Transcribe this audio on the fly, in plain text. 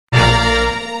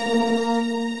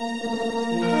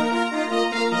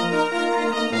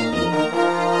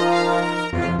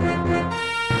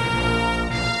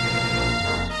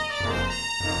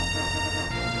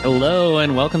Hello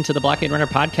and welcome to the Blockade Runner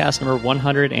podcast number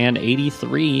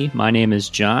 183. My name is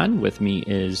John. With me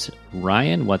is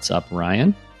Ryan. What's up,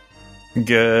 Ryan?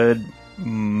 Good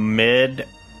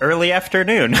early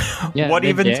afternoon. Yeah, what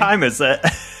midday. even time is it?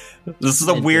 This is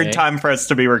a Midday. weird time for us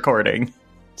to be recording.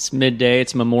 It's midday.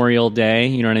 It's Memorial Day.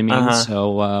 You know what I mean? Uh-huh.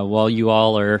 So while you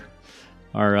all are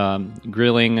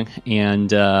grilling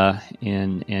and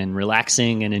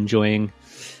relaxing and enjoying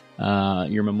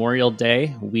your Memorial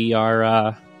Day, we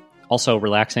are also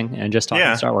relaxing and just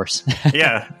talking Star Wars.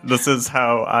 Yeah, this is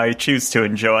how I choose to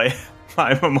enjoy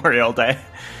my Memorial Day.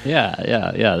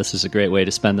 Yeah. This is a great way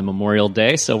to spend the Memorial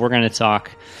Day. So we're going to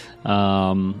talk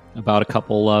about a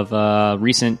couple of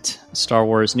recent Star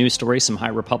Wars news stories, some High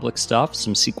Republic stuff,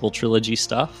 some sequel trilogy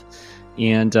stuff,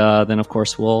 and then of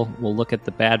course we'll look at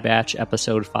the Bad Batch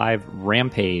Episode 5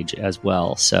 Rampage as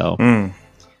well. So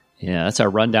yeah, that's our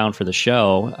rundown for the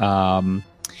show.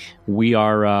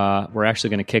 We're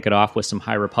actually going to kick it off with some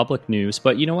High Republic news.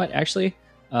 But you know what? Actually,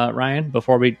 Ryan,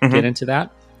 before we get into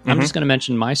that, I'm just going to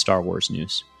mention my Star Wars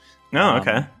news. Oh,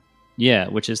 okay. Yeah,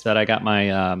 which is that I got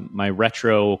my my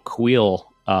retro Queel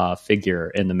figure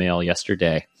in the mail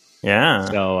yesterday. Yeah.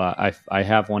 So I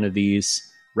have one of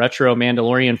these retro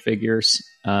Mandalorian figures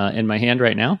in my hand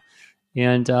right now,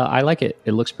 and I like it.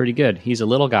 It looks pretty good. He's a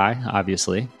little guy,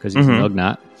 obviously, because he's an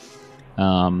Ugnaught.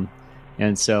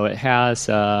 And so it has,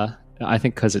 I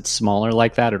think because it's smaller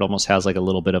like that, it almost has like a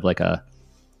little bit of like a,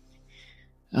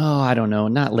 I don't know,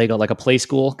 not Lego, like a Play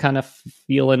School kind of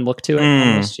feel and look to it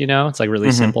almost, you know? It's like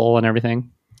really simple and everything.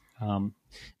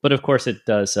 But of course it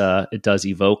does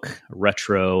evoke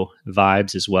retro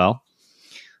vibes as well.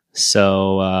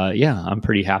 So, yeah, I'm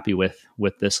pretty happy with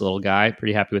this little guy,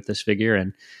 pretty happy with this figure.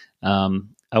 And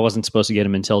I wasn't supposed to get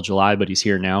him until July, but he's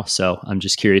here now. So I'm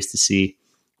just curious to see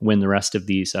when the rest of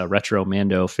these retro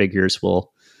Mando figures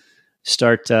will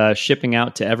start shipping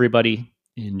out to everybody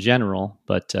in general.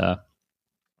 But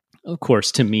of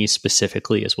course, to me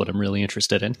specifically is what I'm really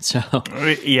interested in. So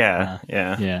Yeah.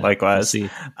 Likewise. We'll see.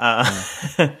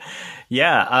 I'm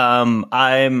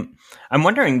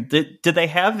wondering, did they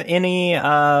have any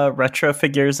retro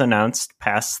figures announced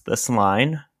past this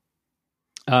line?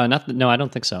 No, I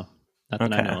don't think so. Not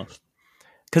that I know of.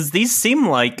 Because these seem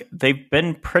like they've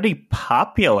been pretty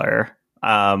popular.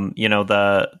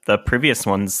 The previous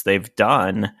ones they've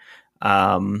done,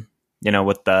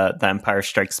 with the Empire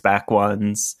Strikes Back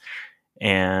ones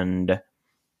and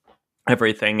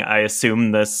everything. I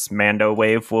assume this Mando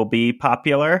wave will be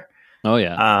popular. Oh,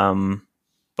 yeah.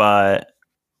 But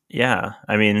yeah,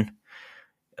 I mean,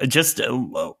 just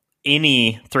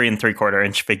any 3 3/4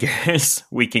 inch figures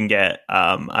we can get,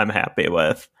 I'm happy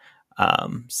with.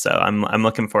 So I'm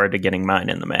looking forward to getting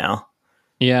mine in the mail.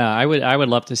 Yeah, I would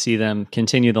love to see them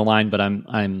continue the line, but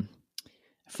I'm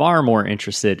far more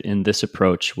interested in this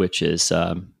approach, which is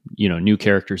new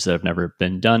characters that have never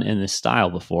been done in this style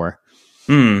before.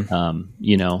 Than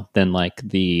like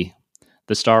the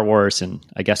Star Wars and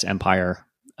I guess Empire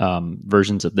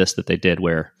versions of this that they did,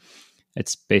 where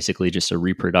it's basically just a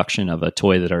reproduction of a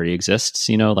toy that already exists,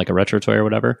 like a retro toy or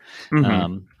whatever. I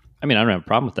mean, I don't have a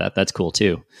problem with that. That's cool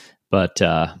too. But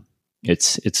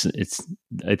it's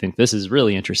I think this is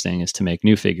really interesting, is to make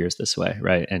new figures this way,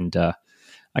 right? And I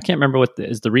can't remember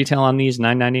is the retail on these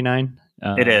 $9.99.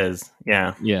 It is,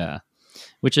 yeah.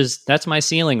 That's my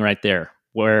ceiling right there.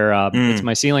 Where it's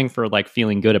my ceiling for like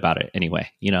feeling good about it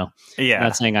anyway. Yeah, I'm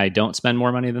not saying I don't spend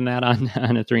more money than that on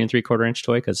a 3 3/4 inch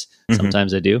toy, because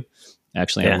sometimes I do.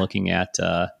 Actually, I'm looking at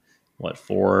 4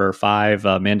 or 5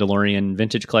 Mandalorian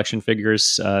vintage collection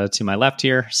figures to my left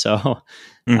here. So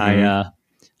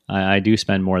I do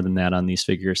spend more than that on these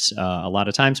figures a lot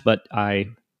of times, but I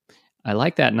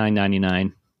like that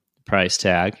 $9.99 price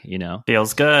tag.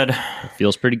 Feels good. It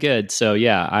feels pretty good. So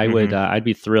yeah, I would I'd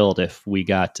be thrilled if we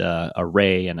got a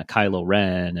Rey and a Kylo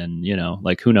Ren, and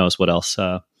like who knows what else,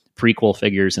 prequel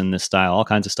figures in this style. All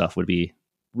kinds of stuff would be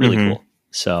really cool.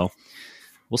 So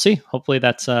we'll see. Hopefully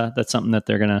that's something that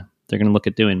they're gonna look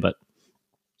at doing. But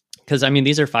because I mean,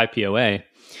 these are 5 POA,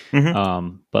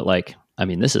 but like, I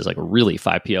mean, this is like a really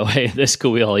 5 POA, this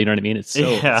Queel, you know what I mean? It's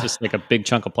it's just like a big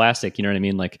chunk of plastic, you know what I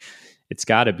mean? Like, it's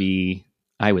got to be,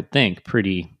 I would think,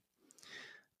 pretty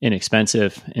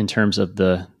inexpensive in terms of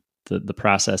the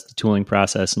process, the tooling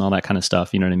process and all that kind of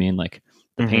stuff, you know what I mean? Like,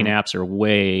 the paint apps are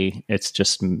it's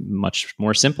just much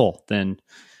more simple than,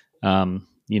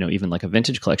 even like a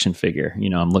vintage collection figure.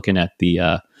 I'm looking at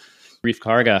the Reef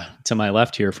Karga to my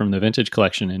left here from the vintage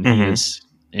collection, and he is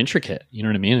intricate, you know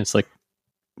what I mean? It's like,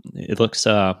 it looks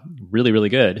really, really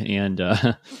good. And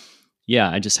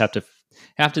I just have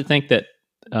to think that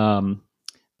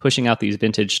pushing out these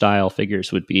vintage style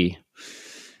figures would be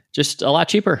just a lot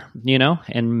cheaper,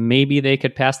 and maybe they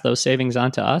could pass those savings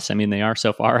on to us. I mean, they are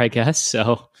so far, I guess.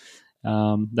 So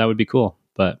that would be cool,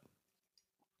 but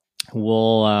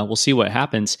we'll see what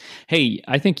happens. Hey,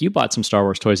 I think you bought some Star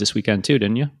Wars toys this weekend too,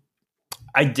 didn't you?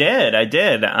 I did.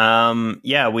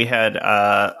 Yeah, we had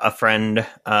a friend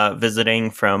visiting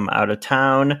from out of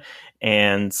town,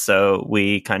 and so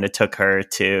we kind of took her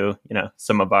to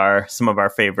some of our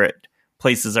favorite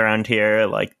places around here,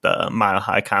 like the Mile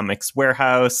High Comics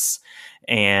warehouse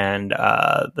and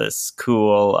this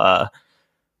cool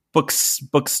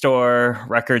bookstore,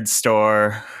 record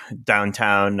store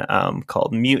downtown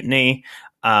called Mutiny,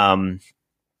 and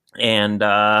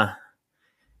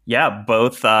yeah,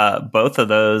 both of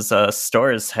those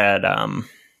stores had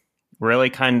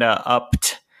really kind of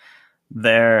upped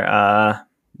their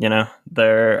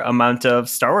their amount of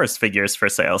Star Wars figures for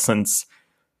sale since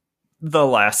the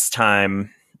last time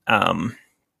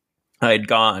I'd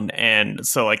gone. And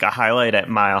so like a highlight at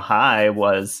Mile High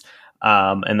was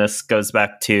and this goes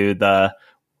back to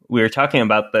we were talking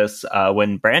about this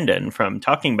when Brandon from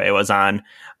Talking Bay was on,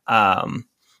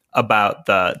 about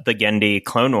the Gendy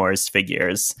Clone Wars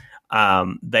figures.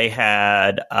 They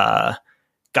had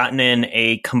gotten in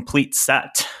a complete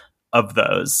set of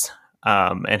those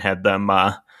and had them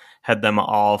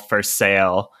all for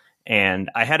sale. And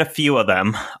I had a few of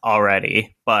them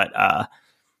already, but I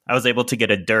was able to get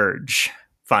a Dirge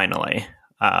finally,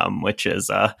 which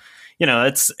is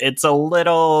it's a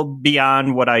little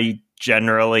beyond what I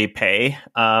generally pay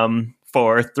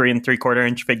for 3 3/4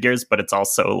 inch figures, but it's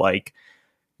also like,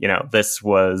 this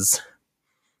was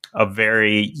a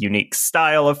very unique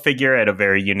style of figure at a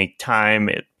very unique time.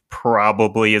 It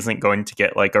probably isn't going to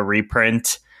get like a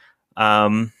reprint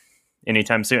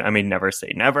anytime soon. I mean, never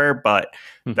say never, but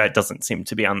that doesn't seem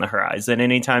to be on the horizon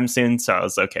anytime soon. So I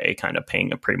was okay kind of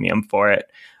paying a premium for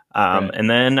it. Right. And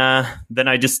then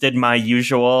I just did my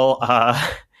usual,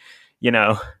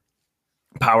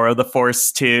 Power of the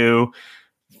Force 2,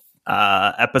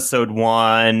 Episode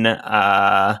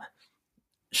 1,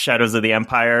 Shadows of the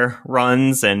Empire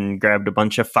runs and grabbed a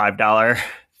bunch of $5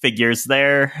 figures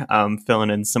there, filling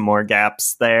in some more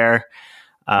gaps there,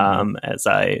 as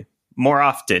I more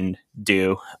often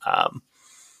do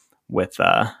with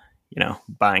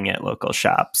buying at local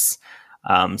shops.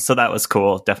 So that was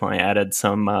cool. Definitely added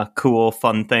some cool,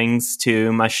 fun things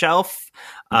to my shelf.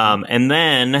 And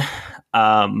then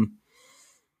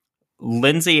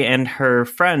Lindsay and her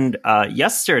friend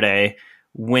yesterday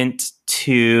went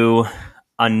to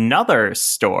another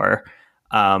store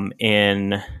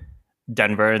in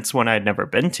Denver. It's one I'd never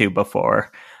been to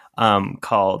before,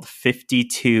 called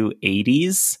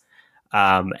 5280s.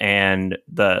 And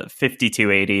the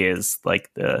 5280 is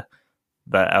like the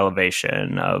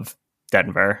elevation of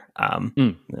Denver,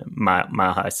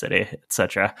 Mile High City,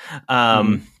 etc.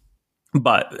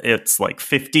 But it's like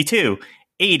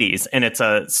 5280s, and it's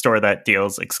a store that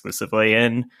deals exclusively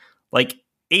in like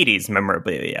 80s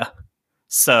memorabilia.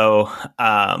 So,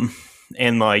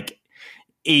 and like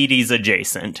 80s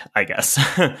adjacent, I guess.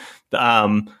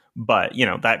 But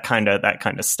that kind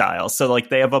of style. So like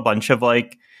they have a bunch of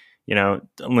like,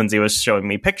 Lindsay was showing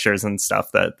me pictures and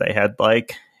stuff that they had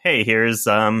like, hey, here's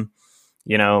like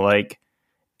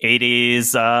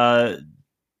 80s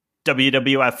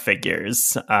WWF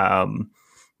figures,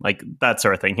 like that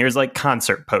sort of thing. Here's like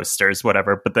concert posters,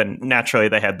 whatever. But then naturally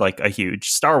they had like a huge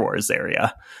Star Wars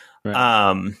area.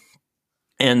 Right.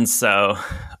 And so,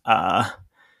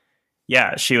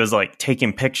 yeah, she was like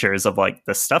taking pictures of like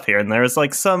the stuff here, and there was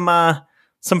like some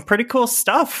pretty cool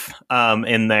stuff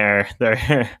in there.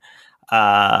 There,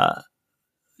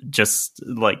 just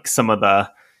like some of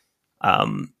the,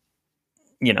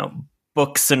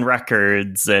 books and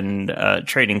records and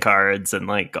trading cards and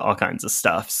like all kinds of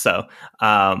stuff. So,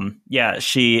 yeah,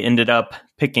 she ended up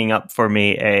picking up for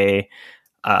me a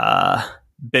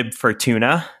Bib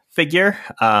Fortuna figure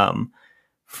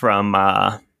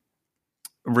from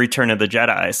Return of the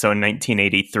Jedi. So in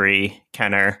 1983,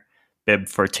 Kenner Bib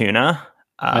Fortuna.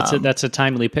 That's a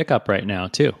timely pickup right now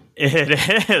too.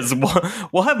 It is.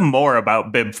 We'll have more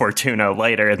about Bib Fortuna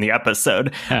later in the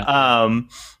episode. Yeah.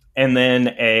 And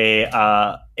then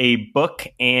a book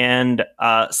and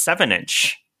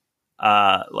 7-inch,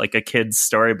 like a kid's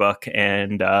storybook,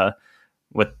 and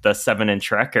with the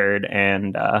 7-inch record.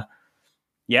 And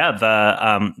yeah,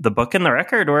 the book and the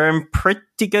record were in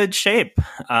pretty good shape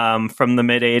from the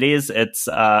mid 80s. It's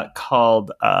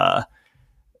called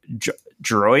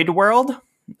Droid World,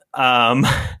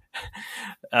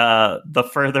 The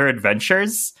Further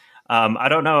Adventures. I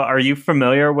don't know. Are you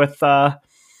familiar with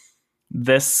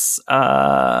this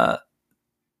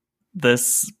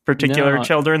particular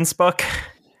children's book?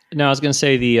 No, I was going to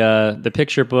say the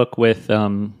picture book with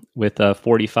a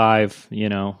 45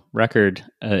 record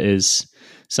is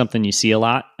something you see a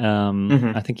lot.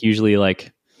 Mm-hmm. I think usually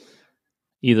like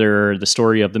either the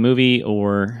story of the movie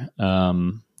or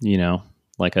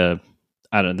like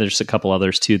I don't know, there's a couple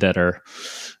others too that are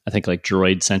I think like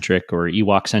droid centric or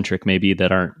Ewok centric maybe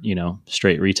that aren't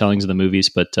straight retellings of the movies,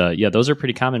 but yeah, those are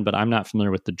pretty common. But I'm not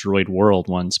familiar with the Droid World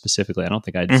one specifically. I don't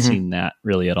think I'd seen that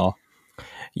really at all.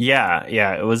 Yeah,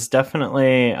 it was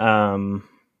definitely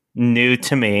new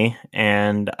to me,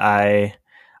 and I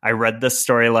read this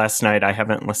story last night. I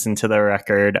haven't listened to the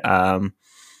record.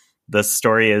 The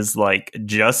story is like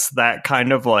just that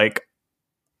kind of like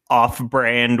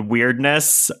off-brand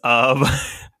weirdness of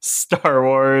Star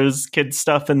Wars kid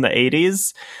stuff in the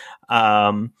 80s.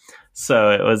 So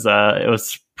it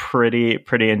was pretty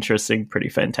interesting, pretty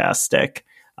fantastic,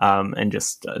 and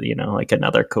just like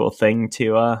another cool thing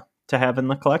to have in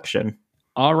the collection.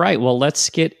 All right, well, let's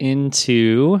get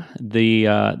into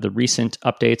the recent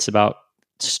updates about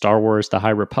Star Wars: The High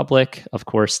Republic. Of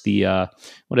course, the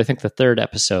third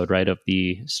episode, right, of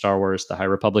the Star Wars: The High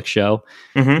Republic show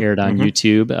aired on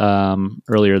YouTube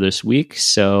earlier this week.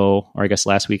 So, or I guess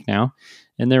last week now.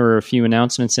 And there were a few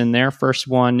announcements in there. First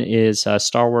one is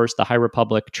Star Wars: The High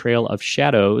Republic Trail of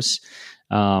Shadows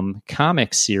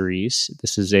comic series.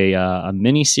 This is a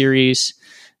mini series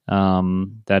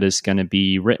that is going to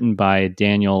be written by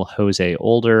Daniel Jose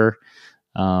Older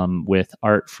with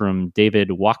art from David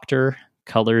Wachter,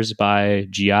 colors by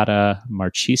Giada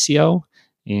Marchisio,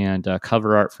 and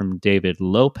cover art from David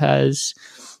Lopez.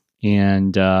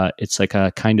 And it's like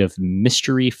a kind of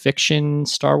mystery fiction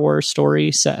Star Wars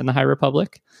story set in the High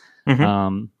Republic.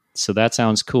 So that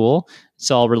sounds cool.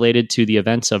 It's all related to the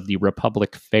events of the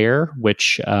Republic Fair,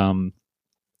 which,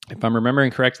 if I'm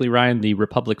remembering correctly, Ryan, the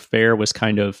Republic Fair was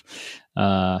kind of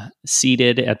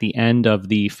seeded at the end of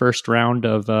the first round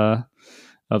of the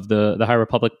High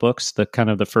Republic books, the kind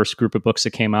of the first group of books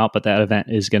that came out. But that event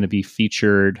is going to be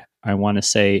featured, I want to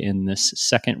say, in this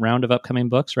second round of upcoming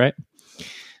books, right?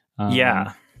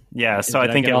 Yeah. So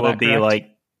I think it will be like,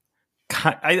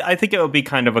 I think it will be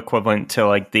kind of equivalent to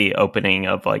like the opening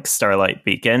of like Starlight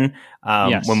Beacon.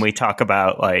 Yes. When we talk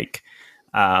about like,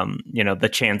 the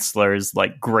Chancellor's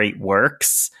like great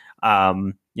works,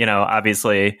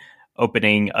 obviously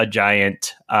opening a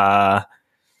giant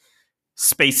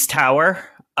space tower.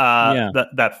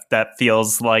 That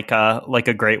feels like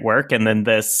a great work. And then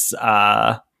this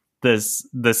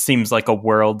seems like a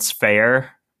World's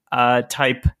Fair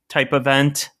type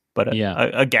event, but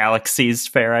a Galaxy's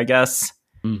Fair, I guess.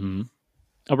 Mm-hmm.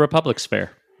 A Republic's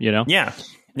Fair, Yeah.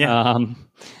 And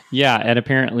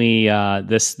apparently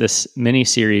this mini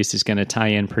series is going to tie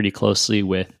in pretty closely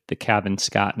with the Cavan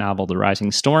Scott novel, The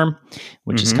Rising Storm,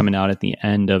 which is coming out at the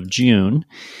end of June.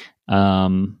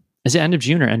 Is it end of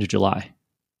June or end of July?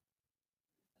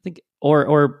 I think,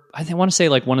 or I want to say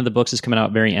like one of the books is coming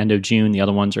out very end of June. The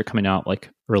other ones are coming out like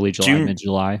early July,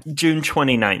 mid-July. June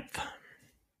 29th.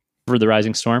 For The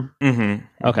Rising Storm? Mm-hmm.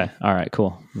 Okay. All right,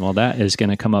 cool. Well, that is going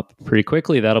to come up pretty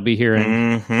quickly. That'll be here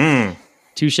in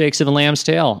 2 shakes of a lamb's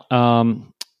tail.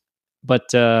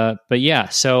 But yeah,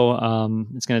 so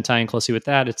it's going to tie in closely with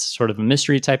that. It's sort of a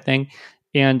mystery type thing.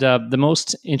 And the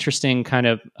most interesting kind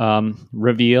of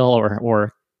reveal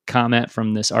or comment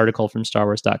from this article from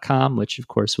StarWars.com, which of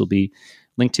course will be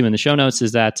linked to in the show notes,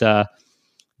 is that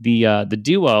the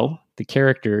duo, the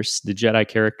characters, the Jedi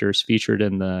characters featured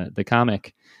in the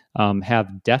comic,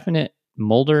 have definite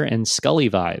Mulder and Scully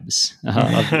vibes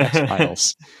of the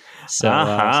X-Files. So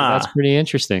that's pretty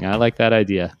interesting. I like that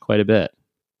idea quite a bit.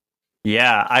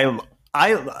 Yeah,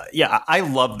 I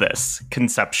love this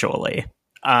conceptually.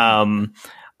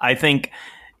 I think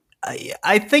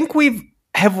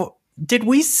did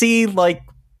we see like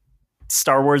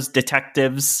Star Wars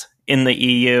detectives in the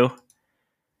EU?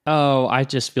 Oh, I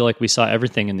just feel like we saw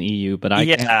everything in the EU, but I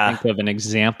can't think of an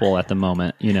example at the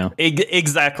moment,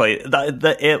 Exactly.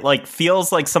 It like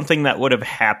feels like something that would have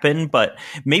happened, but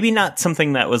maybe not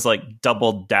something that was like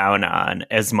doubled down on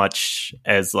as much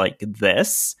as like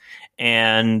this.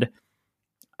 And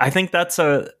I think that's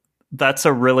a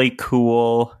really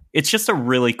cool, it's just a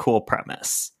really cool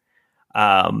premise.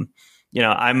 I'm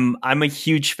a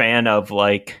huge fan of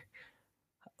like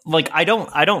I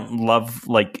don't love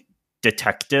like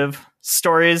detective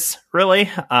stories really.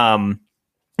 I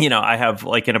have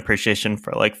like an appreciation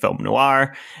for like film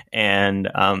noir and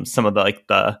some of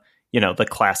the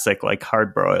classic like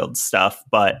hard-boiled stuff,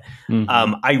 but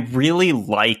I really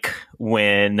like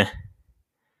when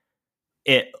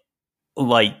it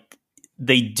like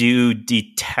they do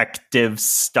detective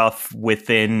stuff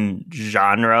within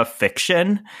genre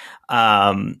fiction.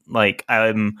 Like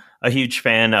I'm a huge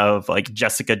fan of like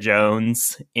Jessica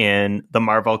Jones in the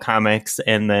Marvel comics,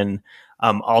 and then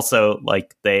also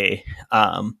like they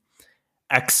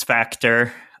X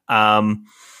Factor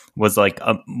was like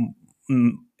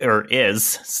or is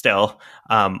still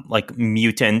like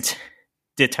mutant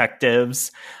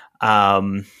detectives,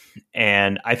 and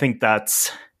I think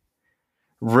that's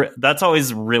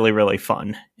always really, really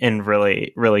fun and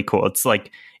really, really cool. It's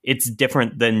like it's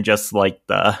different than just like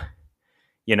the,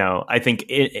 I think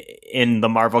in the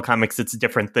Marvel comics it's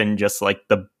different than just like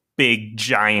the big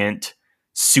giant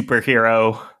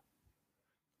superhero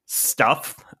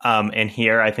stuff. And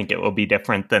here I think it will be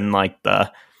different than like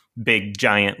the big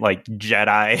giant like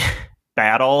Jedi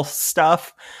battle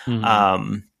stuff.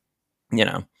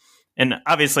 And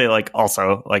obviously like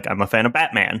also like I'm a fan of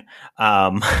Batman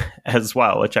as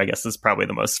well, which I guess is probably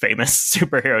the most famous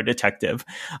superhero detective.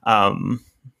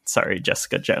 Sorry,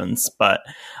 Jessica Jones, but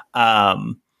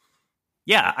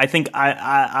yeah, I think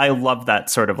I love that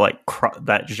sort of like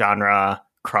that genre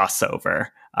crossover.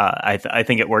 I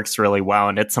think it works really well,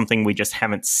 and it's something we just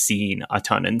haven't seen a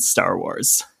ton in Star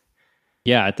Wars.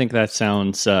 Yeah, I think that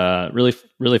sounds really,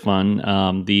 really fun.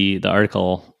 The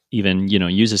article even,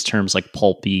 uses terms like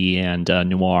pulpy and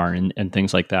noir and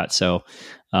things like that. So,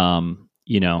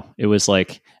 it was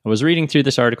like I was reading through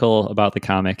this article about the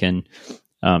comic, and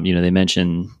they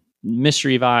mention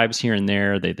mystery vibes here and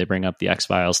there. They bring up the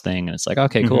X-Files thing, and it's like,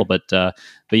 okay, cool. But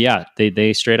yeah,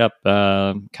 they straight up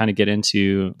kind of get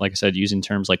into, like I said, using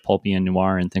terms like pulpy and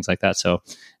noir and things like that. So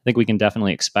I think we can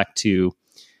definitely expect to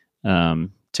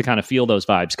kind of feel those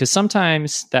vibes, because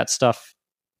sometimes that stuff,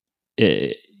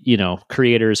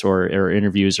 creators or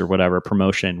interviews or whatever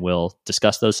promotion will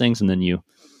discuss those things, and then you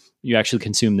actually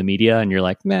consume the media and you're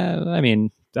like, nah, I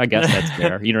mean, I guess that's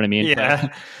there. You know what I mean? Yeah.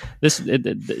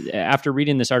 After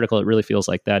reading this article, it really feels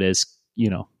like that is,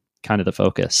 kind of the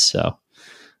focus. So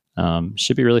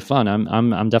should be really fun.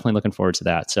 I'm definitely looking forward to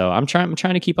that. So I'm trying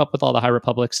to keep up with all the High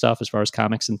Republic stuff as far as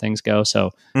comics and things go.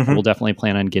 So I will definitely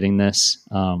plan on getting this.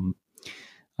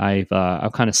 I've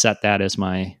kind of set that as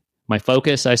my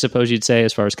focus, I suppose you'd say,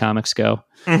 as far as comics go.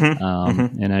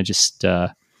 And I just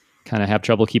kind of have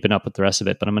trouble keeping up with the rest of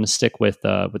it, but I'm going to stick with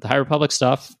the High Republic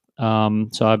stuff. So I'm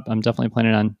definitely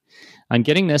planning on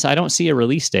getting this. I don't see a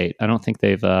release date. I don't think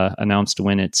they've announced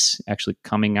when it's actually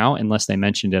coming out, unless they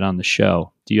mentioned it on the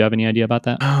show. Do you have any idea about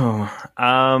that?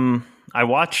 I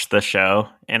watched the show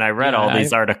and I read all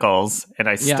these articles, and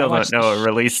I still don't know a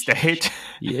release date.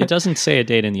 It doesn't say a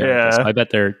date in the article, so I bet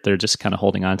they're just kind of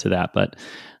holding on to that. But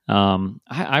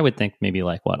I would think maybe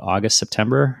like August,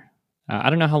 September. I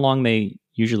don't know how long they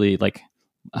usually, like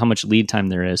how much lead time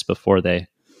there is before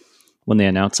when they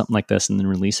announce something like this and then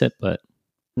release it. But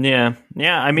yeah.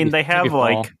 I mean, they have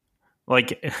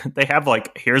they have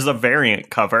like, here's a variant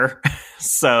cover.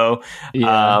 So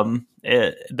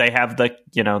they have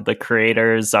the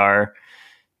creators are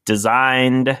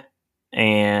designed,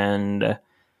 and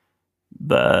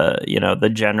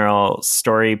the general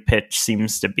story pitch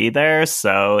seems to be there.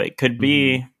 So it could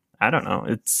be, I don't know.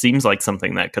 It seems like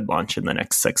something that could launch in the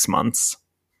next 6 months.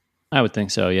 I would think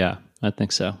so. Yeah, I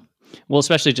think so. Well,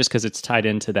 especially just because it's tied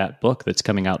into that book that's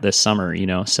coming out this summer,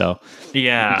 so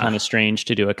yeah, it's kind of strange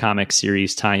to do a comic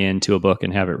series tie into a book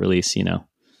and have it release,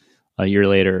 a year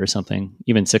later or something,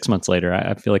 even 6 months later.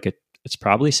 I feel like it's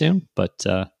probably soon, but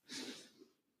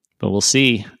we'll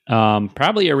see.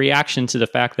 Probably a reaction to the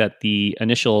fact that the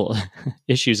initial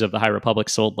issues of the High Republic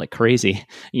sold like crazy,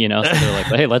 so they're like,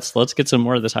 hey, let's get some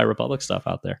more of this High Republic stuff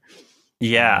out there.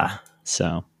 Yeah.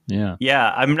 So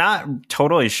yeah, I'm not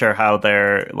totally sure how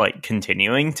they're like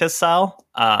continuing to sell.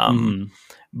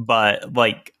 But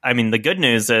like, I mean, the good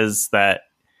news is that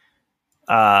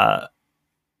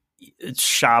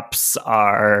shops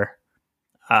are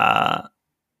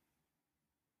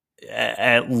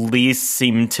at least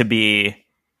seem to be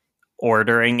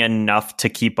ordering enough to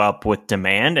keep up with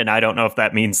demand. And I don't know if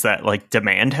that means that like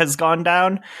demand has gone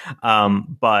down.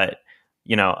 But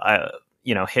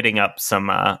hitting up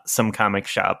some comic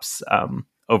shops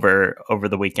over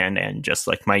the weekend, and just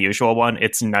like my usual one,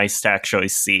 it's nice to actually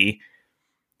see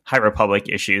High Republic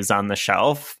issues on the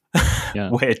shelf,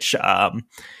 which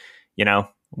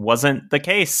wasn't the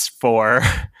case for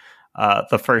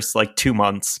the first like 2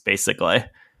 months, basically.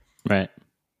 Right.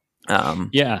 I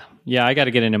got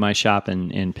to get into my shop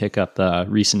and pick up the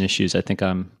recent issues. I think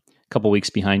I'm a couple weeks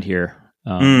behind here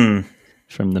from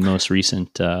the most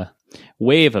recent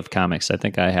wave of comics. I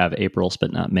think I have April's,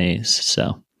 but not May's.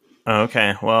 So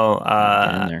okay, well,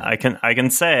 I can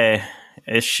say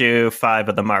issue 5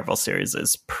 of the Marvel series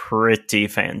is pretty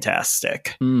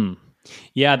fantastic.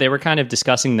 Yeah, they were kind of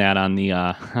discussing that on the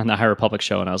High Republic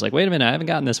show, and I was like, wait a minute, I haven't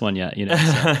gotten this one yet. So,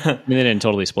 I mean, they didn't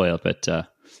totally spoil it, but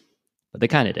they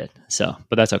kind of did. So,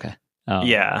 but that's okay.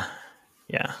 Yeah.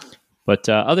 But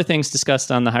other things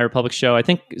discussed on the High Republic show, I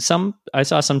think I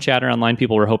saw some chatter online.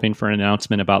 People were hoping for an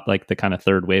announcement about like the kind of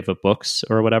third wave of books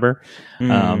or whatever.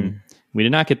 We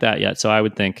did not get that yet. So I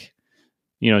would think,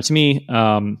 to me,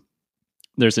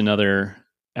 there's another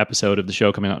episode of the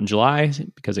show coming out in July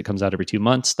because it comes out every 2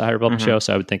 months, the High Republic show.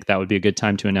 So I would think that would be a good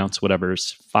time to announce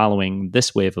whatever's following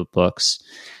this wave of books.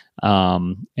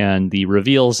 And the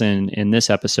reveals in this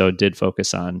episode did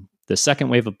focus on the second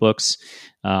wave of books.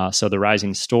 So the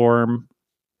Rising Storm,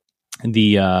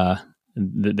 they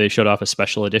showed off a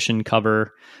special edition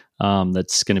cover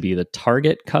that's going to be the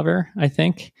Target cover, I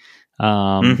think.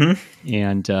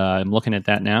 And I'm looking at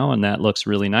that now, and that looks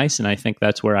really nice. And I think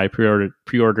that's where I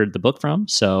pre-ordered the book from.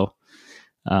 So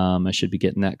I should be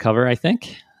getting that cover, I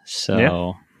think.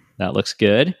 So that looks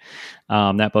good.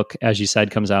 That book, as you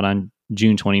said, comes out on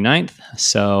June 29th.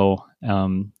 So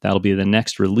that'll be the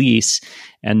next release.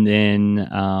 And then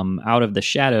Out of the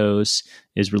Shadows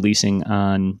is releasing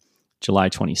on July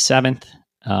 27th.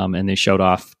 And they showed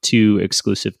off 2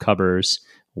 exclusive covers,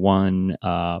 one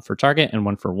for Target and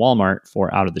one for Walmart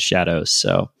for Out of the Shadows.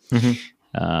 So,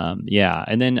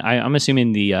 and then I'm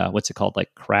assuming the, what's it called?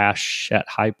 Like Crash at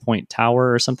High Point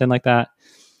Tower or something like that.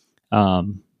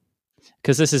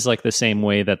 Because this is like the same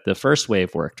way that the first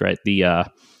wave worked, right? The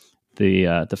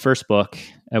first book,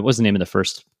 what was the name of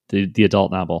the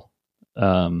adult novel?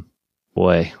 Well,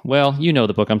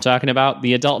 the book I'm talking about,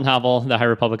 the adult novel, the High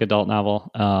Republic adult novel.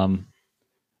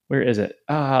 Where is it?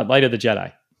 Light of the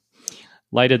Jedi.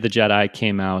 Light of the Jedi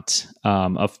came out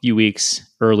a few weeks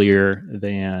earlier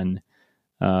than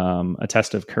A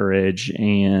Test of Courage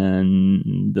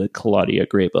and the Claudia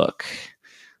Gray book.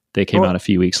 They came out a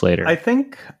few weeks later. I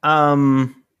think,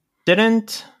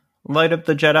 didn't Light of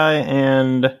the Jedi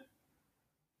and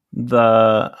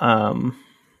the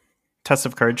Test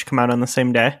of Courage come out on the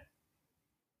same day?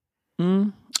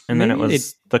 And then it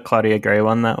was the Claudia Gray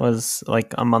one that was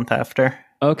like a month after.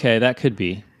 Okay, that could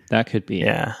be.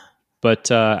 Yeah.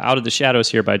 But Out of the Shadows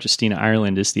here by Justina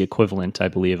Ireland is the equivalent, I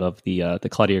believe, of the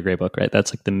Claudia Gray book, right?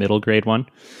 That's like the middle grade one.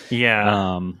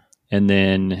 Yeah. And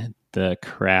then the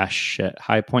Crash at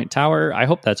High Point Tower, I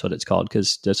hope that's what it's called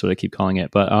because that's what I keep calling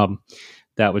it. But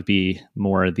that would be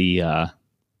more the...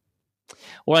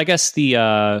 I guess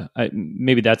the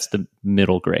maybe that's the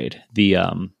middle grade.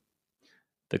 The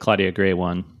Claudia Gray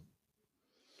one.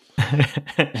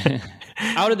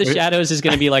 Out of the Shadows is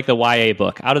going to be like the YA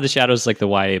book. Out of the Shadows is like the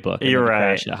YA book. You're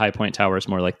right. Crash at High Point Tower is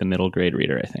more like the middle grade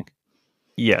reader, I think.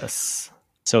 Yes.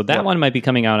 So that one might be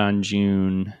coming out on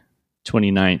June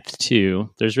 29th too.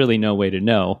 There's really no way to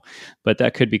know, but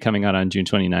that could be coming out on June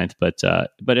 29th.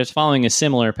 But it's following a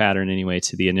similar pattern anyway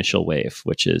to the initial wave,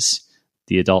 which is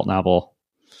the adult novel,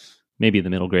 maybe the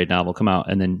middle grade novel come out,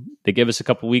 and then they give us a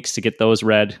couple weeks to get those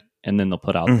read, and then they'll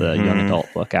put out the young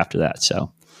adult book after that.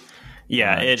 So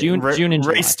yeah, June and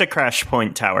July. Race to Crash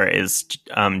Point Tower is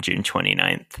June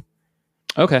 29th.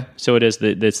 Okay, so it's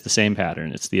the same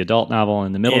pattern. It's the adult novel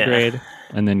in the middle grade,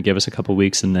 and then give us a couple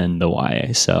weeks, and then the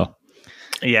YA. So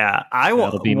yeah, I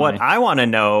want to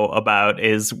know about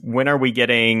is when are we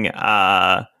getting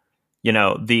the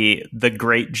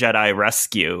Great Jedi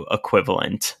Rescue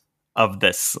equivalent of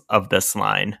this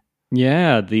line?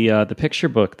 Yeah, the picture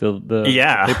book, the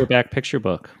paperback picture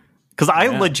book. Because I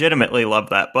legitimately love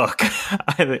that book.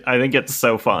 I think it's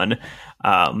so fun.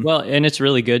 And it's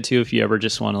really good too if you ever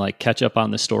just want to like catch up on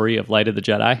the story of Light of the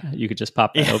Jedi. You could just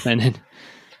pop that open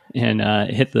and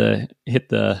hit the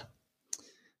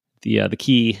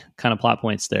key kind of plot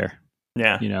points there.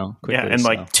 Yeah, quickly. Yeah, and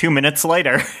like 2 minutes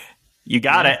later, you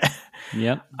got it.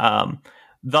 Yep.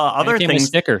 The other thing,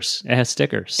 stickers. It has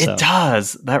stickers. So. It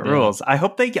does. That rules. I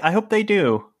hope they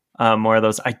do more of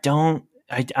those.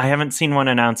 I haven't seen one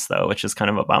announced though, which is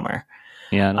kind of a bummer.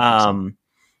 Yeah.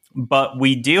 But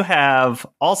we do have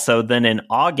also then in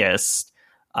August,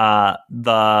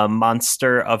 the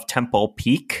Monster of Temple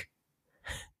Peak.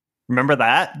 Remember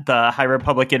that? The High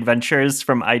Republic Adventures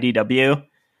from IDW?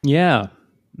 Yeah.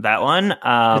 That one.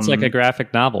 It's like a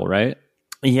graphic novel, right?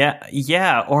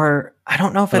 Yeah. Or I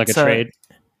don't know if it's like a trade.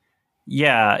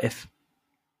 Yeah. If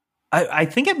I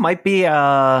think it might be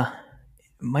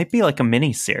like a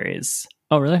mini series.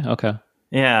 Oh, really? Okay.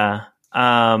 Yeah.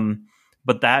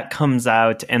 But that comes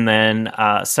out, and then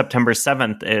September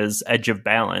 7th is Edge of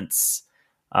Balance,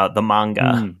 the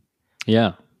manga.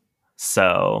 Yeah.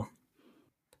 So,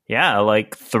 yeah,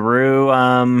 like through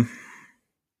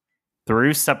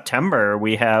through September,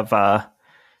 we have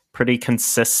pretty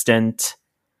consistent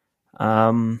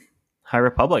High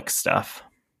Republic stuff.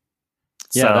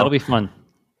 Yeah, so, that'll be fun.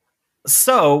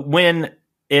 So when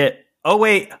it... Oh,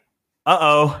 wait.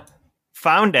 Uh-oh.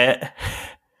 Found it.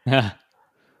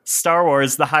 Star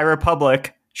Wars, The High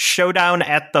Republic, Showdown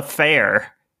at the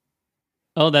Fair.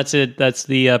 Oh, that's it. That's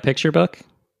the picture book?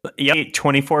 Yep,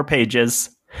 24 pages.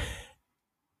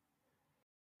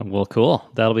 Well, cool.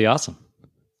 That'll be awesome.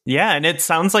 Yeah, and it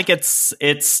sounds like it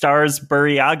stars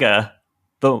Buryaga,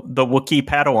 the Wookiee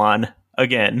Padawan,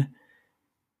 again.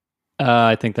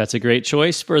 I think that's a great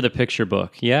choice for the picture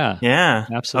book. Yeah. Yeah.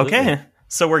 Absolutely. Okay.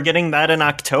 So we're getting that in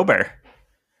October.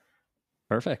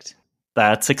 Perfect.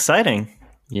 That's exciting.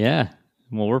 Yeah.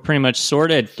 Well, we're pretty much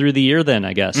sorted through the year then,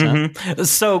 I guess. Mm-hmm. Huh?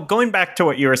 So going back to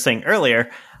what you were saying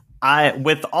earlier,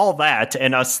 with all that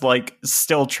and us like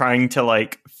still trying to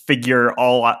like figure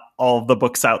all of the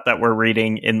books out that we're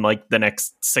reading in like the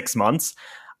next 6 months,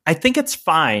 I think it's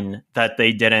fine that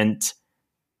they didn't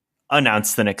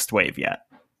announce the next wave yet.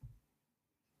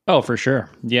 Oh, for sure.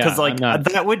 Yeah. Because like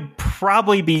that would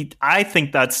probably be, I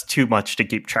think that's too much to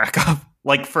keep track of,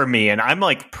 like for me. And I'm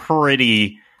like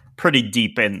pretty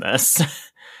deep in this.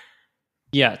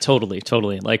 Yeah, totally.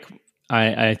 Like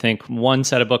I think one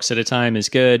set of books at a time is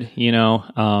good. You know,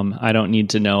 I don't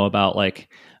need to know about like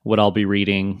what I'll be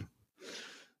reading,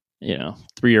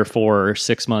 3 or 4 or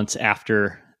 6 months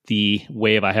after the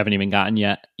wave I haven't even gotten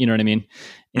yet. You know what I mean?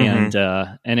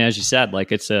 Mm-hmm. And as you said,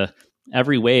 like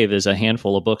every wave is a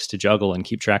handful of books to juggle and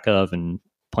keep track of and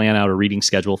plan out a reading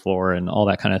schedule for and all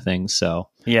that kind of thing. So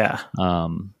yeah,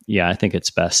 I think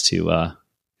it's best to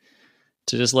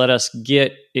just let us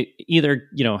get either,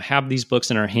 have these books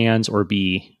in our hands or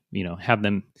be, have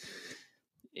them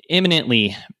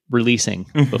imminently releasing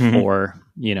before,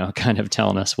 kind of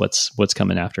telling us what's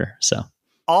coming after. So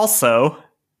also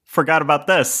forgot about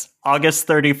this, August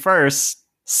 31st,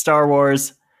 Star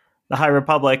Wars, The High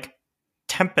Republic,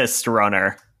 Tempest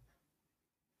Runner,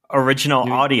 original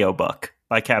audiobook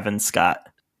by Kevin Scott.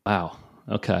 Wow.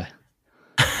 Okay.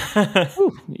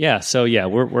 Yeah. So yeah,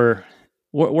 we're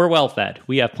well fed.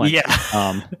 We have plenty.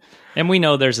 Yeah. And we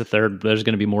know there's going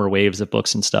to be more waves of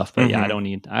books and stuff, but yeah, I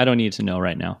don't need to know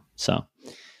right now. So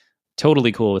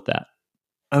totally cool with that.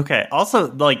 Okay. Also,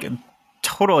 like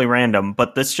totally random,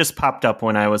 but this just popped up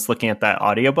when I was looking at that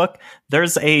audiobook.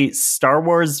 There's a Star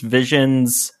Wars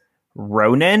Visions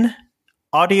Ronin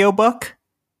audiobook,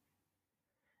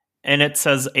 and it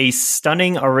says a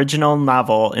stunning original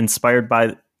novel inspired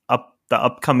by the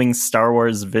upcoming Star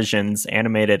Wars Visions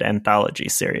animated anthology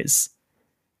series.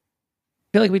 I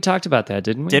feel like we talked about that,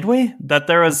 didn't we? Did we? That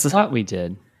there was... I thought we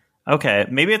did. Okay,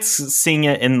 maybe it's seeing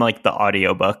it in like the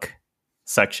audiobook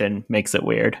section makes it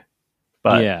weird.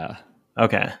 But yeah.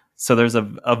 Okay, so there's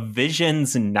a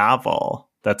Visions novel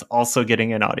that's also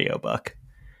getting an audiobook.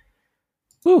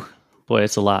 Whew. Boy,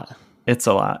 it's a lot. It's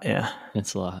a lot, yeah.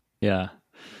 It's a lot, yeah.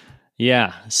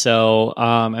 Yeah, so,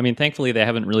 thankfully they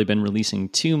haven't really been releasing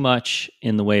too much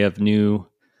in the way of new...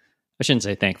 I shouldn't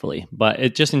say thankfully,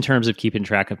 but just in terms of keeping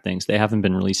track of things, they haven't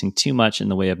been releasing too much in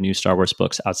the way of new Star Wars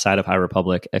books outside of High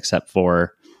Republic, except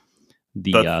for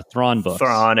the Thrawn books.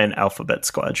 Thrawn and Alphabet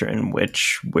Squadron,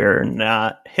 which we're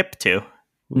not hip to.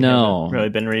 We haven't really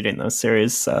been reading those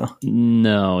series, so...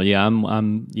 No, yeah,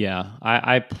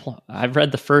 I've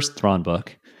read the first Thrawn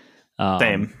book.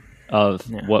 Same. Of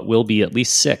what will be at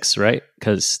least 6, right?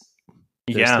 Because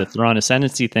there's the Thrawn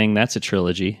Ascendancy thing, that's a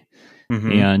trilogy.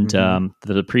 And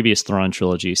the previous Thrawn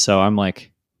trilogy. So I'm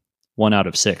like 1 out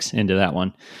of 6 into that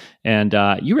one. And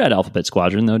you read Alphabet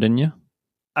Squadron, though, didn't you?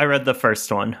 I read the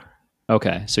first one.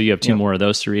 Okay, so you have 2 more of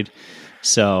those to read.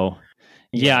 So,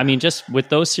 yeah, just with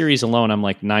those series alone, I'm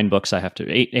like 9 books. I have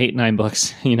to 9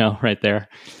 books, right there.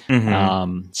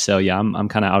 So yeah, I'm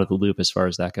kind of out of the loop as far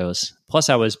as that goes. Plus,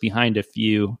 I was behind a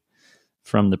few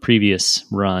from the previous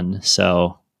run.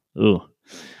 So,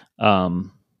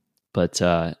 but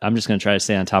I'm just going to try to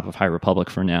stay on top of High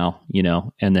Republic for now,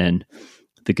 and then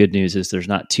the good news is there's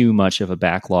not too much of a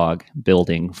backlog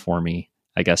building for me,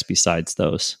 I guess, besides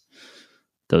those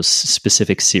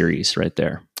specific series right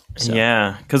there. So.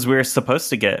 Yeah, because we were supposed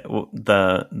to get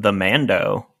the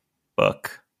Mando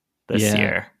book this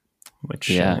year, which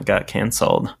got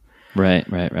canceled. Right.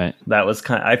 That was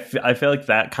I feel like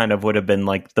that kind of would have been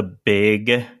like the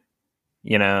big,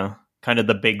 kind of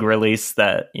the big release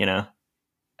that,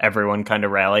 everyone kind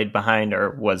of rallied behind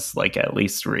or was like at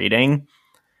least reading.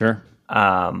 Sure.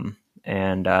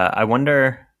 And I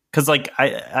wonder, because like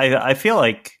I feel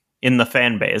like in the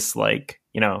fan base, like,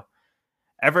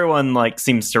 everyone like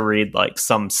seems to read like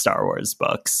some Star Wars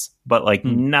books, but like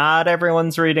not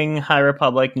everyone's reading High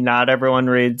Republic. Not everyone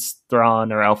reads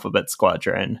Thrawn or Alphabet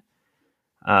Squadron.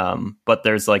 But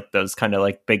there's like those kind of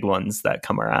like big ones that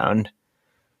come around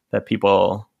that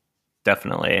people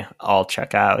definitely all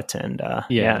check out. And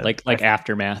like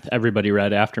Aftermath. Everybody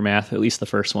read Aftermath, at least the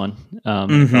first one.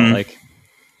 It felt like,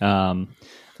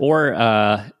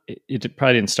 it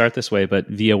probably didn't start this way, but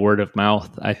via word of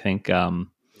mouth, I think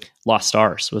Lost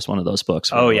Stars was one of those books.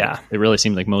 Oh yeah, it really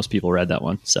seemed like most people read that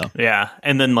one. So yeah,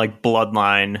 and then like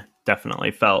Bloodline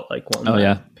definitely felt like one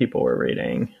that people were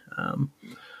reading.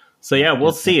 So yeah,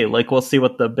 we'll see. Like we'll see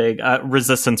what the big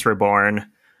Resistance Reborn.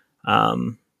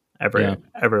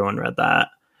 Everyone read that.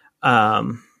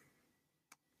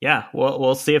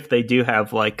 We'll see if they do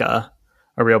have like a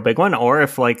real big one, or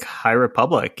if like High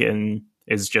Republic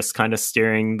is just kind of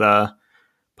steering the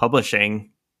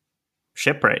publishing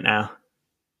ship right now.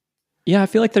 Yeah, I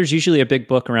feel like there's usually a big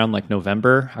book around like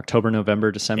October,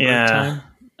 November, December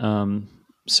time.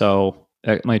 So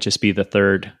it might just be the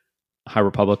third High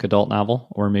Republic adult novel,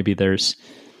 or maybe there's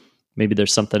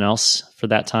something else for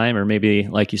that time, or maybe,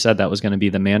 like you said, that was going to be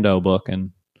the Mando book. And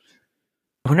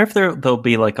I wonder if there'll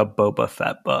be like a Boba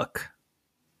Fett book.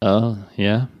 Oh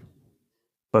yeah,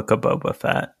 Book of Boba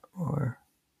Fett, or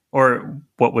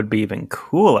what would be even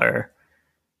cooler,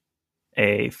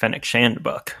 a Fennec Shand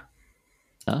book.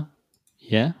 Oh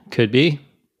yeah, could be.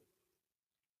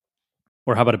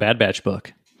 Or how about a Bad Batch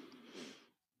book?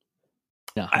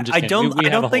 No, I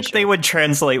don't think they would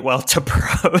translate well to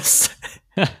prose.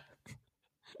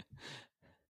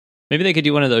 Maybe they could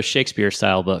do one of those Shakespeare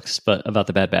style books, but about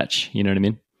the Bad Batch. You know what I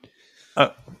mean?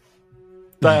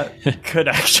 That could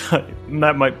actually,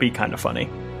 that might be kind of funny.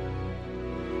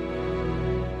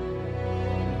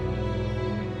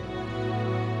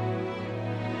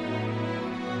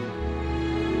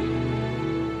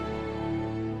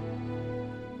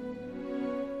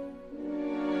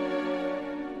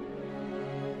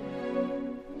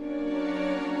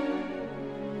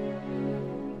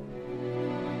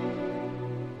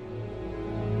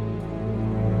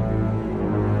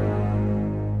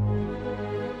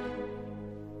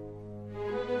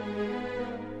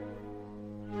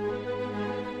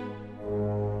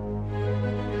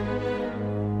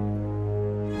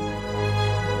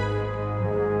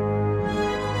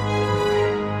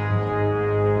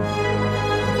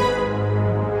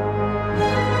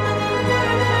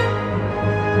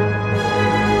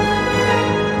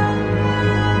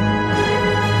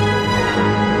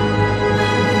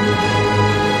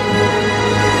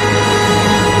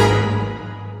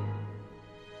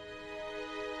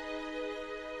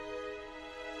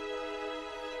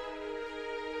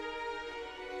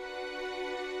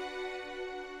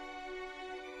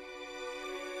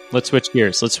 Let's switch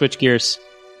gears.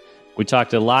 We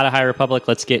talked a lot of High Republic.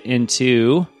 Let's get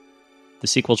into the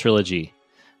sequel trilogy.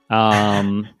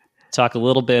 Talk a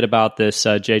little bit about this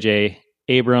J.J.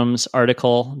 Abrams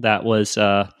article that was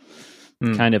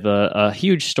kind of a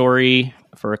huge story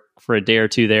for a day or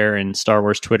two there in Star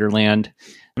Wars Twitter land.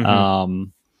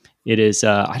 It is,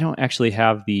 I don't actually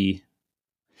have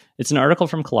it's an article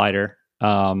from Collider.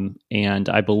 And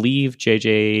I believe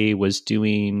JJ was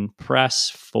doing press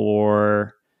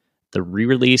for the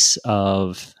re-release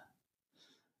of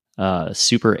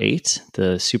Super 8,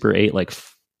 the Super 8 like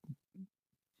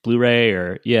Blu-ray,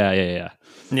 or yeah.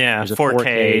 There's a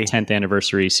 4K 10th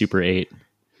anniversary Super 8.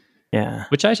 Yeah.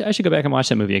 Which I should go back and watch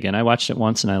that movie again. I watched it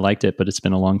once and I liked it, but it's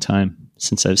been a long time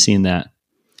since I've seen that.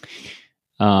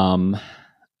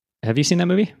 Have you seen that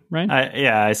movie, Ryan?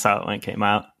 I saw it when it came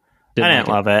out. I didn't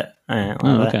love it.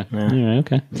 Okay. Yeah.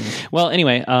 Okay. Well,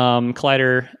 anyway,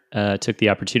 Collider took the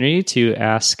opportunity to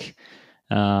ask,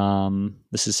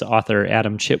 this is author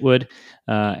Adam Chitwood,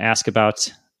 ask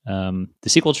about the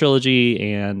sequel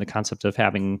trilogy and the concept of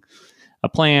having a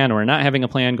plan or not having a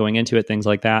plan going into it, things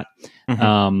like that.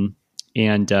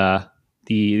 And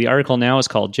the article now is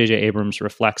called J.J. Abrams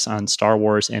Reflects on Star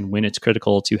Wars and When It's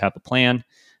Critical to Have a Plan.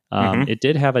 It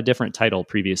did have a different title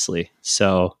previously.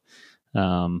 So,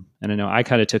 and I know I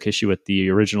kind of took issue with the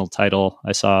original title.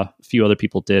 I saw a few other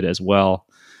people did as well.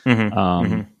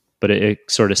 But it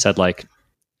sort of said like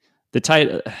the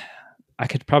title. I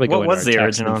could probably go. What was the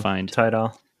original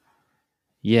title?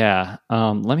 Yeah.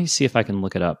 Let me see if I can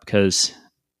look it up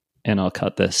and I'll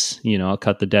cut this, I'll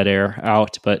cut the dead air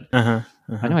out, but I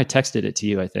know I texted it to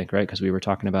you, I think, right? Because we were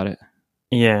talking about it.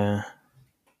 Yeah.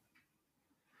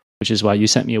 Which is why you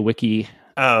sent me a wiki.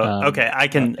 Oh, okay. I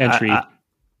can entry.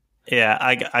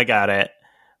 I got it.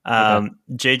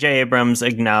 J.J. Abrams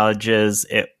acknowledges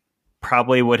it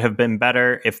probably would have been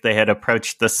better if they had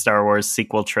approached the Star Wars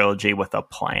sequel trilogy with a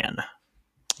plan.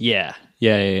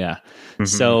 Yeah.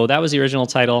 So that was the original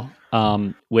title,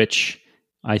 which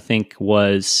I think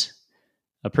was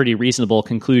a pretty reasonable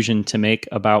conclusion to make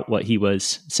about what he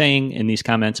was saying in these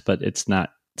comments, but it's not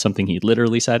something he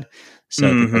literally said. So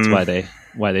I think that's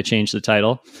why they changed the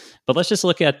title. But let's just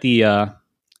look at the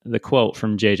quote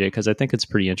from JJ, because I think it's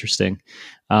pretty interesting.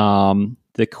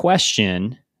 The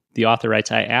question, the author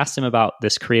writes, I asked him about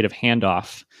this creative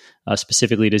handoff.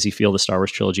 Specifically, does he feel the Star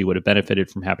Wars trilogy would have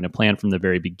benefited from having a plan from the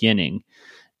very beginning?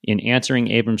 In answering,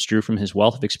 Abrams drew from his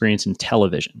wealth of experience in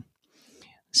television.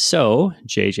 So,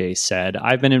 JJ said,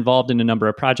 I've been involved in a number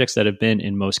of projects that have been,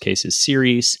 in most cases,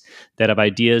 series that have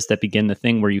ideas that begin the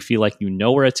thing where you feel like you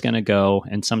know where it's going to go.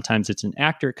 And sometimes it's an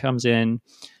actor comes in.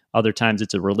 Other times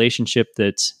it's a relationship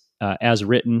that's, as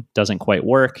written, doesn't quite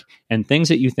work. And things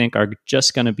that you think are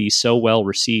just going to be so well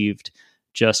received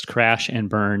just crash and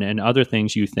burn. And other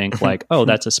things you think like, oh,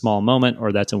 that's a small moment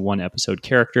or that's a one episode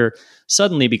character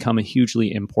suddenly become a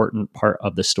hugely important part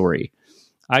of the story.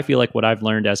 I feel like what I've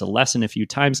learned as a lesson a few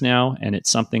times now, and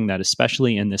it's something that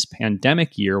especially in this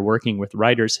pandemic year, working with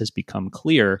writers has become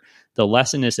clear. The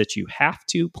lesson is that you have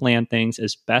to plan things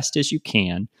as best as you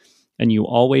can, and you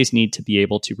always need to be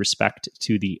able to respond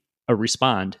to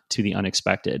the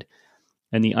unexpected.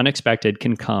 And the unexpected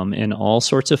can come in all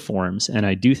sorts of forms, and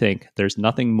I do think there's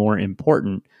nothing more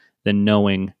important than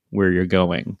knowing where you're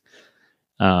going.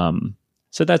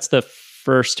 So that's the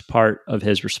first part of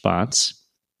his response,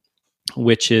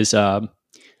 which is, I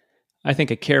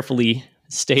think, a carefully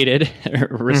stated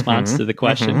response to the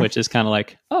question, which is kind of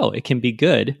like, oh, it can be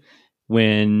good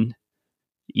when,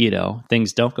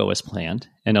 things don't go as planned.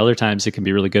 And other times it can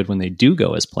be really good when they do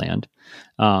go as planned.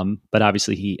 But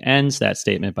obviously he ends that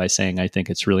statement by saying, I think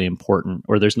it's really important,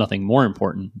 or there's nothing more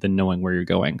important than knowing where you're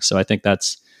going. So I think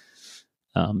that's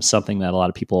something that a lot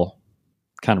of people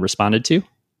kind of responded to.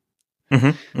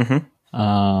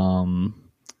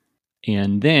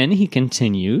 And then he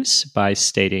continues by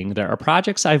stating, there are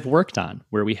projects I've worked on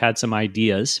where we had some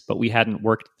ideas, but we hadn't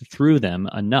worked through them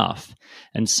enough.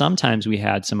 And sometimes we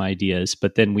had some ideas,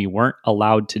 but then we weren't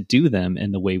allowed to do them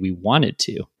in the way we wanted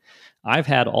to. I've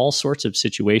had all sorts of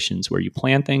situations where you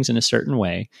plan things in a certain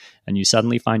way and you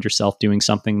suddenly find yourself doing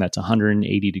something that's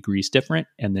 180 degrees different.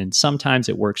 And then sometimes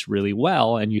it works really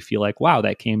well and you feel like, wow,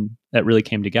 that really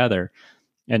came together.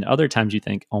 And other times you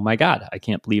think, oh my God, I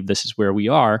can't believe this is where we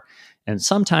are. And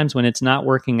sometimes when it's not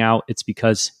working out, it's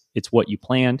because it's what you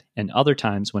planned. And other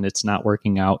times when it's not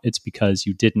working out, it's because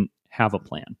you didn't have a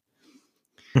plan.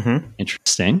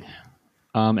 Interesting.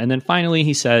 And then finally,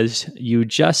 he says, you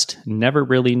just never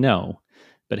really know.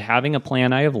 But having a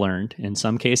plan, I have learned, in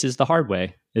some cases the hard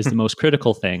way, is the most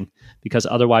critical thing, because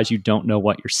otherwise you don't know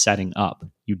what you're setting up.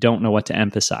 You don't know what to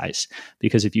emphasize.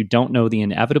 Because if you don't know the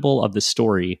inevitable of the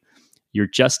story, you're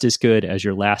just as good as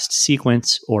your last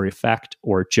sequence or effect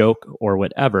or joke or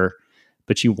whatever,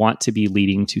 but you want to be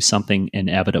leading to something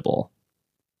inevitable.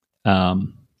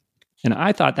 And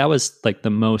I thought that was like the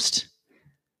most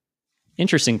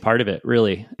interesting part of it,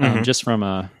 really, just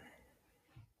from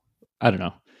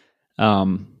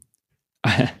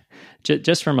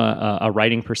just from a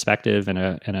writing perspective and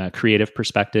a creative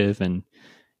perspective, and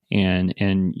kind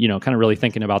of really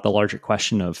thinking about the larger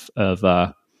question of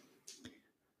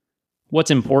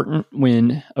what's important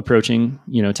when approaching,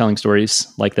 telling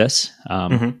stories like this,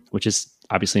 which is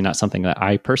obviously not something that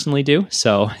I personally do.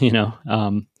 So,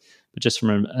 but just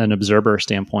from an observer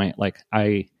standpoint, like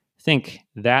I think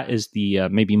that is the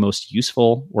maybe most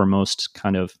useful or most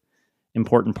kind of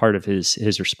important part of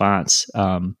his response,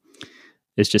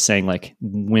 is just saying, like,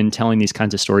 when telling these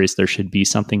kinds of stories, there should be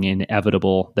something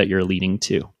inevitable that you're leading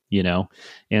to,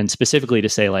 and specifically to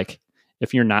say, like,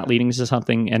 if you're not leading to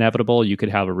something inevitable, you could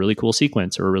have a really cool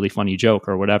sequence or a really funny joke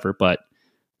or whatever, but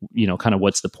kind of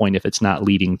what's the point if it's not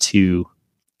leading to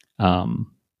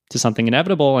something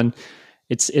inevitable? And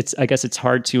it's I guess it's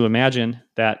hard to imagine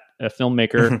that a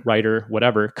filmmaker, writer,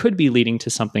 whatever, could be leading to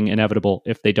something inevitable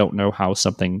if they don't know how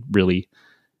something really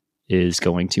is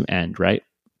going to end, right?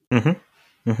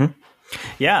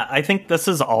 Yeah, I think this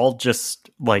is all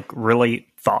just like really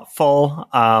thoughtful,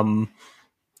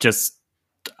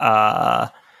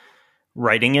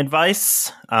 writing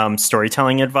advice,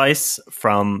 storytelling advice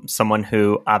from someone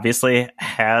who obviously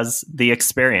has the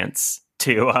experience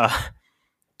to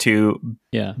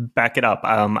back it up.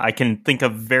 I can think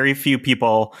of very few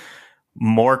people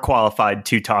more qualified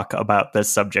to talk about this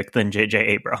subject than J.J.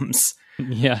 Abrams.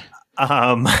 Yeah.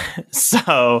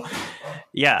 So,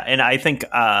 yeah, and I think,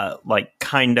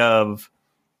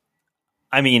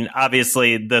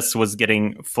 obviously this was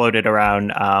getting floated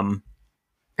around,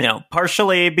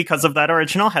 partially because of that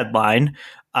original headline,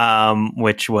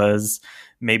 which was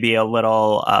maybe a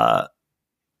little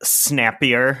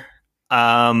snappier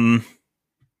than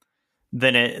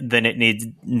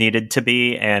it needed to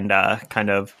be, and kind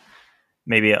of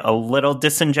maybe a little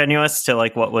disingenuous to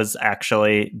like what was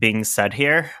actually being said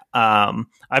here.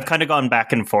 I've kind of gone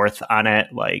back and forth on it,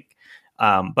 like,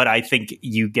 but I think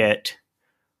you get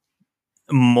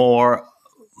more.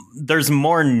 There's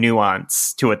more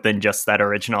nuance to it than just that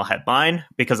original headline,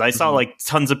 because I saw like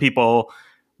tons of people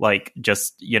like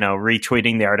just,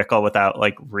 retweeting the article without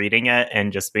like reading it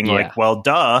and just being like, well,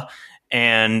 duh.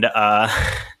 And,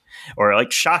 or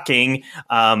like shocking,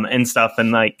 and stuff.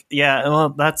 And like, yeah, well,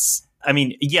 that's, I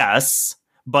mean, yes,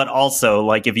 but also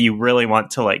like, if you really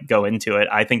want to like go into it,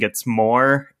 I think it's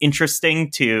more interesting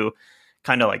to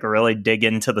kind of like really dig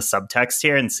into the subtext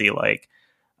here and see like,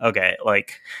 okay,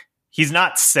 like he's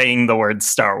not saying the word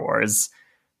Star Wars.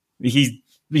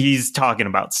 He's talking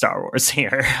about Star Wars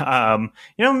here.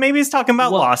 Maybe he's talking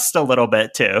about Lost a little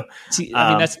bit too. See,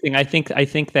 I mean, that's the thing. I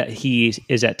think that he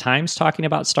is at times talking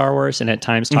about Star Wars and at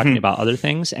times talking about other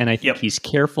things. And I think he's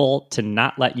careful to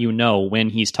not let you know when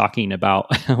he's talking about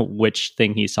which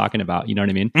thing he's talking about. You know what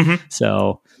I mean?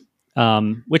 So,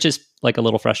 which is like a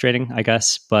little frustrating, I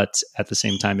guess. But at the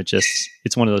same time,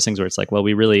 it's one of those things where it's like, well,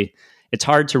 it's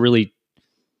hard to really,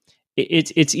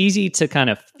 it's easy to kind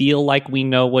of feel like we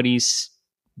know what he's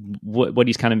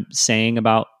kind of saying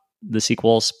about the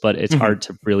sequels, but it's hard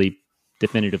to really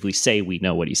definitively say we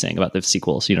know what he's saying about the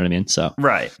sequels. You know what I mean? So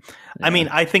right. Yeah. I mean,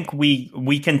 I think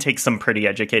we can take some pretty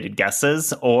educated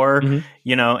guesses, or and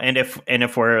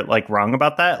if we're like wrong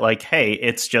about that, like, hey,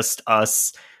 it's just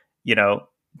us,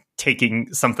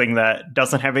 taking something that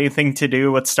doesn't have anything to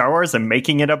do with Star Wars and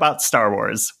making it about Star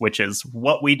Wars, which is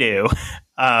what we do.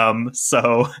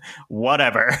 So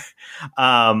whatever.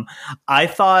 I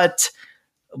thought,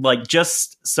 like,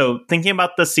 just so thinking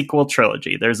about the sequel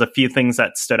trilogy, there's a few things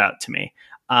that stood out to me.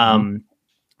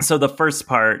 So the first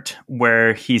part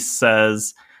where he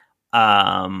says,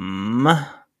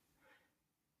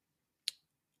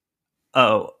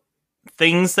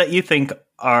 things that you think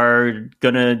are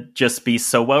gonna just be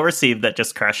so well received that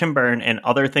just crash and burn, and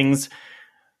other things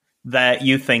that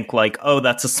you think like, oh,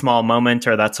 that's a small moment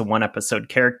or that's a one episode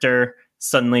character,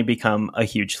 suddenly become a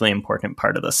hugely important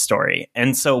part of the story.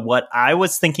 And so what I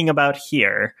was thinking about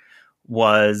here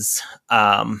was,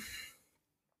 I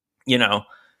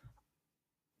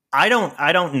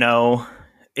don't know,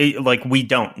 we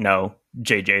don't know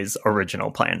JJ's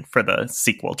original plan for the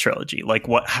sequel trilogy, like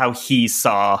how he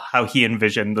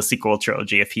envisioned the sequel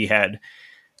trilogy if he had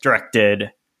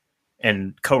directed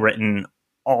and co-written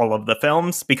all of the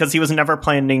films, because he was never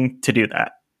planning to do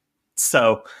that.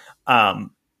 So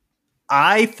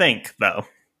I think, though,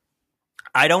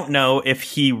 I don't know if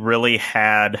he really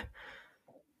had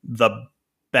the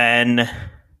Ben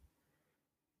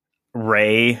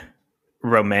Rey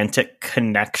romantic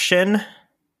connection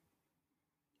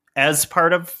as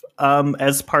part of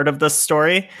the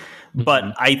story, but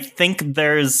I think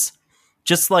there's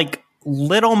just like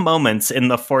little moments in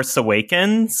The Force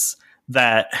Awakens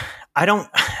that I don't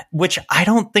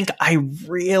think I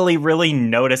really, really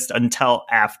noticed until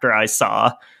after I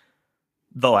saw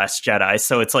The Last Jedi.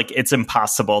 So it's like, it's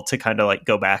impossible to kind of like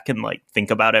go back and like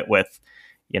think about it with,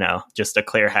 just a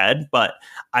clear head. But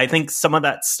I think some of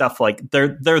that stuff, like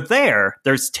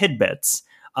there's tidbits.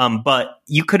 But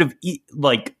you could have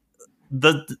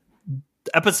the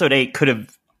episode 8 could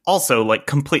have also like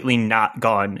completely not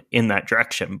gone in that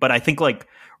direction. But I think like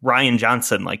Rian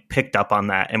Johnson like picked up on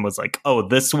that and was like, oh,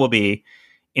 this will be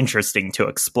interesting to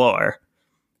explore.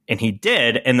 And he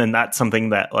did. And then that's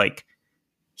something that like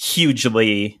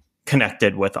hugely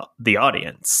connected with the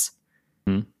audience.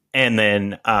 And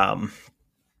then,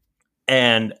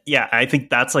 and yeah, I think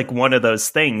that's like one of those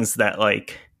things that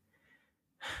like,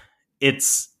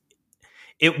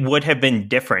 it would have been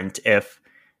different if,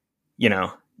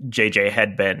 JJ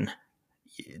had been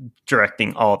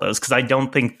directing all those, because I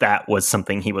don't think that was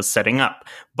something he was setting up.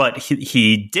 But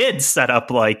he did set up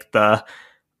like the,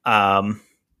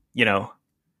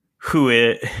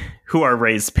 who are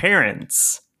Rey's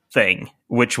parents thing,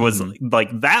 which was like,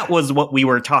 that was what we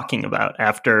were talking about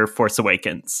after Force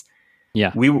Awakens.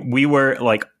 Yeah, we were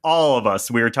like, all of us,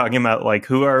 we were talking about like,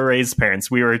 who are Rey's parents?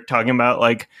 We were talking about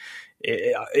like,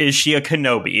 is she a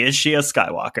Kenobi? Is she a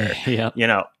Skywalker?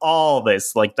 Yeah. All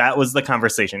this, like, that was the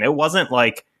conversation. It wasn't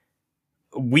like,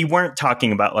 we weren't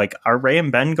talking about like, are Rey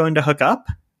and Ben going to hook up?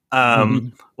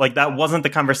 Like, that wasn't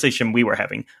the conversation we were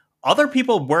having. Other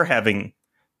people were having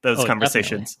those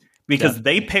conversations, because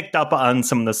they picked up on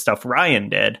some of the stuff Ryan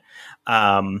did.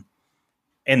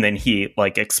 and then he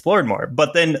like explored more.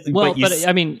 But then, well, but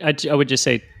I mean, I would just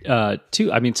say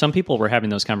too. I mean, some people were having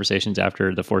those conversations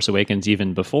after The Force Awakens,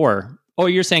 even before. Oh,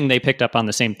 you're saying they picked up on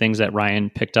the same things that Ryan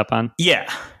picked up on?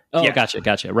 Yeah. Oh, yeah.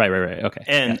 Gotcha. Right. Okay.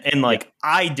 And like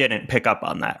I didn't pick up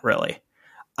on that really.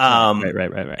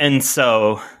 Right. And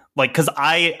so, like, because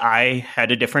I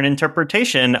had a different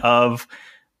interpretation of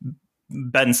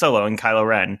Ben Solo and Kylo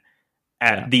Ren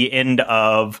at the end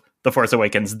of The Force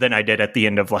Awakens than I did at the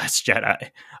end of Last Jedi.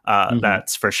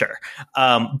 That's for sure.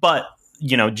 But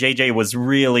you know, JJ was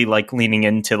really like leaning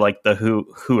into like the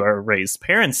who are Rey's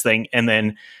parents thing, and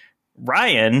then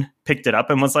Ryan picked it up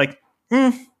and was like,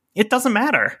 it doesn't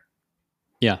matter.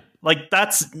 Yeah, like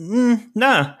that's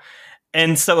nah.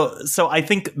 And so I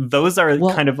think those are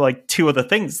kind of like two of the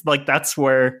things. Like that's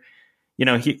where, you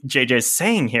know, JJ is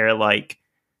saying here, like,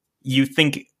 you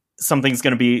think something's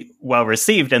going to be well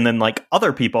received, and then like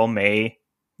other people may,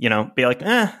 you know, be like,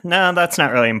 no, that's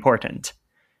not really important.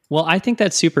 Well, I think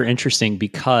that's super interesting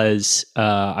because,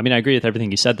 I mean, I agree with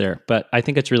everything you said there, but I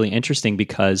think it's really interesting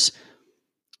because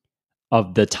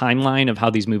of the timeline of how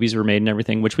these movies were made and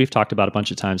everything, which we've talked about a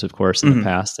bunch of times, of course, in the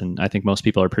past, and I think most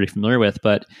people are pretty familiar with.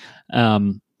 But I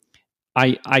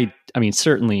mean,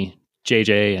 certainly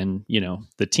JJ and, you know,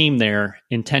 the team there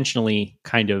intentionally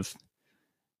kind of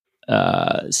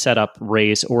set up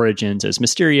Rey's origins as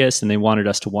mysterious, and they wanted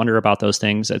us to wonder about those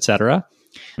things, etc.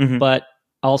 But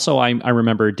also, I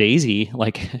remember Daisy,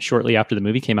 like shortly after the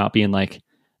movie came out, being like,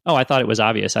 oh, I thought it was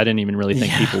obvious. I didn't even really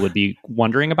think people would be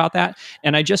wondering about that.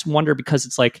 And I just wonder, because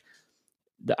it's like,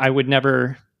 I would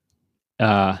never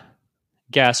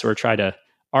guess or try to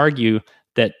argue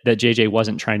that JJ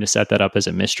wasn't trying to set that up as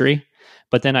a mystery.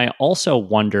 But then I also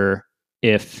wonder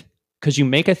if, because you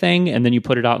make a thing and then you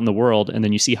put it out in the world and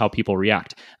then you see how people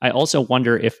react. I also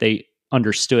wonder if they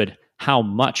understood how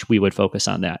much we would focus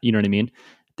on that. You know what I mean?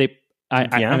 I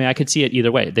mean, I could see it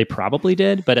either way. They probably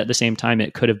did, but at the same time,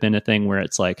 it could have been a thing where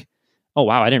it's like, oh,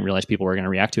 wow, I didn't realize people were going to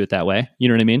react to it that way. You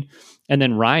know what I mean? And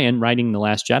then Ryan writing The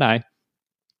Last Jedi,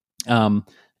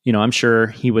 you know, I'm sure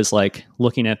he was like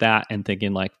looking at that and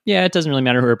thinking like, yeah, it doesn't really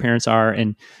matter who her parents are.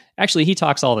 And actually, he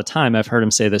talks all the time. I've heard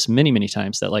him say this many, many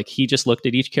times, that like he just looked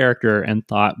at each character and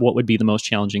thought what would be the most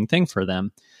challenging thing for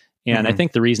them. And I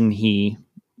think the reason he,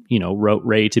 you know, wrote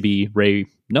Rey to be Rey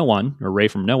No One or Rey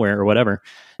from Nowhere or whatever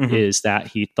is that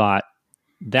he thought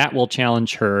that will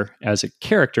challenge her as a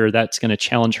character. That's going to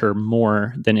challenge her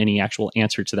more than any actual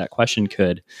answer to that question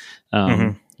could.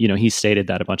 You know, he stated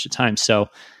that a bunch of times. So,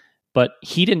 but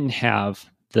he didn't have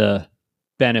the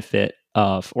benefit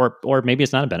of, or maybe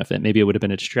it's not a benefit, maybe it would have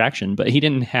been a distraction, but he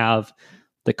didn't have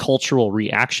the cultural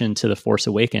reaction to The Force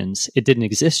Awakens. It didn't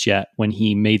exist yet when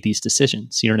he made these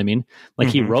decisions. You know what I mean? Like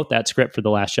he wrote that script for The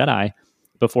Last Jedi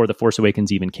before The Force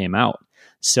Awakens even came out.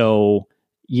 So,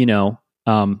 you know,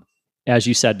 as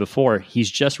you said before,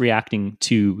 he's just reacting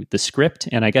to the script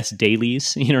and I guess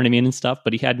dailies, you know what I mean, and stuff,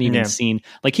 but he hadn't even seen,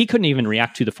 like he couldn't even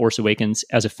react to The Force Awakens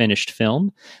as a finished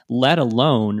film, let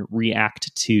alone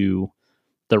react to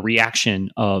the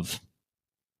reaction of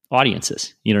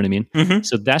audiences. You know what I mean?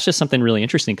 So that's just something really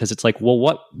interesting, because it's like, well,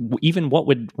 what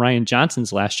would Rian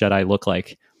Johnson's Last Jedi look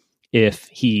like if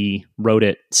he wrote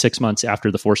it 6 months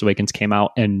after The Force Awakens came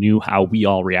out and knew how we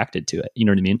all reacted to it? You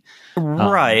know what I mean?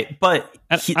 Right. But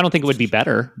I don't think it would be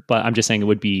better, but I'm just saying it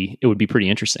would be pretty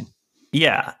interesting.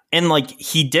 Yeah. And like,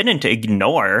 he didn't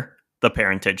ignore the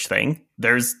parentage thing.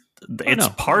 It's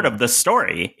part of the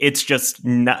story. It's just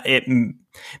not, it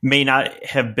may not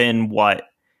have been what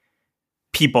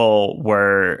people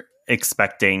were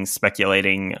expecting,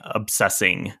 speculating,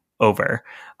 obsessing over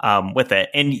with it.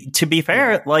 And to be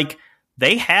fair, like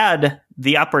they had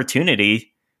the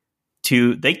opportunity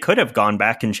to, they could have gone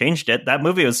back and changed it. That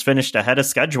movie was finished ahead of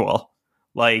schedule.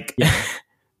 Like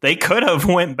they could have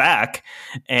went back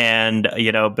and,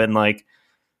 you know, been like,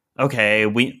 okay,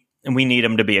 we need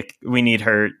we need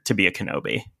her to be a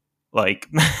Kenobi. Like,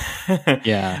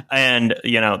 yeah. And,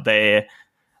 you know, they,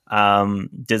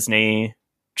 Disney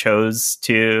chose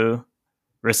to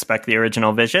respect the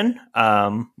original vision,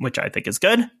 which I think is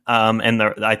good. And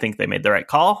I think they made the right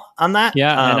call on that.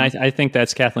 Yeah. And I think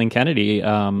that's Kathleen Kennedy.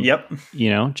 Yep. You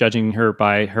know, judging her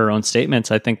by her own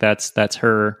statements, I think that's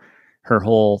her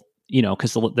whole, you know,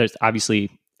 because there's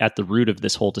obviously at the root of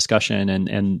this whole discussion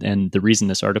and the reason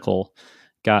this article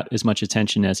got as much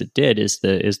attention as it did is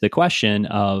the question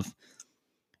of,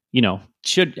 you know,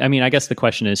 I guess the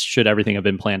question is, should everything have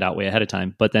been planned out way ahead of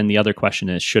time? But then the other question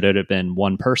is, should it have been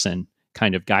one person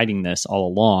kind of guiding this all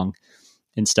along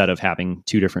instead of having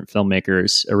two different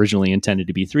filmmakers, originally intended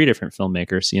to be three different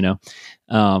filmmakers, you know?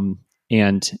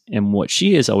 And what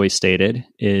she has always stated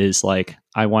is like,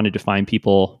 I wanted to find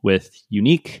people with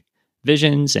unique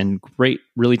visions and great,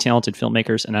 really talented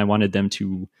filmmakers, and I wanted them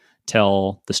to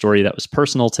tell the story that was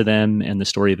personal to them and the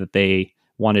story that they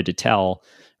wanted to tell,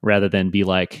 rather than be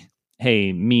like,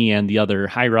 hey, me and the other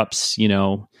higher ups,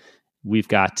 we've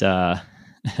got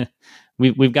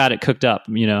we've got it cooked up.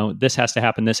 This has to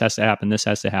happen, this has to happen, this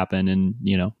has to happen, and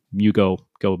you go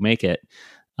make it.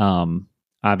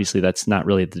 Obviously, that's not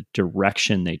really the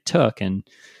direction they took, and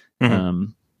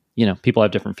people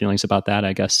have different feelings about that.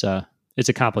 I guess it's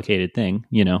a complicated thing,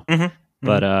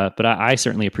 But I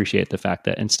certainly appreciate the fact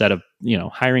that instead of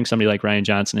hiring somebody like Rian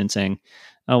Johnson and saying,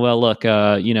 oh well, look,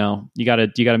 you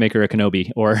gotta make her a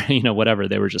Kenobi, or whatever,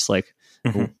 they were just like,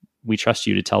 we trust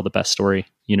you to tell the best story.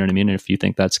 You know what I mean? And if you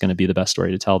think that's going to be the best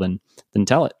story to tell, then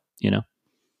tell it.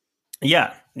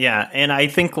 Yeah. And I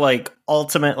think like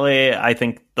ultimately, I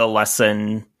think the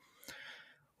lesson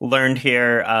learned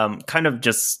here, kind of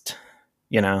just,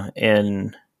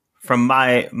 from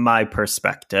my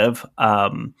perspective,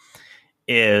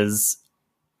 is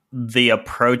the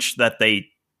approach that they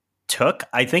took.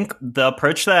 I think the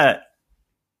approach that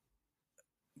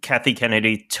Kathy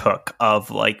Kennedy took of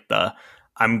like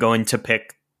I'm going to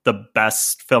pick the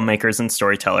best filmmakers and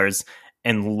storytellers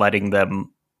and letting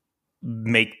them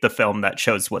make the film that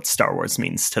shows what Star Wars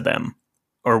means to them,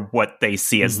 or what they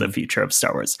see as the future of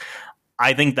Star Wars.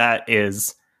 I think that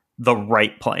is the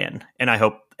right plan. And I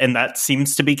hope, and that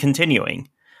seems to be continuing,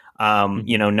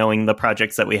 knowing the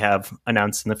projects that we have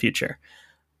announced in the future.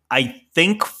 I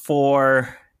think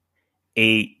for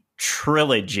a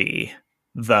trilogy,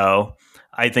 though,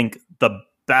 I think the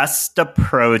best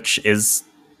approach is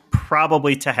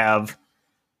probably to have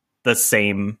the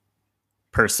same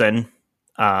person,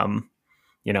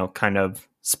 kind of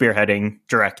spearheading,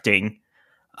 directing,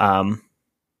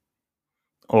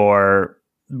 or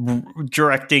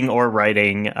directing or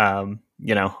writing,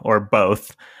 or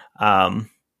both,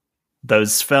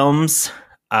 those films.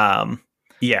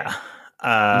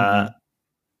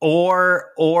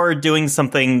 Or doing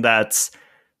something that's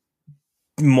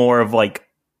more of like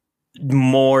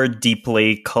more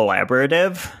deeply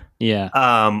collaborative. Yeah.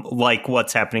 Like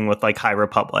what's happening with like High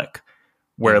Republic,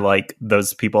 where like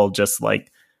those people just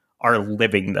like are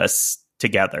living this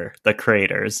together, the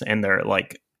creators, and they're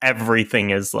like, everything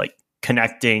is like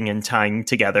connecting and tying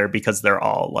together because they're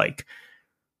all like,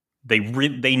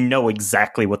 they know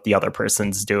exactly what the other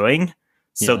person's doing.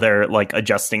 So they're like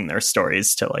adjusting their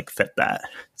stories to like fit that.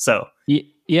 So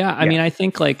I mean, I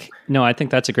think I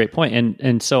think that's a great point.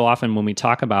 And so often when we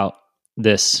talk about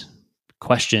this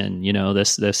question,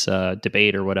 this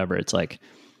debate or whatever, it's like,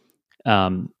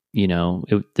 not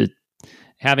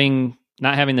having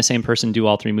the same person do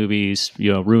all three movies,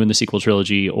 ruin the sequel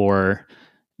trilogy, or,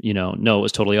 no, it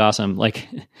was totally awesome. Like,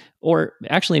 or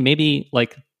actually maybe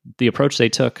like the approach they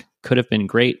took could have been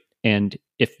great. And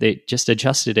if they just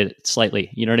adjusted it slightly,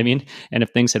 you know what I mean? And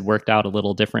if things had worked out a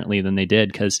little differently than they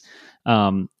did, because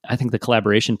I think the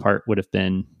collaboration part would have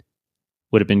been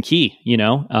key,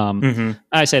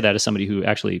 I say that as somebody who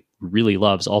actually really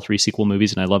loves all three sequel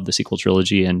movies, and I love the sequel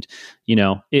trilogy, and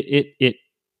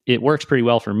it works pretty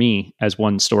well for me as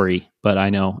one story. But I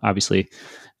know obviously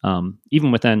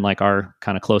even within like our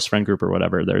kind of close friend group or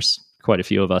whatever, there's quite a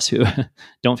few of us who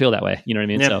don't feel that way. You know what I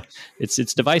mean? Yeah. So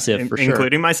it's divisive for sure.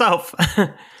 Including myself.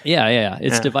 Yeah.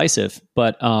 It's divisive,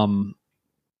 but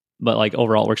like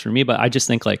overall it works for me. But I just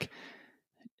think like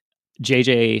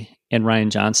JJ and Rian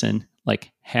Johnson,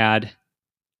 like had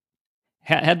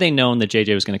they known that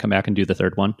JJ was going to come back and do the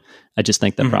third one, I just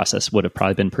think the process would have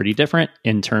probably been pretty different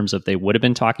in terms of they would have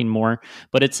been talking more.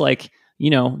 But it's like,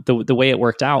 the way it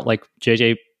worked out, like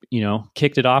JJ,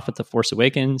 kicked it off with The Force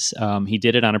Awakens. He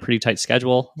did it on a pretty tight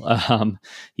schedule.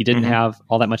 He didn't have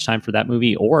all that much time for that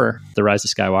movie or The Rise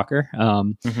of Skywalker.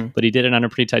 But he did it on a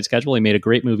pretty tight schedule. He made a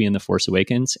great movie in The Force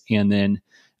Awakens. And then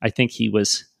I think he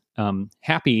was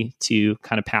happy to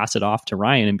kind of pass it off to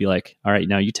Ryan and be like, all right,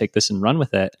 now you take this and run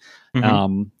with it.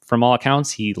 From all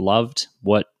accounts, he loved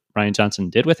what Rian Johnson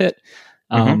did with it.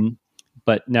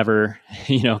 But never,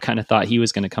 kind of thought he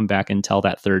was going to come back and tell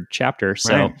that third chapter.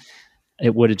 So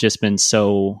it would have just been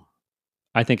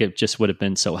I think it just would have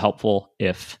been so helpful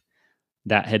if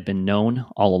that had been known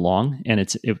all along. And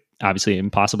it's obviously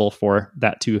impossible for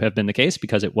that to have been the case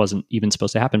because it wasn't even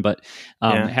supposed to happen. But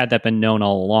had that been known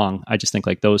all along, I just think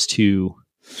like those two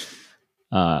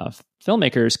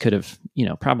filmmakers could have,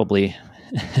 probably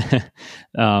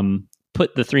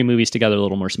put the three movies together a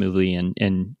little more smoothly,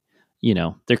 and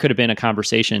there could have been a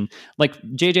conversation. Like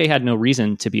JJ had no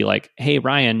reason to be like, hey,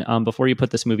 Ryan, before you put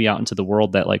this movie out into the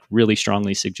world that like really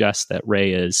strongly suggests that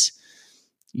Rey is,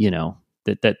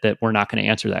 that we're not going to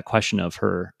answer that question of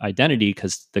her identity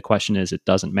because the question is it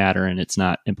doesn't matter and it's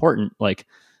not important. Like,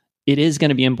 it is going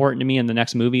to be important to me in the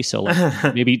next movie. So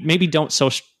like, maybe don't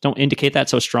indicate that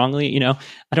so strongly. You know,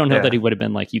 I don't know that he would have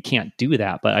been like, you can't do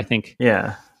that, but I think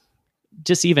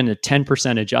just even a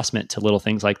 10% adjustment to little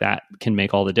things like that can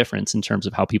make all the difference in terms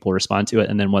of how people respond to it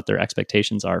and then what their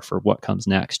expectations are for what comes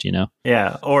next, you know?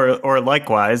 Yeah. Or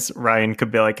likewise, Ryan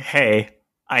could be like, hey,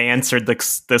 I answered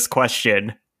this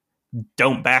question.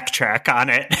 Don't backtrack on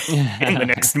it in the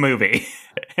next movie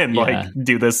and like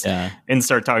do this and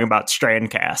start talking about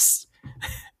strand casts.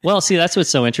 Well, see, that's what's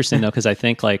so interesting though, because I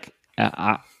think like,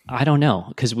 I don't know,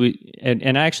 because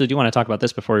and I actually do want to talk about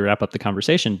this before we wrap up the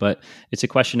conversation, but it's a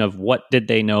question of what did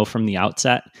they know from the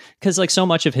outset? Because like so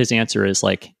much of his answer is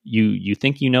like you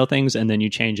think you know things and then you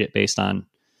change it based on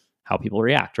how people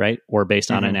react, right? Or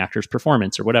based on an actor's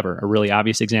performance or whatever. A really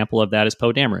obvious example of that is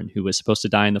Poe Dameron, who was supposed to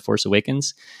die in The Force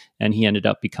Awakens, and he ended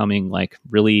up becoming like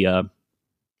really a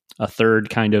third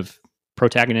kind of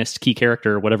protagonist, key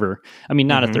character, or whatever. I mean,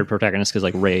 not a third protagonist because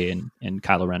like Rey and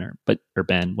Kylo Ren or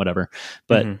Ben, whatever.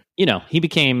 But you know, he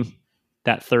became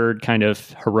that third kind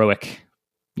of heroic,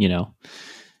 you know,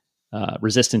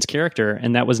 resistance character,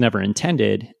 and that was never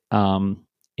intended. And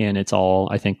it's all,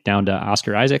 I think, down to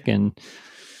Oscar Isaac and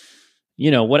you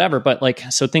know, whatever. But like,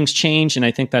 so things change, and I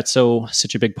think that's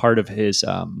such a big part of his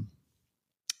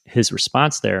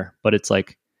response there. But it's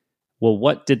like, well,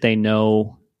 what did they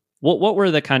know? What were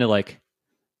the kind of like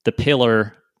the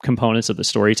pillar components of the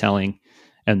storytelling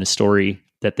and the story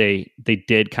that they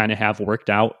did kind of have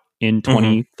worked out in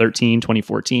 2013,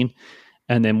 2014?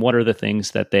 And then what are the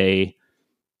things that they,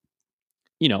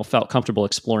 you know, felt comfortable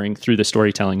exploring through the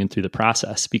storytelling and through the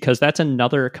process? Because that's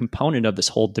another component of this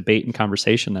whole debate and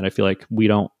conversation that I feel like we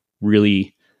don't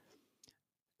really,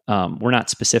 we're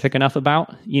not specific enough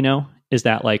about, you know, is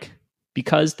that like,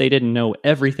 because they didn't know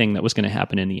everything that was going to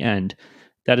happen in the end,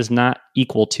 that is not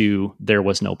equal to there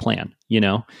was no plan, you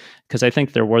know? Because I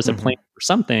think there was a plan for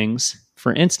some things.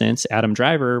 For instance, Adam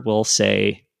Driver will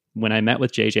say, when I met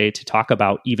with JJ to talk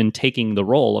about even taking the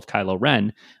role of Kylo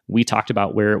Ren, we talked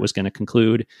about where it was going to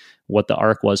conclude, what the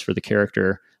arc was for the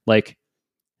character. Like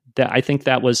that, I think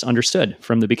that was understood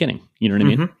from the beginning. You know what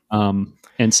I mean?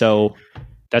 And so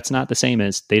that's not the same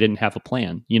as they didn't have a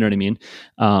plan. You know what I mean?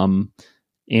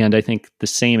 And I think the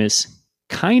same is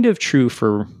kind of true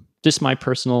for just my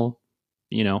personal,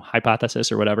 you know,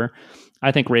 hypothesis or whatever.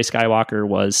 I think Rey Skywalker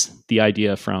was the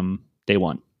idea from day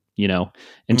one, you know,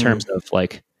 in terms of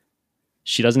like,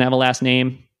 she doesn't have a last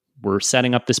name. We're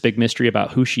setting up this big mystery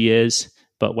about who she is,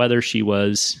 but whether she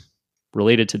was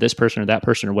related to this person or that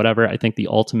person or whatever, I think the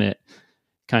ultimate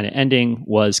kind of ending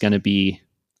was going to be,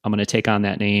 I'm going to take on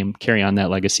that name, carry on that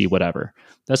legacy, whatever.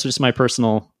 That's just my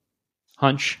personal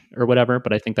hunch or whatever,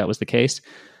 but I think that was the case.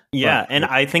 Yeah, and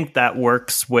I think that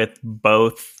works with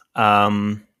both,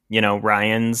 you know,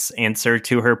 Ryan's answer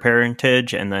to her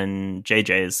parentage and then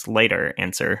JJ's later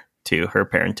answer to her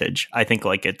parentage. I think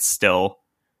like it still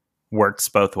works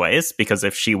both ways, because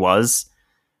if she was,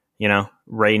 you know,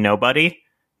 Rey nobody,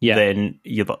 then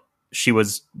she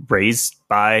was raised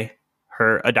by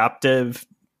her adoptive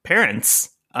parents,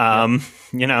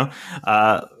 you know,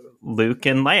 Luke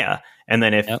and Leia. And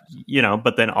then if, you know,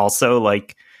 but then also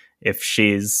like, if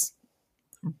she's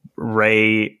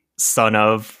Rey, son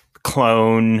of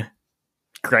clone,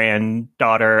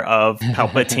 granddaughter of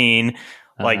Palpatine,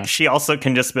 like she also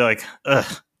can just be like,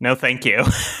 ugh, no, thank you.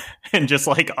 And just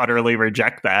like utterly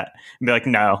reject that and be like,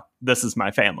 no, this is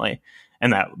my family.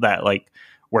 And that like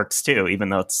works too, even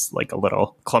though it's like a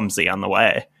little clumsy on the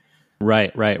way.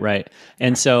 Right.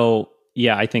 And so,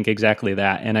 yeah, I think exactly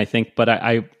that. And I think, but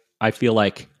I feel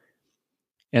like,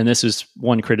 and this is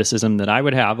one criticism that I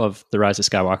would have of The Rise of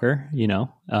Skywalker, you know,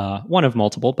 one of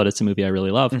multiple, but it's a movie I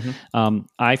really love.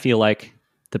 I feel like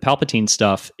the Palpatine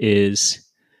stuff is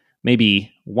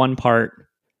maybe one part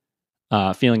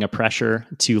feeling a pressure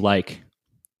to like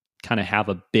kind of have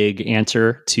a big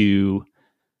answer to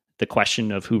the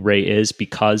question of who Rey is,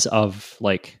 because of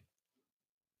like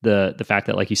the fact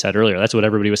that, like you said earlier, that's what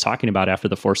everybody was talking about after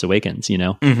The Force Awakens, you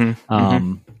know?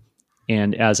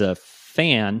 And as a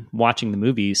fan watching the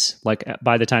movies, like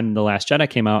by the time The Last Jedi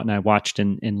came out and I watched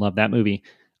and loved that movie,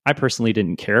 I personally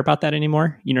didn't care about that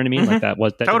anymore. You know what I mean? Like that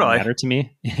totally didn't matter to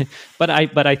me. but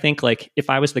I think like if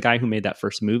I was the guy who made that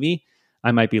first movie,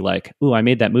 I might be like, ooh, I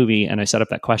made that movie and I set up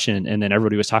that question and then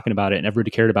everybody was talking about it and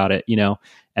everybody cared about it, you know?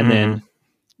 And then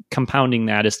compounding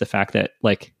that is the fact that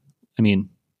like, I mean,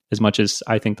 as much as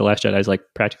I think The Last Jedi is like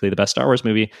practically the best Star Wars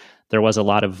movie, there was a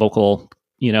lot of vocal,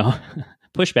 you know,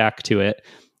 pushback to it.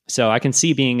 So I can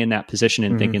see being in that position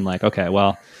and thinking like, okay,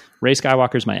 well, Rey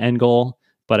Skywalker is my end goal.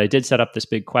 but I did set up this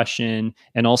big question.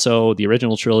 And also the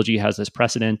original trilogy has this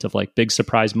precedent of like big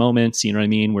surprise moments, you know what I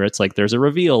mean? Where it's like, there's a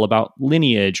reveal about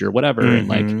lineage or whatever. And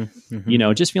like, you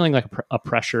know, just feeling like a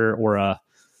pressure or I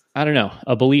don't know,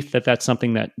 a belief that that's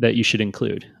something that you should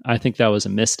include. I think that was a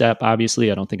misstep.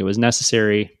 Obviously, I don't think it was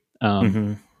necessary.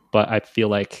 But I feel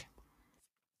like,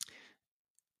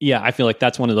 I feel like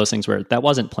that's one of those things where that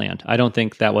wasn't planned. I don't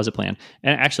think that was a plan.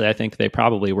 And actually, I think they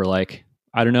probably were like,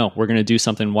 I don't know, we're going to do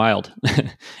something wild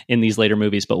in these later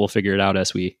movies, but we'll figure it out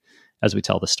as we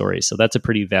tell the story. So that's a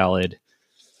pretty valid,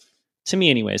 to me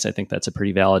anyways, I think that's a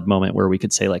pretty valid moment where we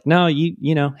could say like, no,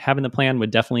 you know, having the plan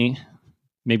would definitely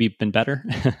maybe been better.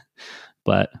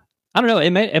 But I don't know, it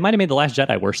might have made The Last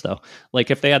Jedi worse though.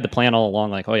 Like if they had the plan all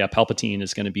along, like, oh yeah, Palpatine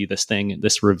is going to be this thing,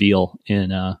 this reveal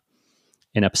in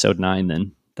episode 9,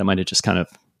 then that might have just kind of,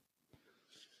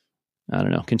 I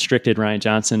don't know, constricted Rian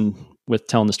Johnson with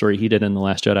telling the story he did in The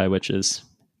Last Jedi, which is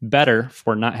better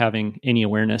for not having any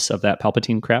awareness of that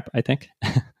Palpatine crap, I think.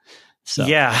 So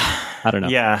yeah, I don't know.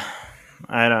 Yeah,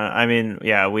 I mean,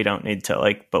 we don't need to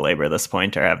like belabor this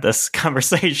point or have this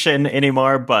conversation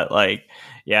anymore. But like,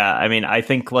 yeah, I mean, I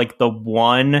think like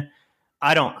I'm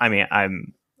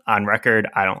on record.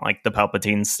 I don't like the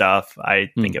Palpatine stuff.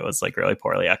 I think it was like really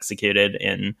poorly executed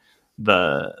in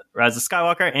the Rise of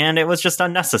Skywalker, and it was just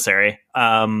unnecessary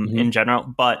in general.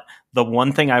 But the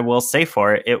one thing I will say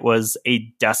for it, it was a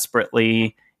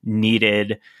desperately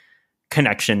needed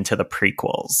connection to the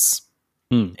prequels.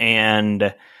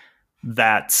 And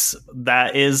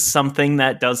that is something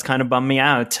that does kind of bum me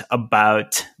out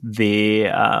about the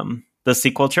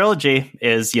sequel trilogy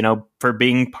is, you know, for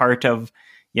being part of,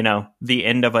 you know, the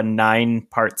end of a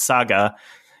 9-part saga.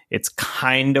 It's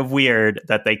kind of weird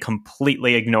that they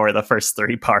completely ignore the first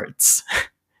 3 parts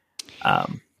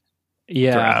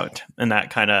throughout, and that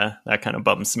kind of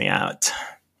bums me out.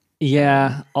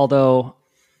 Yeah, although,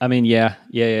 I mean,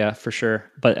 yeah, for sure.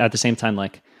 But at the same time,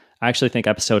 like, I actually think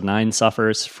episode 9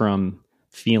 suffers from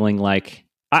feeling like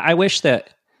I wish that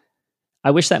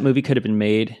movie could have been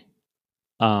made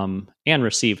and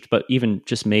received, but even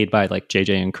just made by like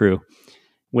JJ and crew,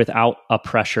 without a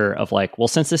pressure of like, well,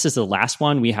 since this is the last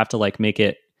one, we have to like make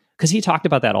it, because he talked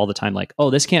about that all the time. Like, oh,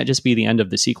 this can't just be the end of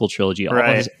the sequel trilogy.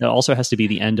 Right. It also has to be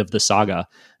the end of the saga.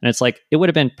 And it's like, it would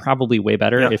have been probably way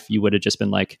better if you would have just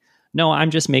been like, no, I'm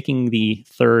just making the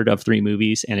 3rd of 3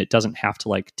 movies, and it doesn't have to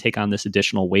like take on this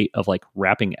additional weight of like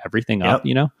wrapping everything up,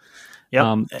 you know?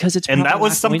 Because and that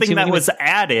was something that was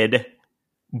added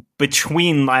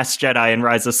between Last Jedi and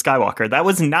Rise of Skywalker. That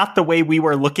was not the way we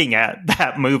were looking at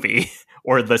that movie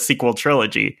or the sequel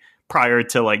trilogy prior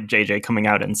to like JJ coming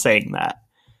out and saying that.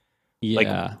 Yeah.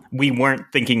 Like we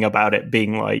weren't thinking about it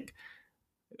being like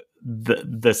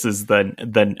this is the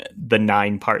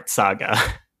 9-part saga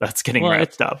that's getting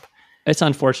wrapped up. It's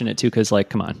unfortunate too, because like,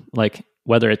 come on, like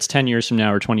whether it's 10 years from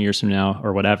now or 20 years from now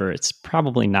or whatever, it's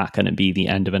probably not going to be the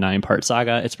end of a 9-part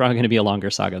saga. It's probably going to be a longer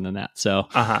saga than that. So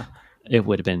it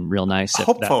would have been real nice if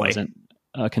that wasn't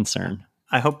a concern.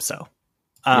 I hope so.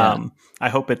 I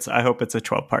hope it's a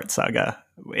 12-part saga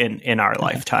in our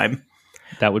lifetime.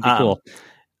 That would be cool.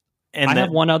 And I have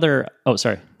one other. Oh,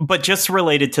 sorry. But just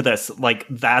related to this, like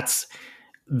that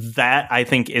I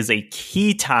think is a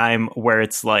key time where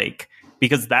it's like,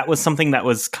 because that was something that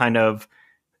was kind of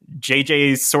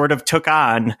JJ sort of took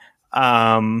on,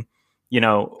 you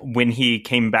know, when he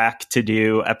came back to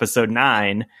do episode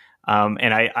 9.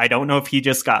 And I don't know if he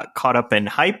just got caught up in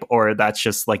hype or that's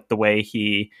just like the way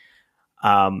he,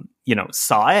 you know,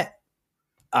 saw it.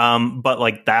 But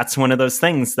like, that's one of those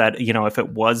things that, you know, if it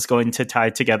was going to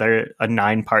tie together a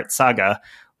 9-part saga,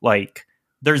 like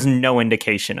there's no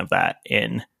indication of that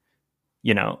in,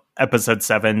 you know, episode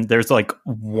 7. There's like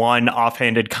one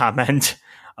offhanded comment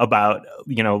about,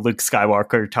 you know, Luke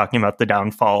Skywalker talking about the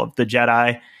downfall of the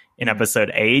Jedi in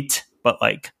episode 8. But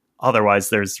like, otherwise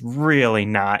there's really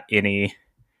not any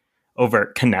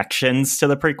overt connections to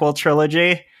the prequel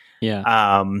trilogy.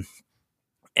 Yeah.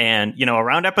 And, you know,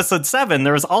 around episode 7,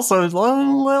 there was also a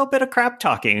little bit of crap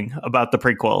talking about the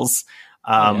prequels,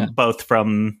 both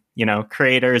from, you know,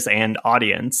 creators and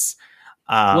audience.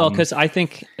 Well, because I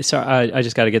think, I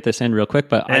just got to get this in real quick,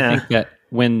 but I think that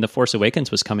when The Force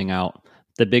Awakens was coming out,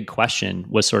 the big question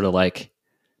was sort of like,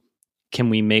 can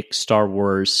we make Star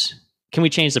Wars, can we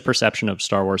change the perception of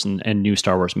Star Wars and new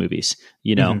Star Wars movies,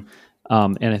 you know?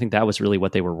 And I think that was really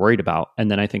what they were worried about.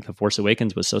 And then I think The Force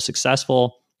Awakens was so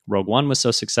successful. Rogue One was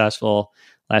so successful.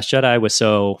 Last Jedi was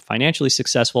so financially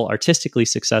successful, artistically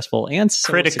successful, and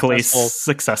so critically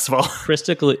successful.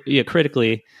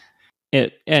 Critically,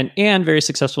 and very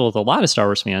successful with a lot of Star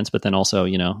Wars fans. But then also,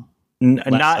 you know, not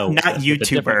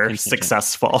YouTuber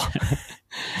successful.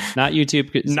 Not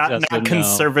YouTube. Not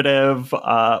conservative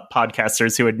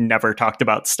podcasters who had never talked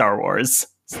about Star Wars.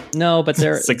 No, but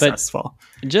they're successful.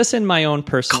 But just in my own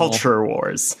personal culture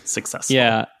wars, successful.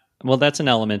 Yeah, well, that's an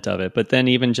element of it. But then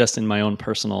even just in my own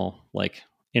personal like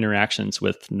interactions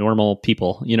with normal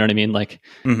people, you know what I mean? Like,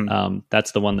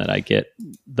 that's the one that I get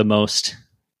the most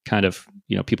kind of,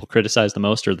 people criticize the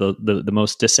most, or the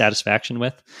most dissatisfaction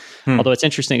with. Although it's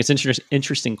interesting. It's an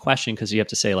interesting question, because you have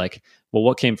to say like, well,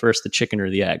 what came first, the chicken or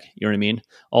the egg? You know what I mean?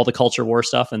 All the culture war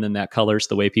stuff, and then that colors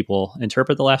the way people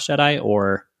interpret The Last Jedi,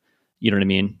 or, you know what I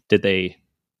mean? Did they,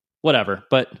 whatever.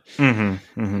 But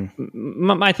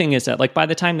my thing is that like, by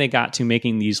the time they got to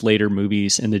making these later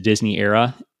movies in the Disney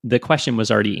era, the question was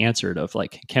already answered of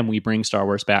like, can we bring Star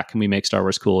Wars back? Can we make Star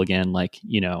Wars cool again? Like,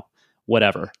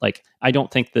 whatever. Like, I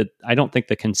don't think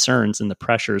the concerns and the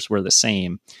pressures were the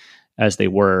same as they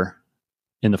were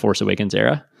in the Force Awakens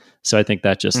era. So I think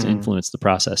that just influenced the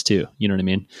process too. You know what I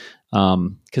mean?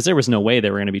 Because there was no way they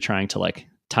were going to be trying to like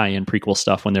tie in prequel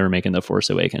stuff when they were making the Force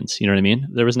Awakens. You know what I mean?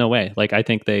 There was no way. Like, I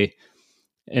think and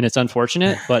it's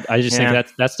unfortunate, but I just think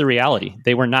that's the reality.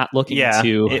 They were not looking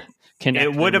to connect.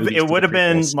 It would have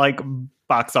been like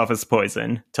box office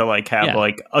poison to like have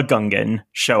like a Gungan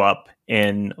show up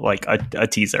in like a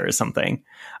teaser or something.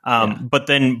 But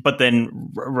then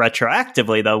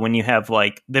retroactively though, when you have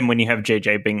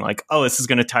JJ being like, oh, this is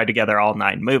going to tie together all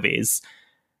 9 movies,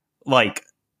 like,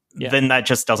 then that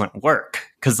just doesn't work.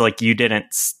 Cause like you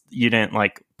didn't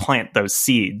like plant those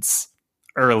seeds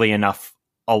early enough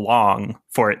along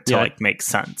for it to like make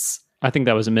sense. I think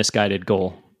that was a misguided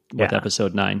goal with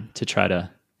episode 9 to try to,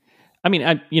 I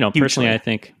mean, personally, I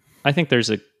think there's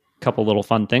a couple little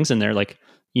fun things in there, like,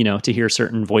 to hear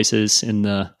certain voices in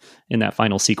that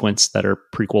final sequence that are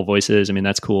prequel voices. I mean,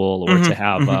 that's cool. Or to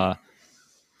have,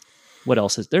 what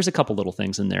else there's a couple little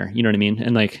things in there, you know what I mean?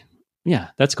 And like, yeah,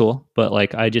 that's cool. But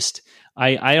like, I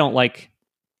don't like,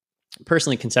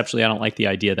 personally, conceptually, I don't like the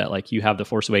idea that like you have The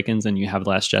Force Awakens and you have The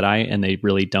Last Jedi and they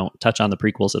really don't touch on the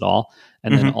prequels at all.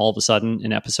 And then all of a sudden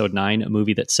in episode 9, a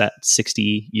movie that's set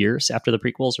 60 years after the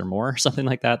prequels or more, or something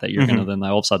like that you're going to then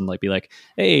all of a sudden like be like,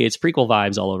 hey, it's prequel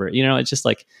vibes all over it. It's just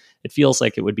like, it feels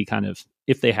like it would be kind of,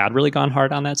 if they had really gone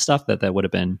hard on that stuff, that would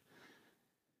have been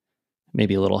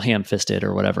maybe a little ham-fisted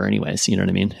or whatever anyways. You know what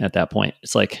I mean? At that point,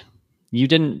 it's like, you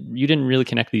didn't really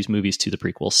connect these movies to the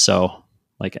prequels. So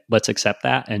like, let's accept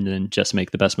that and then just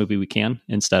make the best movie we can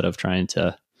instead of trying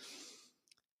to,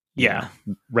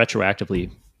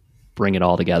 retroactively bring it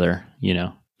all together,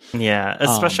 Yeah,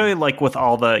 especially like with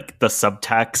all the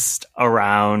subtext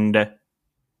around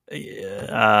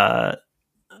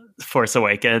Force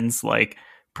Awakens, like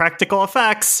practical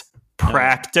effects,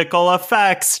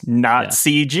 not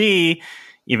CG.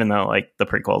 Even though like the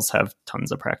prequels have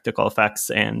tons of practical effects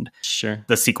and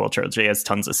the sequel trilogy has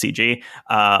tons of CG,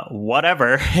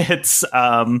 whatever. It's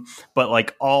but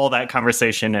like all that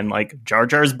conversation and like Jar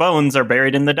Jar's bones are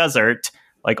buried in the desert,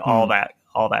 like all that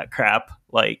crap.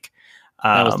 Like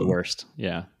that was the worst.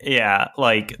 Yeah.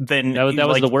 Like then that was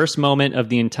like, the worst moment of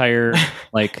the entire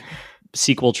like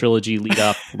sequel trilogy lead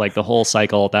up, like the whole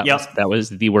cycle. That was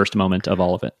the worst moment of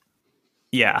all of it.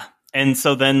 Yeah. And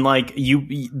so then like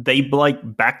they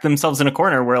like back themselves in a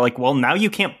corner where like, well, now you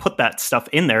can't put that stuff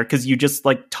in there because you just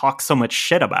like talk so much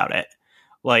shit about it.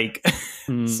 Like,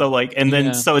 so like, and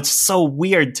then, so it's so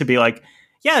weird to be like,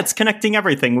 yeah, it's connecting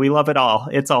everything. We love it all.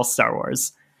 It's all Star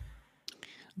Wars.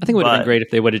 I think it would have been great if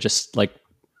they would have just like,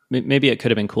 maybe it could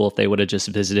have been cool if they would have just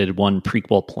visited one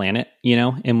prequel planet,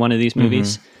 in one of these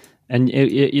movies. And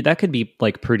that could be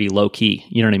like pretty low key.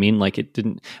 You know what I mean? Like it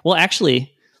didn't, well,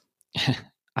 actually,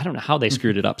 I don't know how they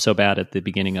screwed it up so bad at the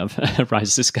beginning of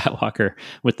Rise of Skywalker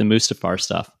with the Mustafar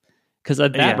stuff. Because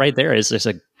that right there is just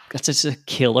a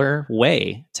killer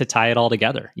way to tie it all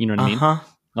together. You know what I mean?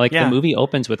 Like the movie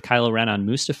opens with Kylo Ren on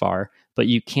Mustafar, but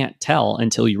you can't tell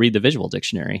until you read the visual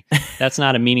dictionary. That's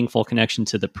not a meaningful connection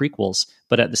to the prequels.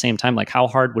 But at the same time, like how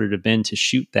hard would it have been to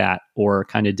shoot that or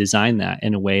kind of design that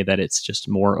in a way that it's just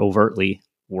more overtly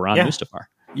we're on Mustafar?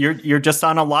 You're just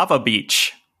on a lava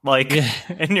beach. Like,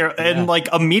 and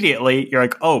like immediately you're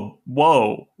like, oh,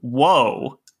 whoa.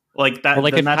 Like that,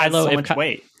 like if that has so much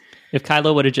weight. If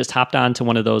Kylo would have just hopped onto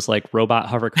one of those like robot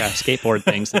hovercraft skateboard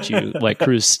things that you like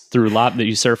cruise through lava, that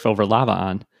you surf over lava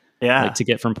on, like, to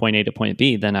get from point A to point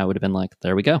B, then I would have been like,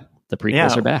 there we go. The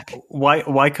prequels are back.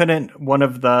 Why couldn't one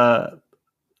of the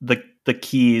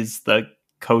keys, the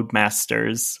code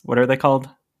masters, what are they called?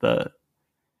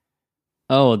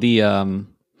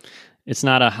 It's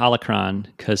not a holocron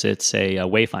because it's a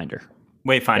Wayfinder.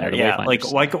 Wayfinder. Like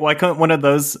why couldn't one of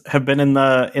those have been in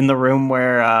the room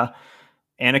where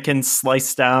Anakin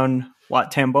sliced down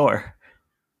Wat Tambor?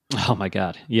 Oh my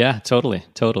God. Yeah, totally.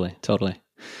 Totally. Totally.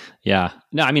 Yeah.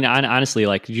 No, I mean, honestly,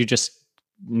 like you just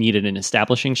needed an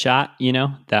establishing shot,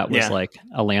 that was Yeah. like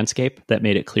a landscape that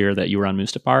made it clear that you were on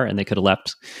Mustafar, and they could have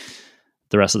left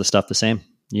the rest of the stuff the same,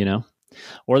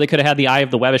 or they could have had the Eye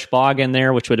of the Webbish Bog in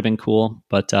there, which would have been cool,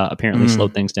 but apparently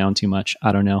slowed things down too much.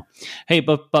 I don't know. Hey,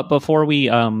 but before we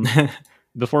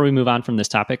move on from this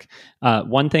topic,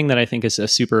 one thing that I think is a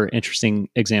super interesting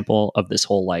example of this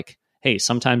whole like, hey,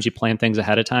 sometimes you plan things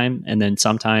ahead of time, and then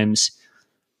sometimes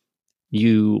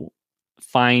you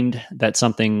find that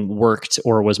something worked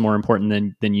or was more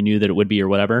important than you knew that it would be or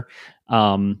whatever,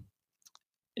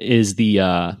 is the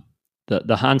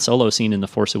Han Solo scene in The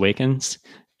Force Awakens,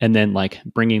 and then like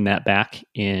bringing that back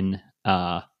in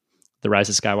The Rise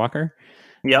of Skywalker.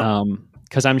 Yep.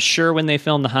 Because I'm sure when they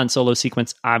filmed the Han Solo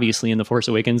sequence, obviously in The Force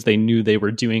Awakens, they knew they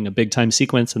were doing a big time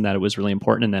sequence and that it was really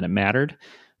important and that it mattered.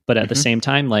 But at the same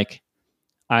time, like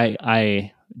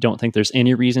I don't think there's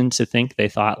any reason to think they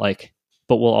thought like,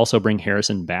 but we'll also bring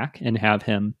Harrison back and have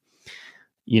him,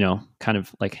 kind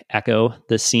of like echo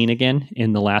the scene again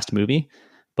in the last movie.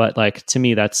 But like, to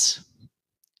me, that's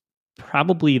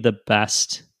probably the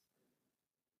best.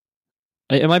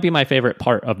 It might be my favorite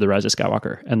part of The Rise of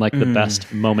Skywalker, and like the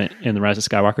best moment in The Rise of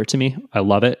Skywalker to me. I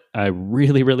love it. I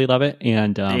really, really love it.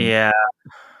 And yeah.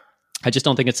 I just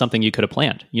don't think it's something you could have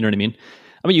planned. You know what I mean?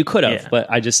 I mean, you could have, but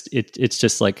it's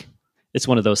just like, it's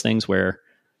one of those things where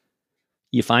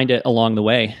you find it along the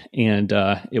way, and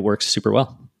it works super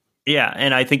well. Yeah,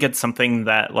 and I think it's something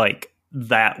that like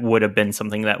that would have been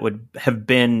something that would have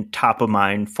been top of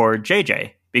mind for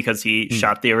JJ because he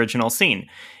shot the original scene.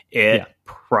 It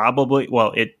probably,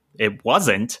 well, it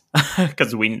wasn't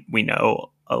because we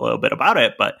know a little bit about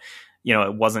it, but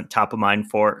it wasn't top of mind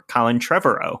for Colin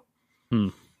Trevorrow,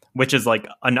 which is like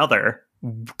another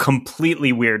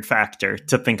completely weird factor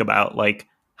to think about, like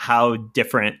how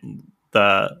different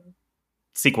the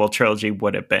sequel trilogy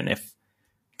would have been if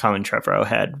Colin Trevorrow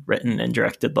had written and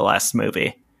directed the last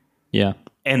movie. Yeah.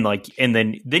 And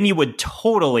then you would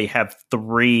totally have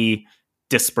three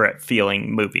disparate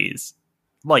feeling movies,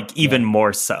 like even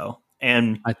more so.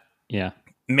 And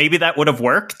maybe that would have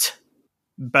worked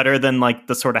better than like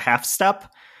the sort of half step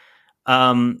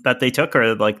that they took,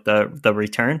 or like the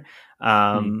return.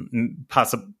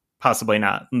 Possibly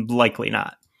not, likely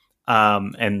not.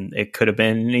 And it could have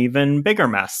been an even bigger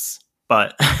mess,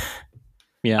 but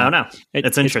yeah, I don't know.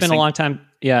 It's interesting. It's been a long time.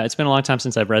 Yeah. It's been a long time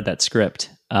since I've read that script.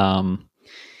 But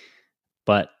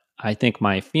I think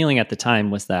my feeling at the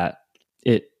time was that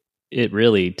it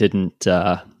really didn't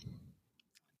have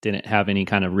any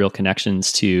kind of real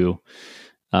connections to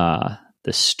the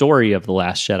story of The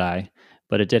Last Jedi,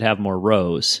 but it did have more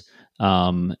Rose,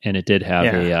 and it did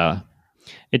have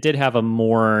a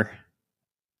more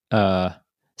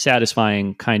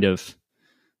satisfying kind of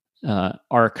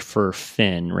arc for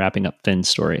Finn, wrapping up Finn's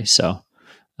story. So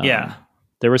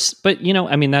there was, but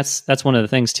I mean, that's one of the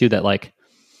things too that like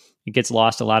it gets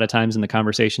lost a lot of times in the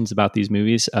conversations about these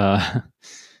movies.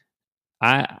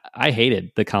 I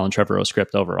hated the Colin Trevorrow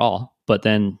script overall, but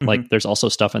then like there's also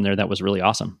stuff in there that was really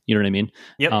awesome. You know what I mean?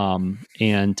 Yep.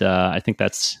 And I think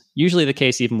that's usually the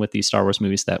case even with these Star Wars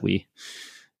movies that we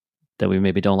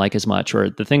maybe don't like as much,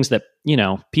 or the things that,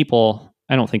 people,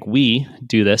 I don't think we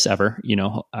do this ever.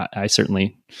 I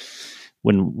certainly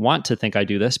wouldn't want to think I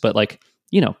do this, but like,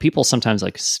 people sometimes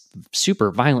like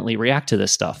super violently react to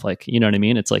this stuff. Like, you know what I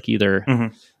mean? It's like either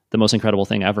the most incredible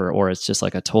thing ever, or it's just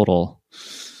like a total,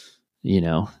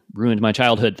 ruined my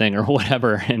childhood thing or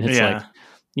whatever. And it's like,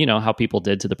 how people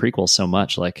did to the prequels so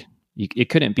much. Like it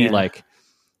couldn't be like,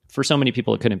 for so many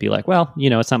people, it couldn't be like, well,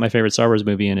 it's not my favorite Star Wars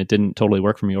movie and it didn't totally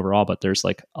work for me overall, but there's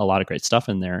like a lot of great stuff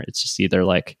in there. It's just either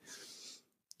like,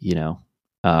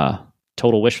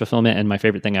 total wish fulfillment and my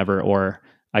favorite thing ever, or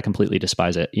I completely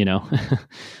despise it,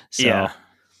 So,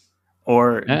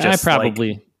 or just I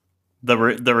probably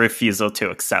like the refusal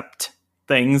to accept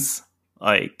things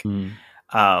like,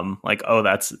 like, oh,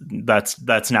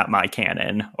 that's not my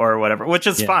canon or whatever, which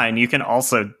is fine. You can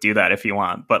also do that if you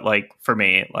want. But like, for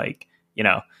me, like,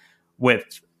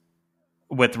 with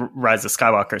Rise of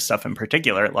Skywalker stuff in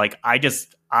particular, like I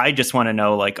just want to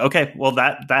know, like, okay, well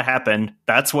that happened.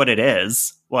 That's what it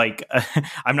is. Like,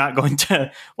 I'm not going to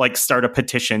like start a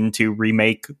petition to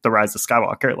remake the Rise of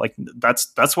Skywalker. Like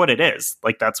that's what it is.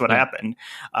 Like that's what happened.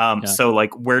 So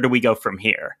like, where do we go from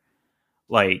here?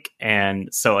 Like, and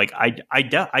so like, I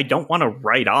don't want to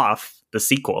write off the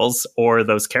sequels or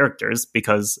those characters,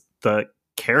 because the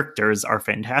characters are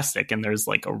fantastic and there's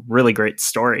like a really great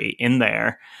story in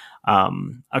there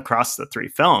across the three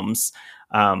films,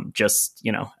 just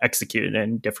executed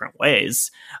in different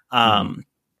ways.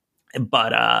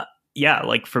 But yeah,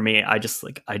 like for me, I just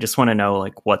want to know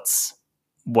like what's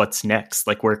next.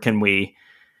 Like where can we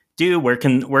do? Where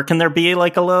can there be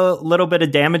like a little bit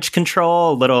of damage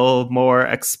control, a little more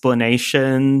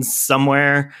explanations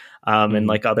somewhere, in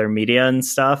like other media and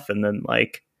stuff, and then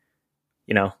like,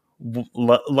 you know,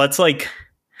 let's like,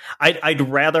 I'd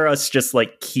rather us just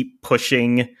like keep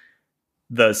pushing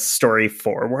the story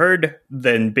forward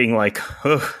than being like,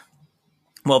 oh,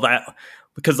 well, that,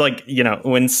 because like, you know,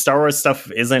 when Star Wars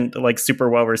stuff isn't like super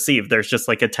well received, there's just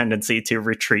like a tendency to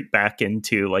retreat back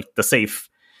into like the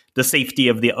safety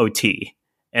of the OT.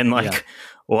 And like,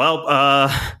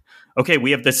 well, okay,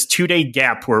 we have this 2-day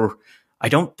gap where I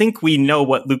don't think we know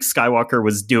what Luke Skywalker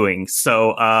was doing.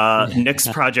 So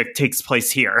next project takes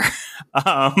place here.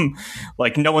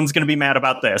 Like no one's going to be mad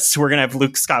about this. We're going to have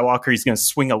Luke Skywalker. He's going to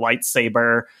swing a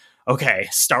lightsaber. Okay,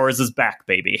 Star Wars is back,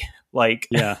 baby. Like,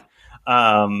 yeah.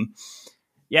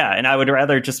 Yeah, and I would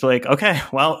rather just be like, okay,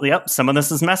 well, yep, some of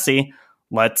this is messy.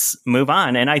 Let's move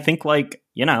on. And I think like,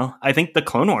 you know, I think the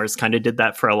Clone Wars kind of did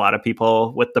that for a lot of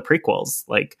people with the prequels.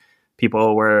 Like people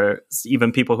who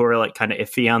were like kind of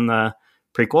iffy on the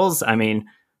prequels. I mean,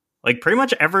 like pretty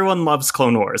much everyone loves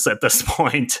Clone Wars at this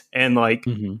point. And like,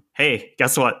 hey,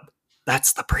 guess what?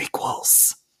 That's the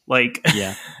prequels. Like,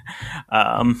 yeah.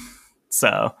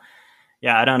 So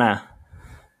yeah, I don't know.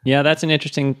 Yeah, that's an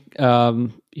interesting,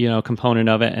 you know, component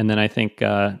of it. And then I think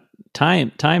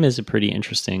time is a pretty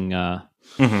interesting a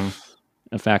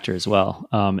factor as well.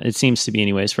 It seems to be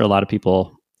anyways for a lot of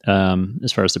people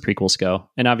as far as the prequels go.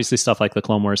 And obviously stuff like the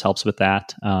Clone Wars helps with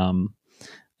that.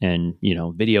 And, you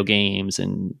know, video games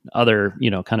and other,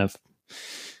 you know, kind of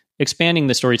expanding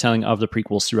the storytelling of the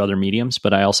prequels through other mediums.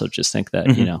 But I also just think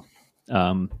that, you know,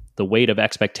 the weight of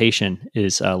expectation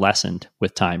is lessened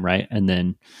with time, right? And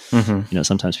then, you know,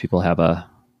 sometimes people have a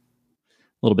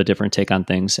little bit different take on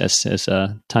things as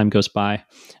time goes by.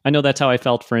 I know that's how I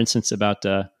felt, for instance, about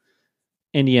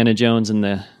Indiana Jones and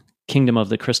the Kingdom of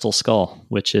the Crystal Skull,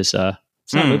 which is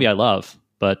it's not a movie I love,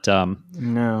 but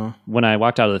no. When I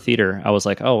walked out of the theater, I was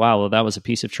like, oh wow, well that was a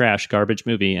piece of trash, garbage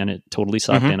movie, and it totally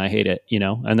sucked, and I hate it, you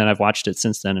know. And then I've watched it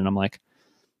since then, and I'm like,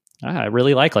 I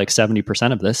really like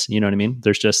 70% of this. You know what I mean?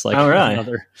 There's just like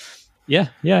another. Yeah.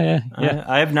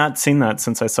 I have not seen that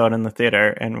since I saw it in the theater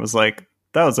and was like,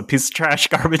 that was a piece of trash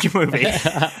garbage movie.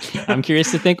 I'm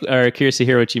curious to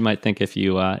hear what you might think if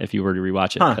you were to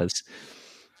rewatch it. Because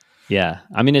yeah,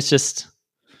 I mean, it's just,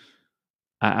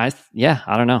 I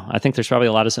don't know. I think there's probably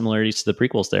a lot of similarities to the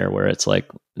prequels there where it's like,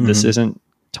 this isn't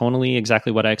tonally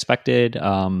exactly what I expected.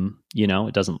 You know,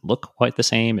 it doesn't look quite the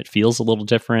same. It feels a little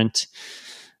different.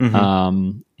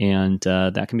 And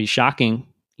that can be shocking.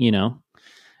 You know,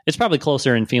 it's probably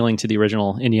closer in feeling to the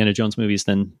original Indiana Jones movies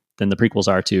than the prequels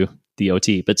are to the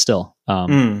OT, but still,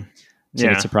 so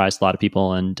it surprised a lot of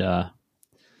people. And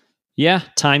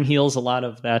time heals a lot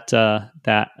of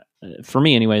that for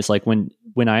me anyways. Like when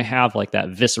I have like that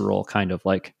visceral kind of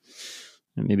like,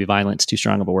 maybe violent's too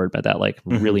strong of a word, but that like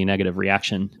really negative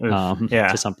reaction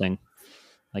to something,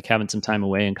 like having some time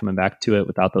away and coming back to it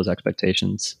without those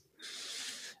expectations.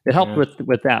 It helped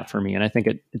with that for me. And I think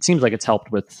it seems like it's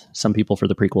helped with some people for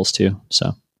the prequels too.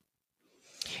 So,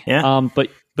 yeah.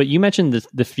 But you mentioned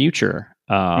the future.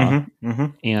 And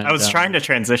I was trying to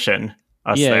transition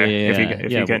us there,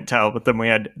 if you can't tell, but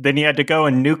then you had to go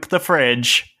and nuke the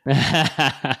fridge.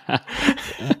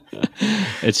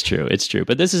 It's true.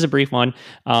 But this is a brief one.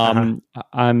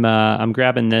 I'm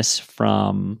grabbing this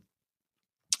from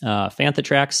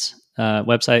Fantatrack's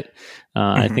website.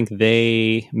 I think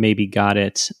they maybe got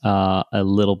it a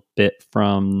little bit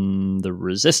from the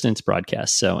Resistance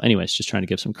broadcast. So anyways, just trying to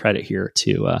give some credit here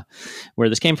to where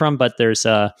this came from. But there's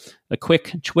a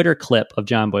quick Twitter clip of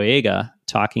John Boyega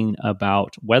talking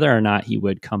about whether or not he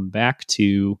would come back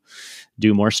to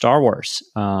do more Star Wars.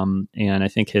 And I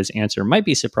think his answer might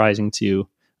be surprising to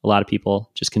a lot of people,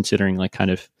 just considering like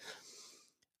kind of,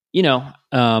 you know,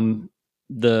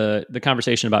 the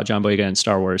conversation about John Boyega and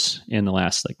Star Wars in the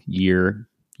last like year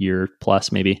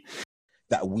plus maybe,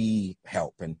 that we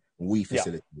help and we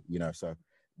facilitate, you know. So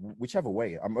whichever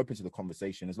way, I'm open to the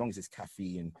conversation as long as it's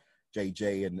Kathy and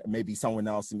JJ and maybe someone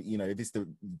else. You know, if it's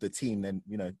the team, then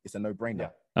you know it's a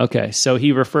no-brainer. Okay, so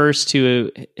he refers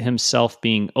to himself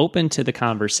being open to the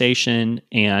conversation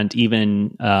and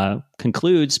even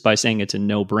concludes by saying it's a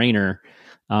no-brainer.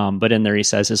 But in there he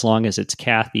says, as long as it's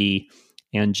Kathy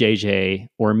and JJ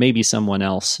or maybe someone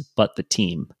else but the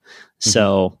team.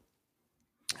 So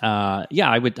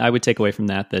I would take away from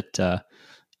that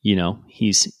you know,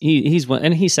 he's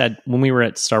and he said when we were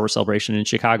at Star Wars Celebration in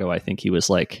Chicago, I think he's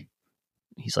like,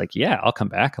 yeah, I'll come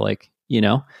back. Like,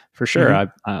 for sure.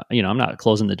 Mm-hmm. I'm not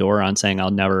closing the door on saying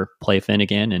I'll never play Finn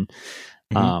again. And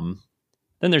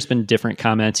then there's been different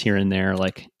comments here and there.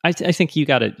 Like, I think you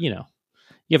got to, you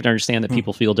have to understand that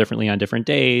people feel differently on different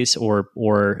days,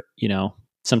 or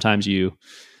sometimes you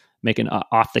make an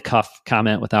off the cuff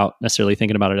comment without necessarily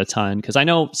thinking about it a ton. Because I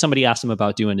know somebody asked him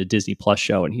about doing a Disney Plus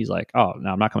show, and he's like, "Oh,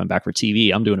 no, I'm not coming back for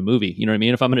TV. I'm doing a movie." You know what I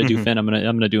mean? If I'm going to do Finn, I'm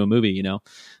going to do a movie.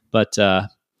 But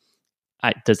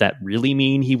does that really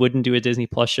mean he wouldn't do a Disney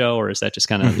Plus show, or is that just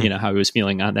kind of how he was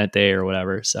feeling on that day or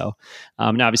whatever? So,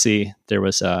 and obviously there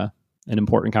was an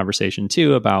important conversation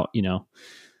too about him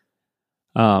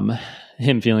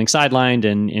feeling sidelined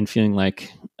and feeling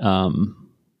like the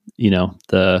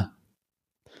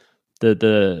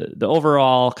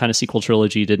overall kind of sequel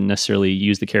trilogy didn't necessarily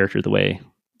use the character the way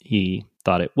he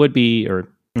thought it would be, or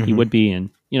he would be, and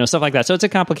stuff like that. So it's a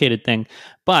complicated thing,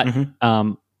 but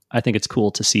I think it's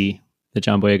cool to see that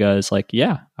John Boyega is like,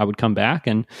 yeah, I would come back,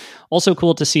 and also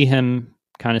cool to see him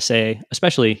kind of say,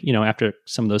 especially after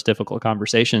some of those difficult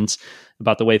conversations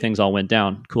about the way things all went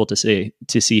down. Cool to see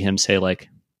him say like,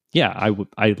 yeah,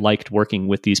 I liked working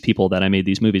with these people that I made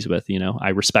these movies with. I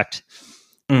respect.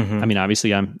 I mean,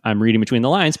 obviously I'm reading between the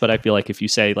lines, but I feel like if you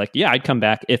say like, yeah, I'd come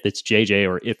back if it's JJ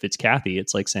or if it's Kathy,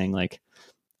 it's like saying like,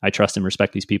 I trust and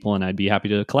respect these people and I'd be happy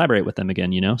to collaborate with them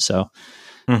again, So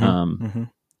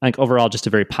I think overall just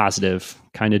a very positive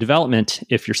kind of development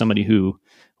if you're somebody who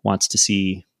wants to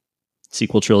see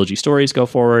sequel trilogy stories go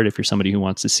forward, if you're somebody who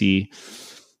wants to see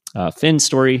Finn's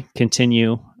story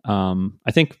continue. I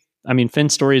mean,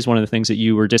 Finn's story is one of the things that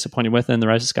you were disappointed with in The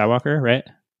Rise of Skywalker, right?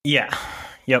 Yeah.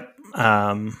 Yep.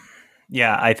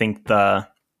 I think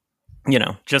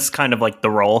just kind of like the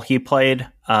role he played,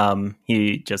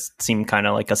 he just seemed kind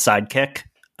of like a sidekick,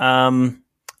 in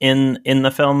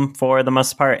the film for the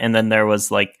most part. And then there was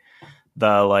like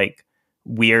the like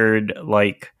weird,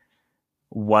 like,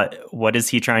 what is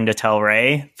he trying to tell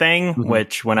Rey thing,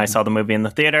 which when I saw the movie in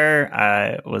the theater,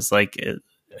 I was like,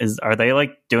 are they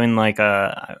like doing like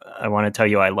I want to tell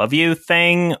you I love you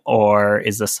thing, or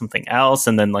is this something else?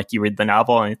 And then like you read the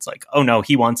novel and it's like, oh no,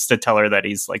 he wants to tell her that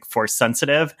he's like force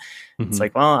sensitive. It's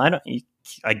like, well,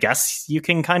 I guess you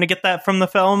can kind of get that from the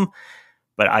film,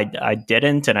 but I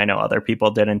didn't, and I know other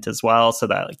people didn't as well. So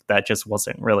that that just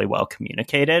wasn't really well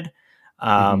communicated.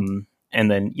 And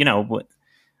then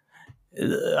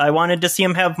I wanted to see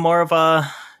him have more of a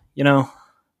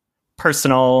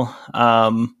personal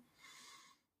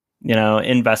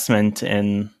investment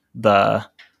in the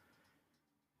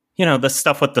the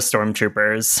stuff with the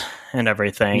stormtroopers and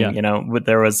everything.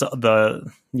 There was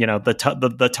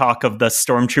the talk of the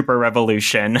stormtrooper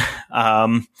revolution,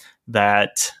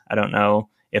 that I don't know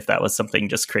if that was something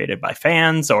just created by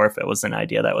fans or if it was an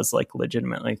idea that was like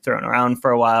legitimately thrown around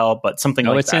for a while, but something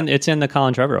like that. It's in the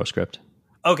Colin Trevorrow script.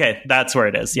 Okay, that's where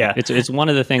it is. Yeah, it's one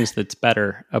of the things that's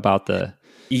better about the.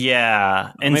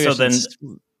 Yeah, and so then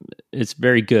it's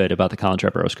very good about the Colin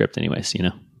Trevorrow script, anyways.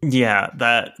 Yeah,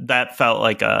 that felt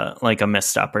like a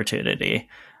missed opportunity.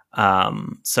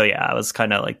 So yeah, I was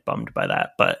kind of like bummed by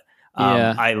that, but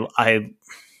I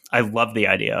love the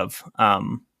idea of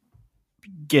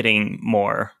getting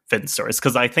more Finn stories,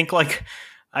 because I think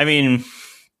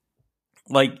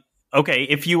okay,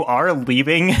 if you are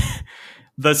leaving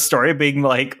the story being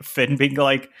like Finn being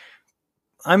like,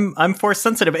 I'm force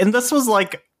sensitive, and this was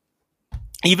like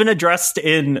even addressed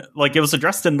in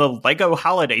the Lego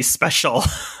holiday special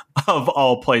of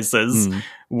all places,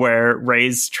 where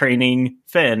Rey's training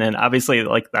Finn, and obviously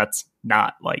like that's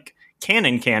not like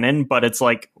canon, but it's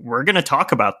like, we're gonna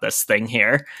talk about this thing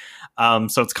here.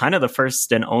 So it's kind of the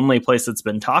first and only place it's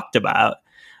been talked about.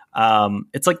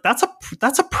 It's like that's a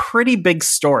pretty big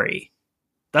story.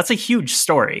 That's a huge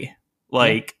story.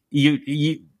 Like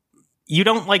you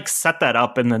don't like set that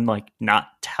up and then like not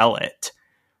tell it.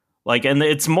 Like, and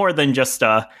it's more than just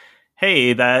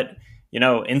hey, that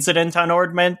incident on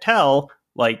Ord Mantell.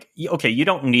 Like, okay, you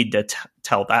don't need to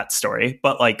tell that story,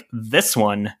 but like this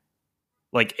one,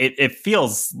 like it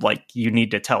feels like you need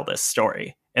to tell this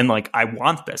story. And like, I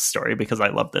want this story because I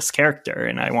love this character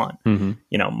and I want,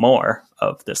 more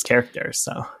of this character.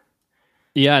 So.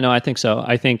 Yeah, no, I think so.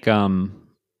 I think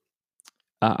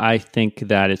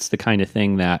that it's the kind of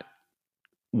thing that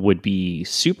would be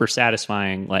super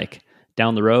satisfying, like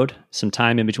down the road, some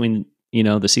time in between,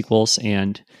 the sequels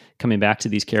and coming back to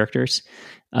these characters,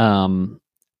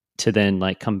 to then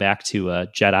like come back to a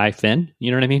Jedi Finn, you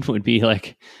know what I mean? Would be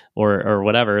like, or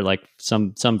whatever, like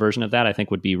some version of that, I think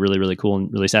would be really, really cool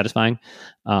and really satisfying.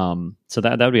 So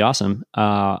that would be awesome.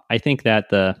 I think that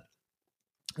the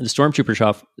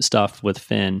stormtrooper stuff with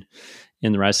Finn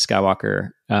in The Rise of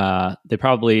Skywalker, they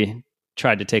probably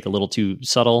tried to take a little too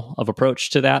subtle of approach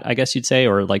to that, I guess you'd say,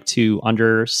 or like too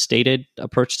understated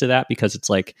approach to that, because it's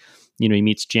like, he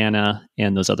meets Jana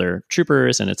and those other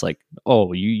troopers, and it's like,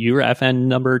 oh, you're FN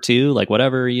number 2, like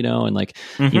whatever, and like,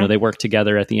 they work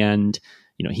together at the end.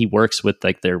 He works with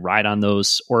like their ride on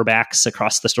those Orbaks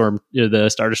across the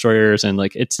Star Destroyers. And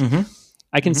like, it's,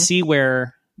 I can see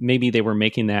where maybe they were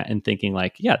making that and thinking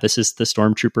like, yeah, this is the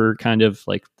Stormtrooper kind of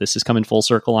like, this is coming full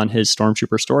circle on his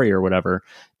Stormtrooper story or whatever.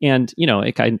 And,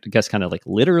 it I guess kind of like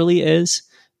literally is,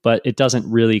 but it doesn't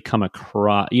really come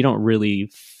across. You don't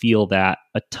really feel that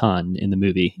a ton in the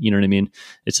movie. You know what I mean?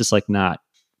 It's just like not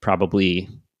probably,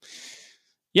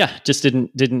 just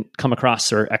didn't come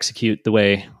across or execute the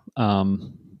way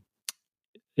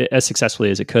as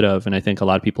successfully as it could have. And I think a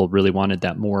lot of people really wanted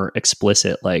that more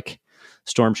explicit, like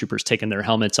Stormtroopers taking their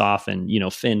helmets off and,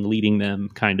 Finn leading them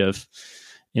kind of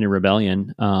in a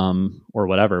rebellion or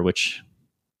whatever, which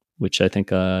I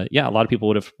think, a lot of people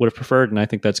would have preferred. And I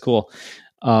think that's cool.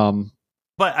 But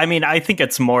I mean, I think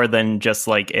it's more than just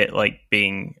like it like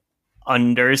being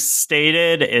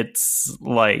understated. It's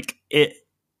like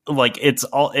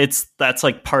that's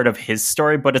like part of his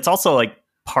story, but it's also like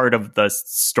part of the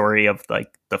story of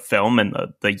like the film and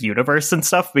the universe and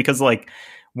stuff, because like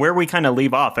where we kind of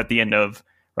leave off at the end of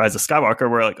Rise of Skywalker,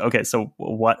 we're like, okay, so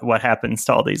what happens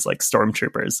to all these like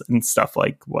stormtroopers and stuff,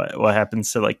 like what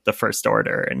happens to like the First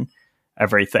Order and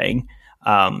everything.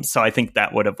 So I think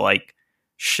that would have like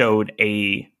showed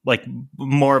a like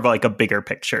more of like a bigger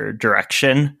picture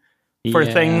direction for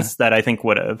things that I think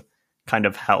would have kind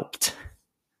of helped.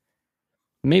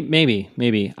 Maybe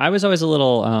I was always a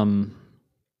little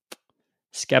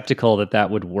skeptical that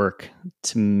would work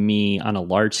to me on a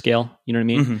large scale. You know what I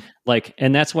mean? Like,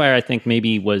 and that's why I think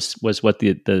maybe was what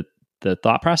the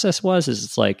thought process was. Is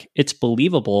it's like, it's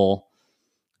believable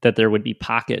that there would be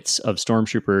pockets of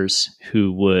stormtroopers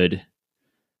who would,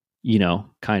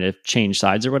 kind of change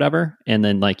sides or whatever. And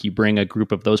then like you bring a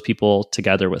group of those people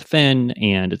together with Finn,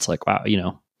 and it's like, wow,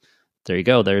 there you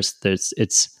go. There's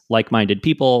it's like-minded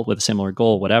people with a similar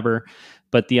goal, whatever.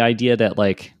 But the idea that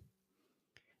like,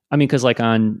 I mean, because like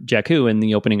on Jakku in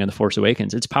the opening of The Force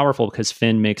Awakens, it's powerful because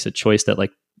Finn makes a choice that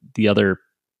like the other,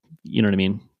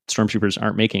 stormtroopers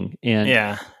aren't making.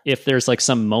 And if there's like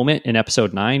some moment in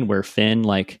Episode 9 where Finn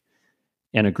like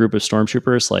and a group of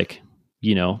stormtroopers like,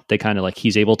 they kind of like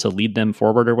he's able to lead them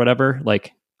forward or whatever,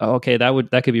 like, okay,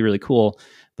 that could be really cool.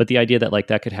 But the idea that like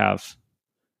that could have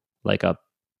like a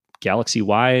galaxy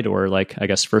wide or like I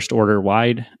guess First Order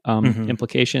wide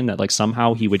implication that like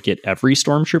somehow he would get every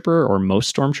stormtrooper or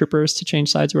most stormtroopers to change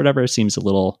sides or whatever, seems a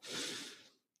little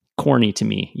corny to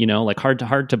me, like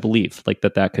hard to believe like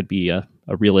that could be a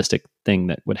realistic thing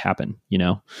that would happen,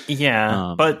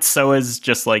 but so is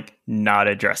just like not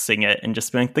addressing it and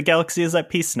just being like, the galaxy is at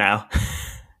peace now.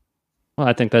 Well,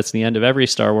 I think that's the end of every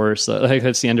Star Wars. Like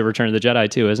that's the end of Return of the Jedi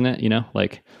too, isn't it?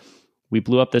 Like we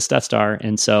blew up this Death Star.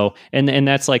 And so, and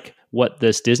that's like what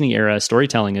this Disney era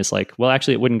storytelling is like. Well,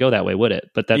 actually it wouldn't go that way, would it?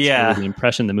 But that's really the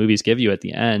impression the movies give you at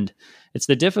the end. It's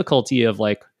the difficulty of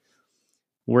like,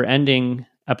 we're ending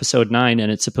Episode 9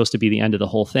 and it's supposed to be the end of the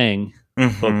whole thing.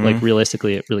 But like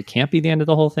realistically, it really can't be the end of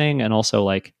the whole thing. And also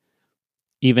like,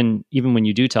 even when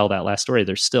you do tell that last story,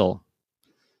 there's still,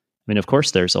 I mean, of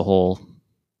course there's a whole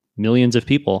millions of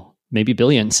people, maybe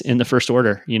billions in the First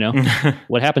Order,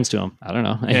 what happens to them? I don't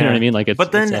know. You know what I mean? Like it's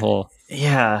a whole,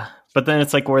 but then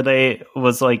it's like where they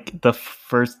was like the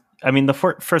first, I mean, the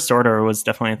First Order was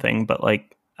definitely a thing, but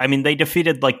like, I mean, they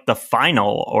defeated like the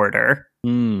Final Order,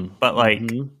 but like,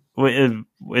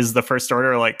 is the First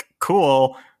Order like,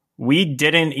 cool, we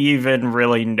didn't even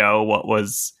really know what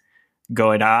was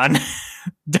going on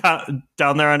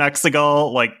down there on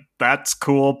Exegol. Like, that's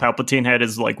cool. Palpatine had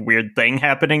his like weird thing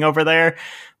happening over there,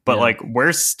 but like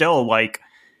we're still like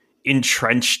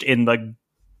entrenched in the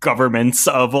governments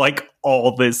of like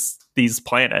all these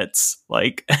planets.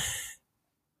 Like,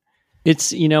 it's,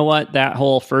 that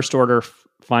whole First Order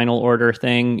Final Order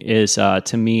thing is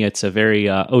to me it's a very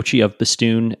Ochi of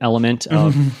Bastoon element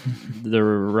of the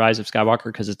Rise of Skywalker,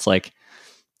 because it's like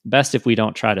best if we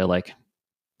don't try to like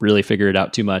really figure it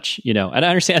out too much, and I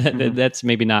understand that that's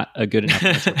maybe not a good enough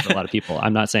answer for a lot of people.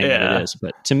 I'm not saying that it is,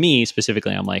 but to me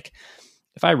specifically, I'm like,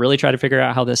 if I really try to figure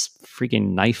out how this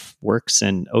freaking knife works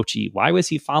and Ochi, why was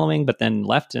he following but then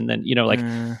left, and then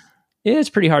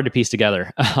it's pretty hard to piece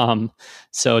together.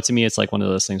 So to me, it's like one of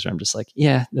those things where I'm just like,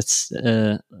 yeah, that's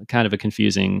kind of a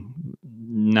confusing,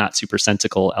 not super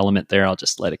sensical element there. I'll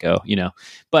just let it go,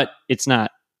 but it's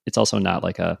also not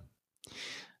like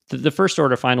the First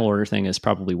Order Final Order thing is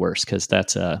probably worse, because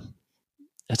that's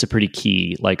that's a pretty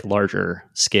key, like larger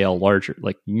scale, larger,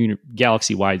 like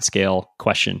galaxy wide scale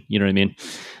question. You know what I mean?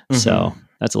 Mm-hmm. So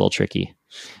that's a little tricky.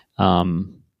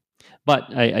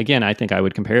 But I think I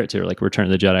would compare it to like Return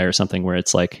of the Jedi or something where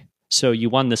it's like, so you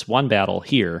won this one battle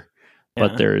here,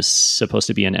 but there's supposed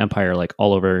to be an empire like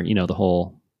all over, you know, the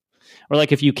whole, or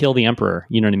like if you kill the emperor,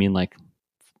 you know what I mean? Like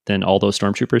then all those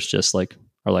stormtroopers just like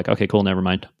are like, okay, cool, never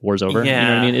mind, war's over. Yeah. You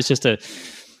know what I mean? It's just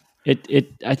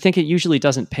I think it usually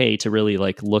doesn't pay to really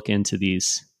like look into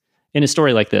these in a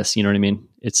story like this. You know what I mean?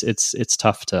 It's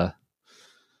tough to.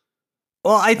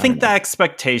 Well, I think the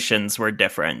expectations were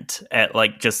different at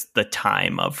like just the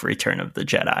time of Return of the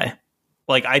Jedi.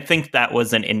 Like, I think that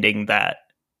was an ending that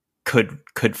could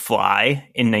fly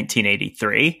in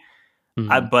 1983.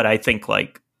 Mm-hmm. But I think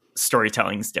like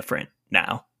storytelling is different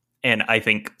now. And I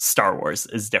think Star Wars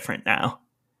is different now.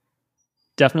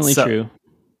 Definitely true.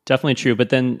 Definitely true. But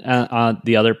then on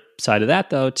the other side of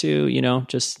that, though, too, you know,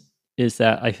 just is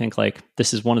that I think like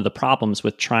this is one of the problems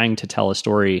with trying to tell a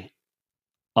story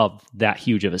of that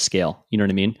huge of a scale. You know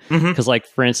what I mean? Because like,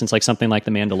 for instance, like something like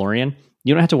The Mandalorian,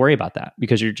 you don't have to worry about that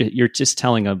because you're just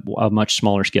telling a much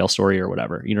smaller scale story or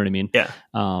whatever. You know what I mean? Yeah.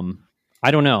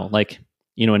 I don't know. Like,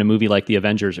 you know, in a movie like The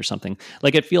Avengers or something,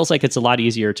 like it feels like it's a lot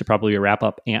easier to probably wrap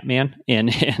up Ant-Man and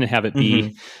have it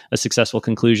be a successful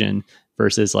conclusion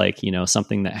versus like, you know,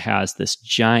 something that has this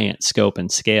giant scope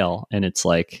and scale. And it's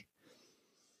like,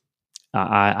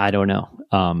 I don't know.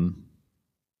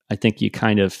 I think you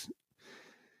kind of,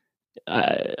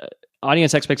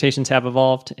 audience expectations have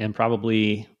evolved and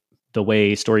probably the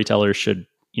way storytellers should,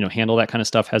 you know, handle that kind of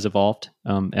stuff has evolved,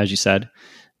 as you said.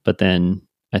 But then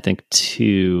I think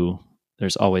too,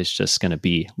 there's always just going to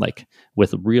be like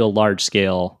with real large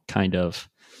scale kind of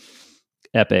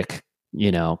epic,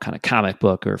 you know, kind of comic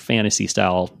book or fantasy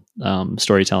style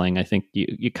storytelling. I think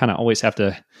you kind of always have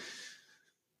to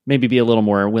maybe be a little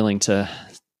more willing to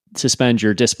suspend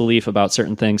your disbelief about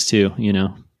certain things too, you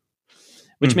know,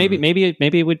 which maybe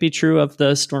it would be true of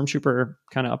the Stormtrooper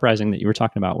kind of uprising that you were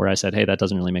talking about, where I said, hey, that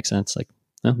doesn't really make sense. Like,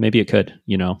 well, maybe it could,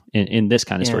 you know, in this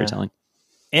kind of storytelling.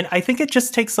 And I think it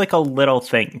just takes like a little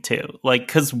thing too, like,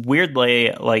 because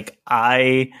weirdly, like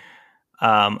I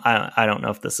don't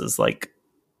know if this is like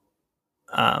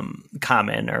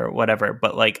common or whatever,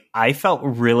 but like I felt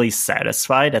really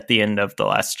satisfied at the end of The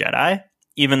Last Jedi,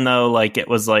 even though like it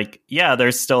was like, yeah,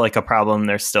 there's still like a problem,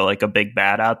 there's still like a big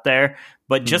bad out there,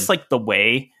 but just like the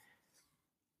way,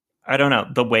 I don't know,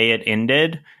 the way it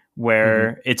ended,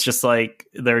 where it's just like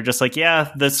they're just like,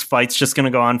 yeah, this fight's just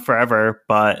gonna go on forever,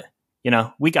 but you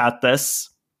know, we got this.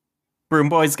 Broom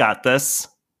Boys got this.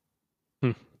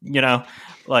 You know,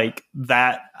 like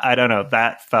that. I don't know.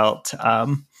 That felt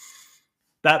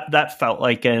that felt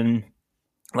like an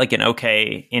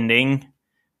okay ending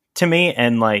to me,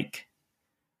 and like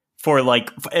for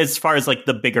like as far as like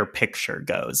the bigger picture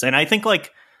goes. And I think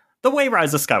like the way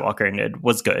Rise of Skywalker ended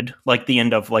was good. Like the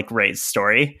end of like Rey's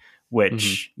story,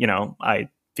 which you know, I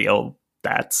feel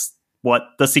that's what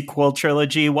the sequel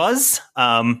trilogy was,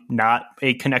 not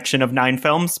a connection of 9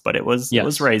 films, but it was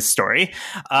Rey's story.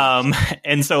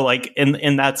 And so like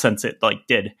in that sense, it like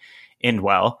did end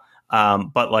well.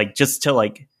 But like just to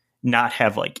like not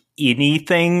have like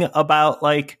anything about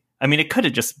like, I mean, it could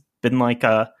have just been like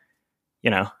a,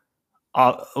 you know,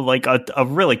 like a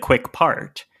really quick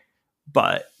part,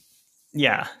 but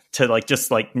yeah, to like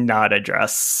just like not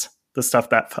address the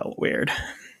stuff that felt weird.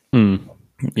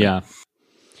 Yeah.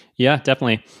 Yeah,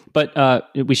 definitely.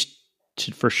 But we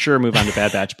should for sure move on to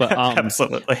Bad Batch. But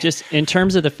absolutely, just in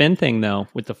terms of the Finn thing, though,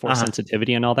 with the Force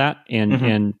sensitivity and all that,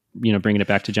 and you know, bringing it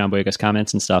back to John Boyega's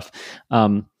comments and stuff,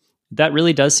 that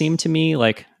really does seem to me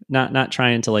like not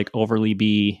trying to like overly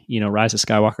be, you know, Rise of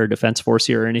Skywalker Defense Force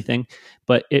here or anything,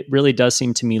 but it really does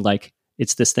seem to me like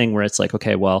it's this thing where it's like,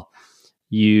 okay, well,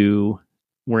 you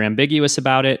were ambiguous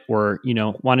about it, or, you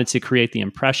know, wanted to create the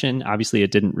impression. Obviously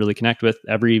it didn't really connect with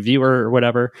every viewer or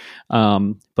whatever.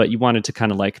 But you wanted to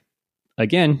kind of like,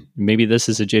 again, maybe this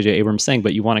is a JJ Abrams thing,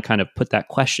 but you want to kind of put that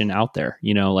question out there,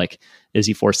 you know, like, is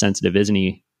he Force sensitive? Isn't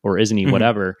he, or isn't he,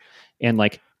 whatever. And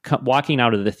like walking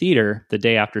out of the theater the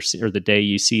day after, or the day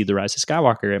you see The Rise of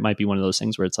Skywalker, it might be one of those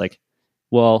things where it's like,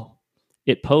 well,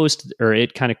 it posed, or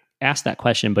it kind of asked that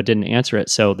question, but didn't answer it.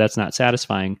 So that's not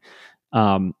satisfying.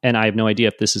 And I have no idea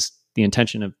if this is the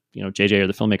intention of, you know, JJ or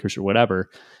the filmmakers or whatever,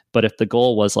 but if the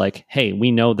goal was like, hey,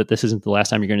 we know that this isn't the last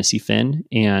time you're going to see Finn,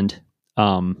 and,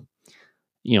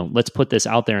 you know, let's put this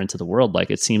out there into the world. Like,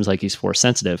 it seems like he's Force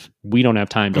sensitive. We don't have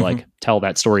time to like tell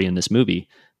that story in this movie.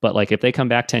 But like, if they come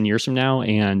back 10 years from now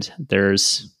and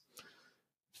there's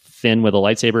Finn with a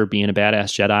lightsaber being a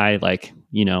badass Jedi, like,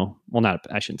 you know, well, not,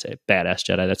 I shouldn't say badass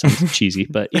Jedi. That sounds cheesy,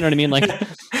 but you know what I mean? Like,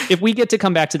 if we get to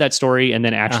come back to that story and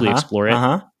then actually explore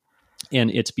it, and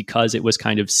it's because it was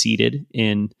kind of seeded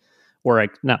in, or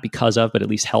like, not because of, but at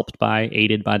least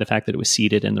aided by the fact that it was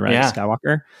seeded in the Rise of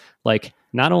Skywalker. Like,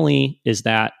 not only is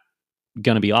that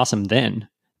going to be awesome then,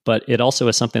 but it also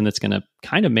is something that's going to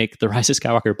kind of make the Rise of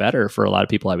Skywalker better for a lot of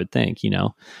people, I would think, you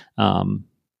know,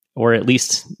 or at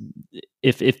least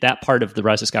if that part of the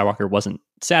Rise of Skywalker wasn't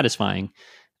satisfying,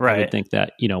 I would think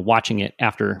that, you know, watching it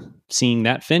after seeing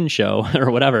that Finn show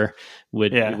or whatever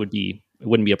it wouldn't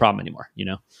be a problem anymore, you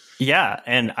know? Yeah.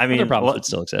 And I mean, other problems would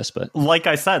still exist, but like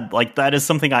I said, like that is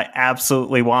something I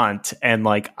absolutely want. And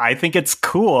like, I think it's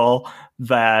cool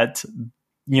that,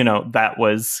 you know, that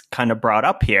was kind of brought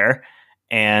up here.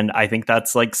 And I think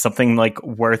that's like something like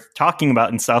worth talking about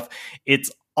and stuff.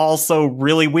 It's also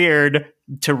really weird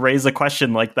to raise a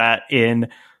question like that in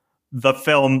the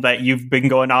film that you've been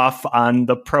going off on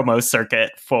the promo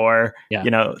circuit for,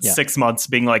 6 months,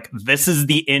 being like, this is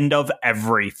the end of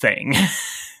everything.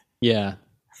 Yeah.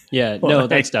 No,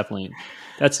 that's definitely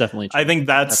true. I think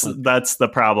that's the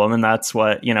problem. And that's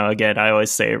what, you know, again, I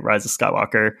always say Rise of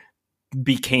Skywalker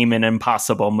became an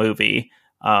impossible movie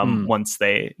once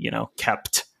they, you know,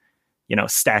 kept, you know,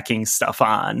 stacking stuff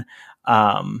on.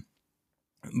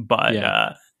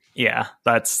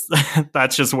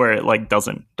 That's just where it like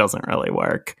doesn't really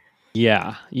work.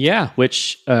 Yeah.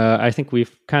 Which I think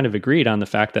we've kind of agreed on the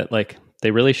fact that like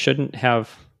they really shouldn't have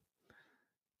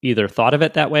either thought of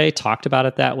it that way, talked about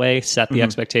it that way, set the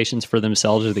expectations for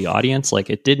themselves or the audience. Like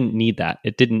it didn't need that.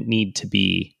 It didn't need to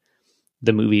be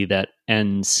the movie that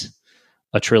ends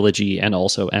a trilogy and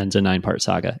also ends a 9-part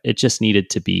saga. It just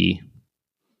needed to be,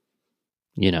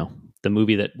 you know, the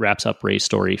movie that wraps up Rey's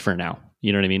story for now.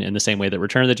 You know what I mean? In the same way that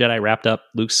Return of the Jedi wrapped up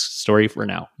Luke's story for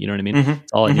now. You know what I mean?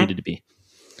 That's all it needed to be.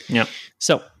 Yep.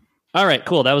 So, all right,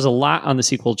 cool. That was a lot on the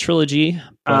sequel trilogy.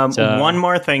 But, one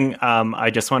more thing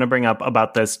I just want to bring up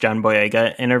about this John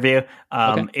Boyega interview.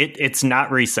 It's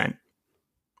not recent.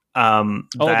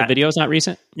 The video is not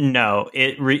recent? No,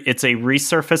 it's a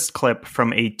resurfaced clip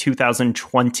from a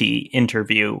 2020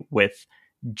 interview with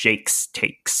Jake's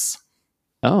Takes.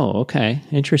 Oh, okay.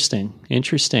 Interesting.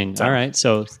 So, all right.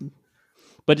 So,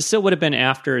 but it still would have been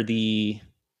after the...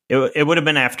 It would have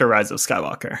been after Rise of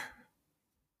Skywalker.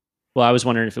 Well, I was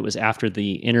wondering if it was after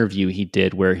the interview he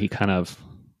did where he kind of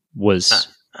was,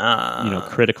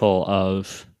 critical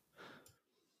of,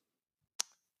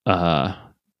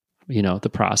 the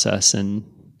process and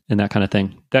that kind of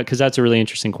thing. Because that's a really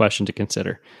interesting question to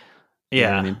consider. Yeah. You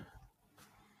know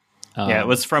what I mean? It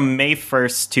was from May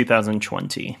 1st,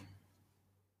 2020.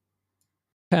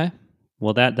 Okay.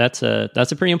 Well, that's a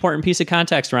pretty important piece of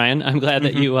context, Ryan. I'm glad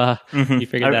that you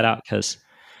figured that out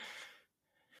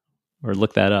or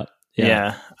looked that up.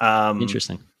 Yeah.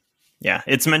 Interesting. Yeah.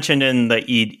 It's mentioned in the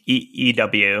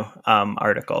EW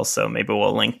article, so maybe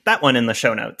we'll link that one in the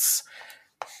show notes.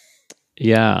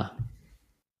 Yeah.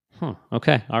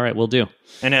 Okay. All right. We'll do.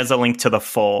 And as a link to the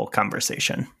full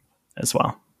conversation as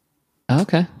well.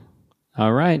 Okay.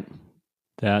 All right.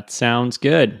 That sounds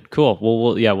good. Cool.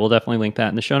 Well, we'll definitely link that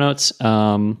in the show notes.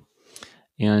 And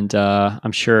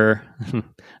I'm sure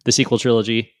the sequel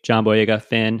trilogy, John Boyega,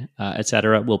 Finn,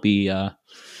 etc., will be,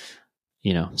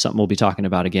 something we'll be talking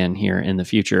about again here in the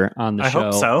future on the show. I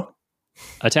hope so.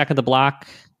 Attack the Block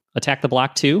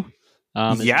 2.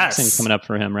 Yes, coming up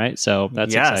for him, right? So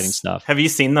that's exciting stuff. Have you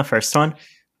seen the first one?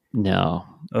 No,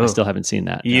 I still haven't seen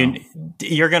that.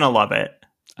 You're gonna love it.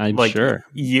 I'm sure.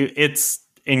 It's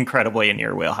incredibly in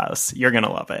your wheelhouse. You're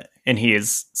gonna love it, and he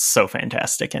is so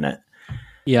fantastic in it.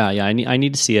 Yeah. I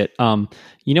need to see it.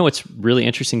 What's really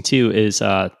interesting too is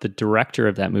the director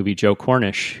of that movie, Joe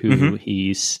Cornish, who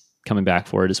he's coming back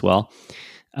for it as well.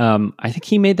 I think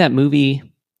he made that movie.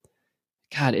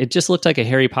 God, it just looked like a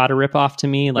Harry Potter ripoff to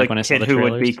me. Like when I saw the trailers.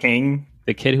 Who Would Be King.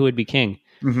 The Kid Who Would Be King.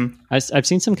 Mm-hmm. I've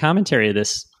seen some commentary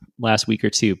this last week or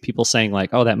two. People saying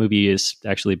like, "Oh, that movie is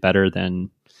actually better than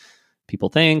people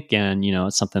think," and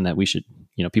it's something that we should,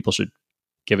 people should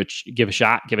give a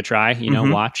shot, give a try.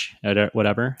 Watch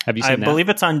whatever. Have you seen that? I believe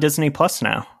it's on Disney Plus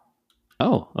now.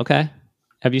 Oh, okay.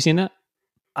 Have you seen that?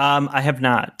 I have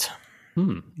not.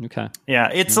 Okay. Yeah,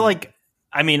 it's like.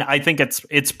 I mean, I think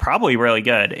it's probably really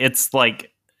good. It's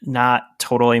like not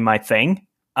totally my thing.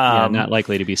 Not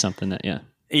likely to be something that,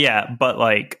 Yeah, but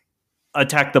like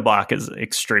Attack the Block is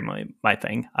extremely my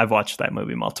thing. I've watched that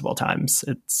movie multiple times.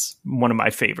 It's one of my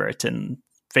favorite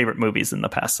movies in the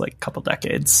past like couple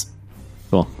decades.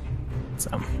 Cool.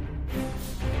 So.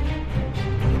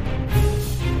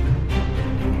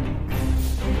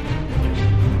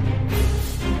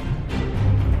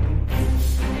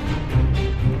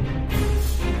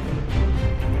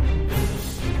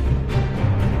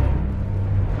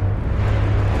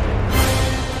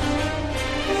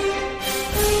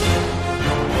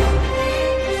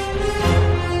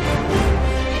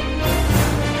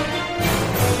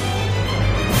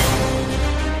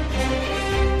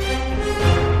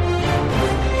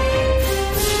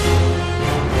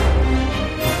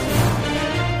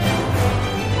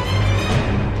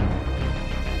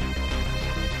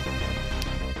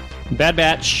 Bad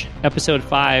Batch, episode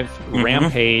 5,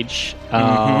 Rampage.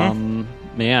 Man,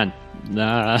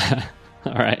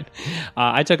 all right.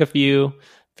 I took a few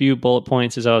bullet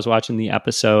points as I was watching the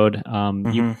episode. I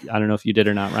don't know if you did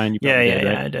or not, Ryan. You probably did,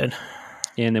 right? I did.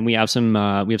 And then we have some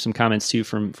comments too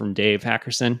from Dave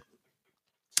Hackerson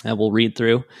that we'll read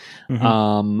through. This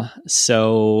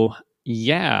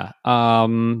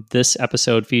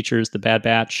episode features the Bad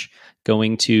Batch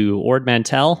going to Ord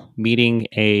Mantell, meeting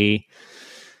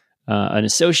an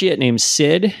associate named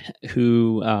Sid,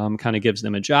 who kind of gives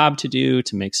them a job to do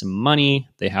to make some money.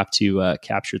 They have to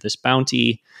capture this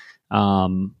bounty,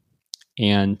 and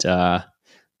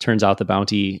turns out the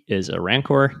bounty is a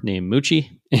Rancor named Moochie,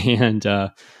 and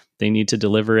they need to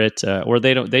deliver it, or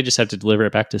they don't. They just have to deliver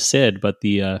it back to Sid. But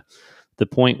the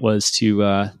point was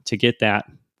to get that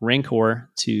Rancor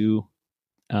to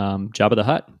Jabba the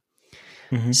Hutt.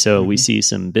 So we see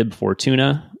some Bib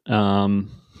Fortuna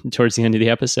towards the end of the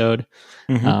episode.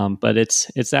 But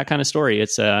it's that kind of story.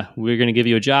 It's we're going to give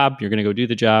you a job. You're going to go do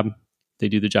the job. They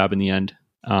do the job in the end.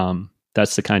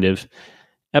 That's the kind of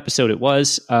episode it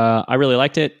was. I really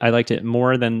liked it. I liked it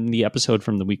more than the episode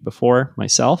from the week before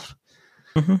myself.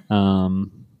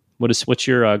 What's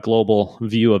your global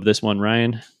view of this one,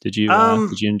 Ryan? Did you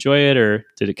enjoy it, or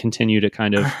did it continue to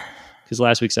kind of, because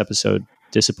last week's episode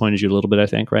disappointed you a little bit, I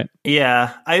think, right?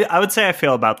 Yeah, I would say I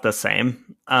feel about the same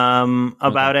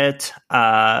about it.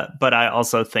 But I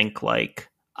also think like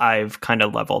I've kind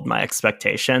of leveled my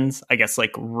expectations, I guess,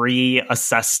 like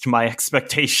reassessed my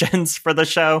expectations for the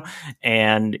show.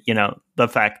 And, you know, the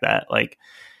fact that like,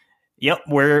 yep,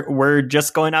 we're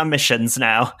just going on missions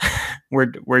now.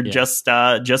 we're just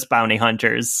bounty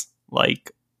hunters.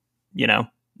 Like, you know,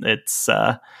 it's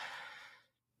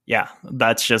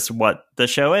that's just what the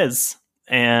show is.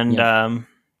 And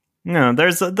you know,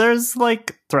 there's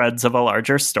like threads of a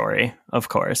larger story, of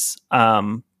course.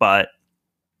 But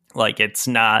like it's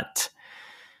not,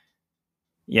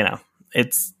 you know,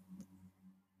 it's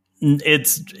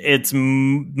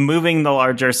moving the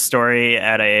larger story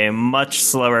at a much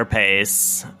slower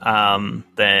pace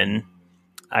than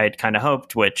I'd kind of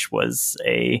hoped, which was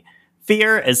a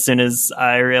fear as soon as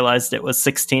I realized it was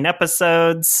 16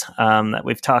 episodes that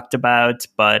we've talked about.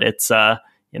 But it's,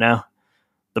 you know,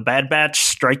 the Bad Batch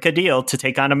strike a deal to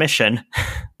take on a mission.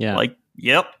 Yeah. Like,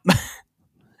 yep.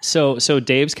 So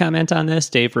Dave's comment on this,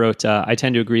 Dave wrote, I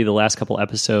tend to agree the last couple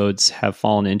episodes have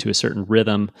fallen into a certain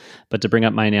rhythm, but to bring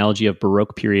up my analogy of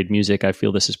Baroque period music, I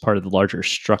feel this is part of the larger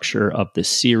structure of the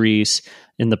series.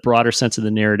 In the broader sense of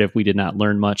the narrative, we did not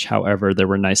learn much. However, there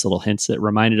were nice little hints that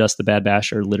reminded us the Bad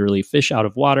Batch are literally fish out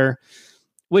of water,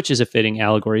 which is a fitting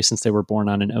allegory since they were born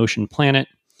on an ocean planet.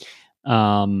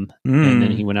 And then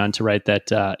he went on to write that,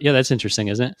 that's interesting,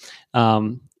 isn't it?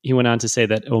 He went on to say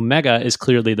that Omega is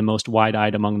clearly the most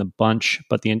wide-eyed among the bunch,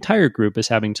 but the entire group is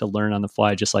having to learn on the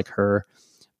fly just like her,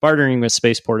 bartering with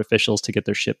spaceport officials to get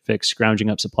their ship fixed, scrounging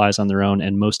up supplies on their own,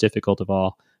 and most difficult of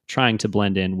all, trying to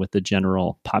blend in with the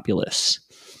general populace.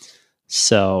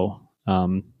 So,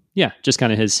 just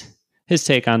kind of his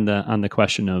take on the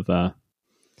question of,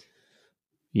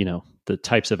 you know, the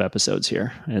types of episodes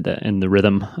here and the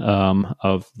rhythm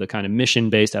of the kind of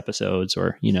mission-based episodes,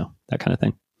 or, you know, that kind of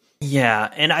thing. Yeah,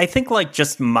 and I think like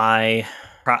just my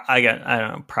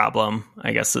problem,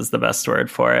 I guess is the best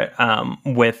word for it,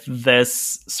 with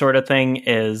this sort of thing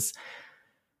is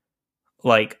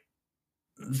like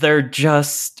they're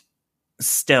just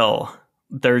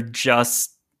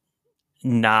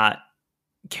not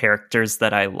characters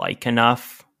that I like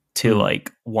enough to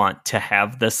like want to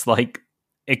have this like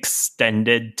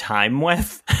extended time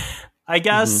with, I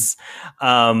guess.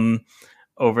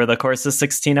 Over the course of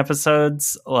 16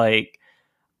 episodes, like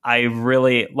I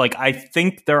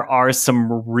think there are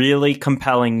some really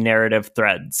compelling narrative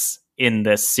threads in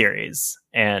this series.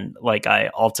 And like, I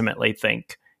ultimately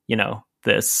think, you know,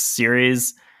 this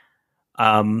series,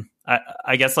 I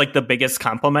guess like the biggest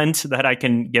compliment that I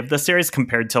can give the series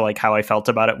compared to like how I felt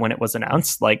about it when it was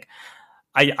announced, like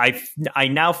I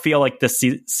now feel like this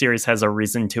series has a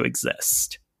reason to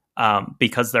exist,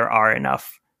 because there are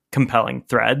enough compelling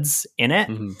threads in it.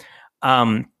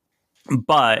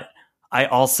 But I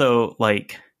also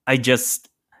like, I just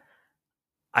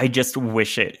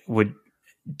wish it would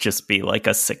just be like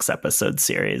a 6-episode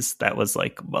series that was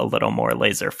like a little more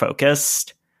laser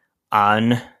focused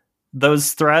on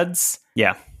those threads.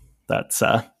 Yeah, that's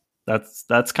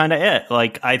kind of it.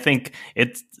 Like, I think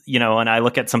it's, you know, and I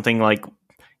look at something like,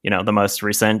 you know, the most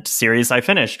recent series I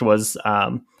finished was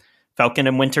Falcon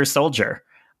and Winter Soldier,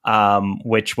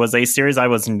 which was a series I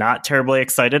was not terribly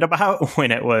excited about when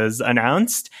it was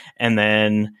announced. And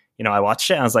then, you know, I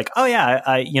watched it and I was like, oh yeah,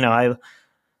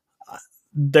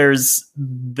 this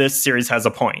series has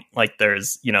a point. Like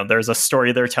there's a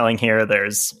story they're telling here.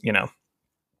 There's,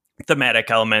 thematic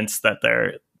elements that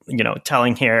they're,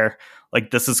 telling here.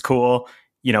 Like, this is cool.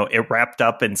 It wrapped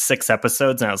up in 6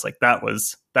 episodes, and I was like, that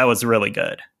was really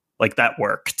good. Like, that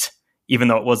worked. Even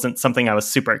though it wasn't something I was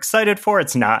super excited for,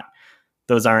 it's not,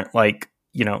 those aren't like,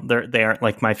 they aren't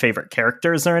like my favorite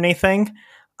characters or anything.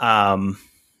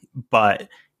 But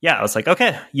yeah, I was like,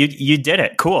 okay, you did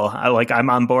it. Cool. I'm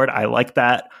on board. I like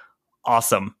that.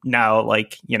 Awesome. Now,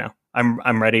 like,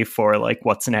 I'm ready for like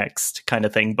what's next kind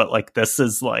of thing. But like, this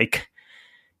is like,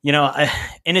 and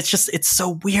it's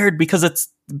so weird because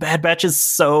Bad Batch is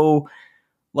so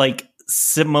like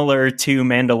similar to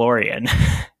Mandalorian.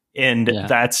 And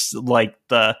that's like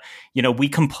we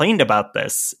complained about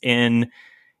this in,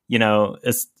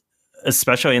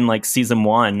 especially in like season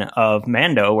 1 of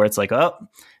Mando, where it's like, oh,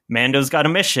 Mando's got a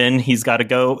mission. He's got to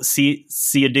go see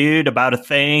a dude about a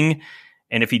thing.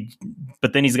 And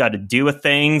but then he's got to do a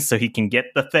thing so he can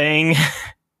get the thing.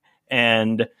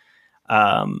 And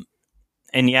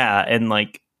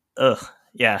like,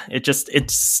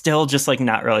 it's still just like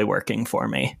not really working for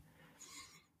me.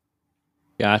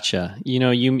 Gotcha.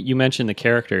 You mentioned the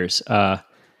characters.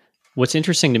 What's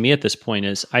interesting to me at this point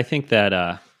is I think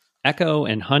that Echo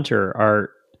and Hunter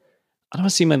are, I don't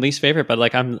want to see my least favorite, but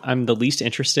like I'm the least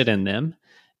interested in them.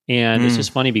 And it's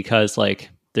just funny because like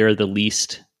they're the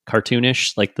least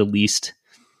cartoonish, like the least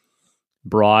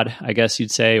broad, I guess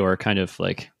you'd say, or kind of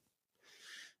like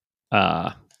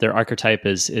their archetype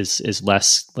is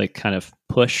less like kind of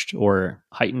pushed or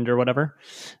heightened or whatever.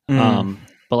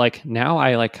 But like now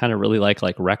I like kind of really like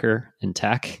Wrecker and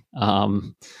Tech.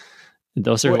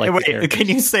 Those are like, wait, can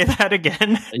you say that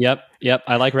again? Yep.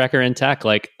 I like Wrecker and Tech.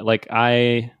 I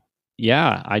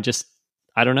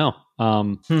don't know.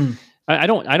 I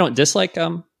don't dislike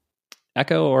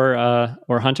Echo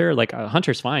or Hunter. Like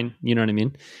Hunter's fine, you know what I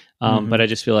mean? But I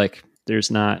just feel like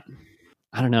there's not,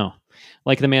 I don't know,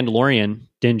 like the Mandalorian,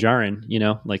 Din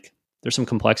Djarin, like there's some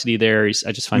complexity there.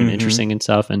 I just find him interesting and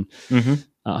stuff. And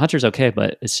Hunter's okay,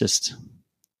 but it's just,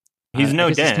 he's no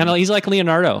Din. He's like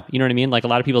Leonardo, you know what I mean? Like a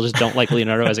lot of people just don't like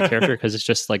Leonardo as a character because it's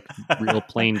just like real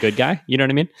plain good guy, you know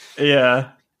what I mean?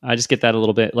 Yeah. I just get that a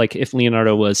little bit, like if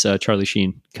Leonardo was Charlie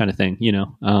Sheen kind of thing,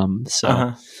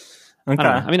 so okay.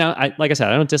 I mean, I like I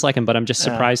said, I don't dislike him, but I'm just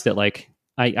surprised that like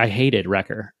I hated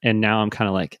Wrecker, and now I'm kind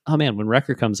of like, oh man, when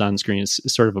Wrecker comes on screen, it's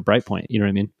sort of a bright point, you know what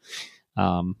I mean?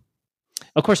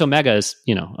 Of course, Omega's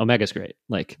great,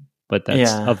 like, but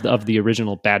that's of the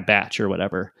original Bad Batch or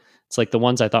whatever. It's like the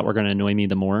ones I thought were going to annoy me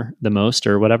the most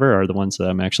or whatever are the ones that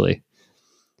I'm actually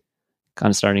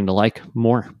kind of starting to like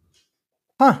more.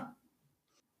 Huh.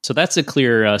 So that's a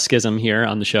clear schism here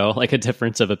on the show, like a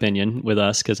difference of opinion with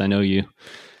us, because I know you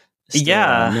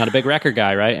not a big Wrecker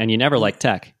guy, right? And you never liked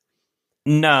Tech.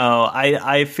 No,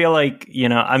 I feel like,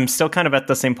 I'm still kind of at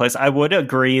the same place. I would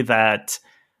agree that,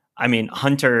 I mean,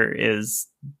 Hunter is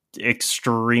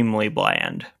extremely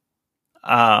bland.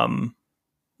 And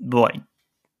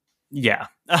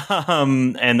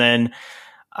then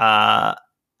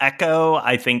Echo,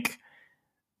 I think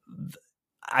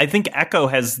Echo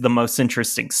has the most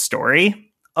interesting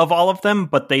story of all of them,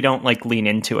 but they don't like lean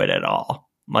into it at all.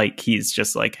 Like he's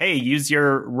just like, hey, use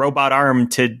your robot arm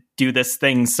to do this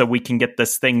thing so we can get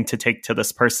this thing to take to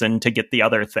this person to get the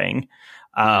other thing.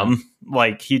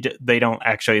 They don't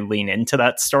actually lean into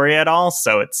that story at all.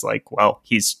 So it's like, well,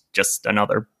 he's just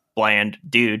another bland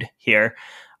dude here.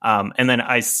 And then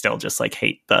I still just like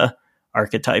hate the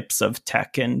archetypes of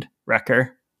Tech and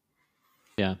Wrecker.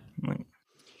 Yeah.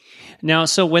 Now,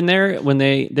 so when they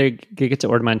get to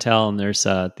Ord Mantell and there's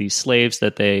these slaves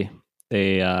that they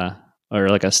are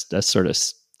like a sort of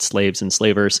slaves and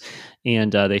slavers,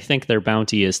 and they think their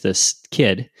bounty is this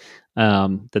kid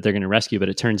that they're going to rescue, but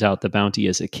it turns out the bounty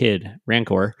is a kid,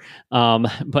 Rancor.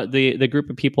 But the group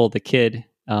of people, the kid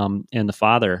and the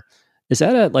father, is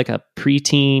that a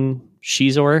preteen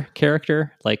Shizor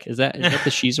character? Like, is that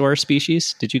the Shizor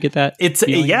species? Did you get that? It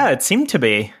seemed to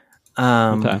be.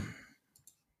 Okay.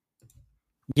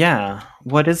 Yeah.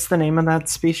 What is the name of that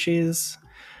species?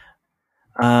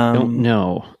 Don't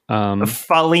know.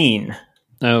 Faline.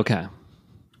 Okay.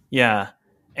 Yeah.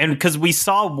 And because we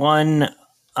saw one,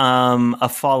 a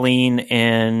Faline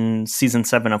in season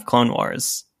 7 of Clone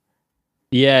Wars.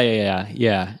 Yeah.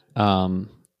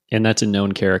 And that's a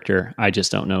known character. I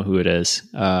just don't know who it is.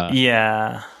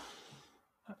 Yeah.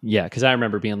 Yeah, because I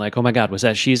remember being like, oh my God, was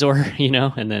that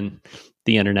Shizor? And then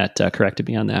the internet corrected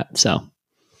me on that. So,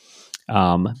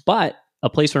 but a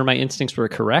place where my instincts were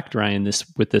correct, Ryan,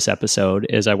 with this episode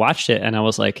is I watched it and I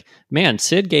was like, man,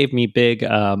 Sid gave me big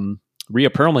Rhea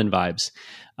Perlman vibes.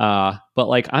 But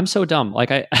like, I'm so dumb.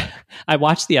 Like I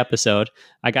watched the episode,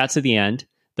 I got to the end,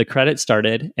 the credits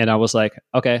started, and I was like,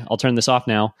 okay, I'll turn this off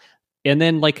now. And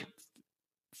then like,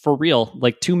 for real,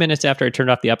 like 2 minutes after I turned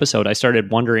off the episode, I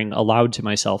started wondering aloud to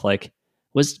myself, like,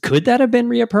 could that have been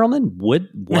Rhea Perlman?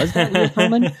 Was that Rhea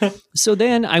Perlman? So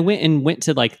then I went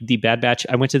to like the Bad Batch.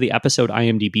 I went to the episode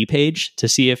IMDb page to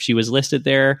see if she was listed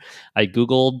there. I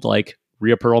Googled like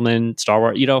Rhea Perlman, Star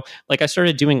Wars, like I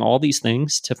started doing all these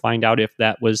things to find out if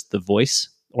that was the voice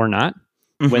or not.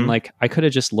 Mm-hmm. When like I could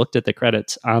have just looked at the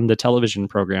credits on the television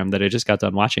program that I just got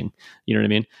done watching. You know what I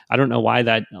mean? I don't know why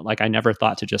that, like, I never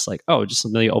thought to just like, oh, just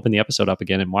let me open the episode up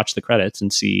again and watch the credits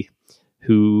and see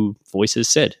who voices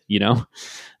Sid,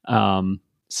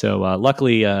 So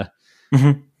luckily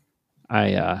mm-hmm.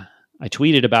 I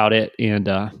tweeted about it, and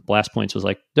Blast Points was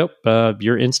like, nope,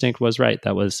 your instinct was right.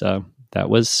 That was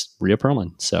Rhea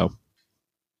Perlman. So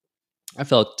I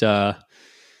felt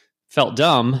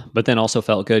dumb, but then also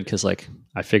felt good because like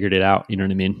I figured it out. You know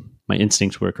what I mean? My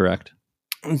instincts were correct.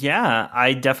 Yeah,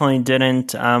 I definitely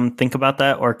didn't think about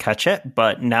that or catch it,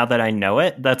 but now that I know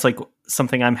it, that's like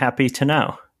something I'm happy to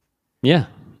know. Yeah,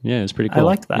 it was pretty cool. I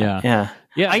like that. Yeah.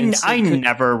 I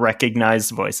never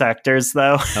recognize voice actors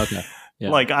though. Okay.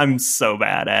 Yeah. Like I'm so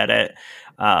bad at it.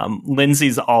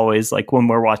 Lindsay's always like when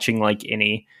we're watching like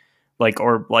any like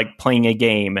or like playing a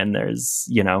game and there's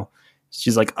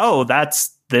she's like, oh,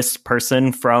 that's this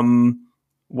person from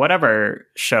whatever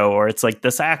show, or it's like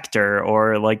this actor,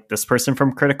 or like this person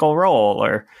from Critical Role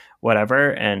or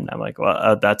whatever, and I'm like,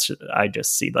 well, I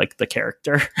just see like the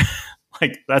character.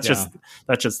 Like that's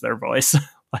just their voice.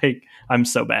 Like I'm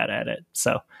so bad at it,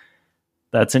 so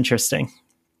that's interesting.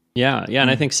 Yeah, and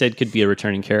I think Sid could be a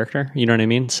returning character. You know what I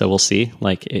mean? So we'll see.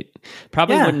 Like it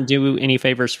probably wouldn't do any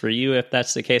favors for you if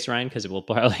that's the case, Ryan, because it will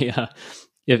probably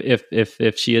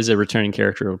if she is a returning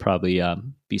character, it will probably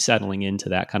be settling into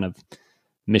that kind of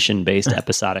mission-based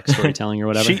episodic storytelling or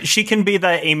whatever. She can be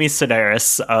the Amy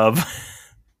Sedaris of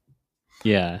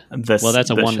well, that's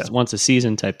a once a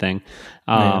season type thing.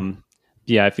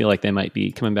 I feel like they might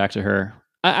be coming back to her.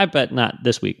 I bet not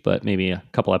this week, but maybe a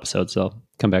couple episodes they'll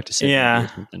come back to Sid. Yeah, or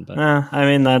something, but I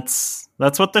mean that's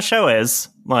what the show is.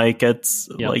 Like it's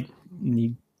like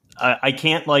I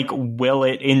can't like will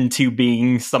it into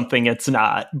being something it's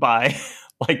not by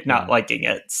like not liking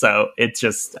it. So it's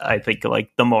just, I think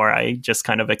like the more I just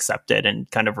kind of accept it and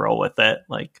kind of roll with it,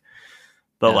 like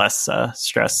the less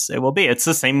stress it will be. It's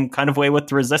the same kind of way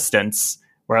with Resistance,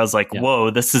 where I was like,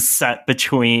 whoa, this is set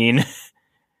between,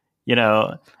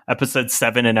 episode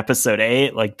 7 and episode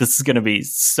 8. Like this is going to be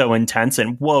so intense.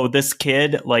 And whoa, this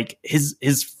kid, like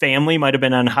his family might've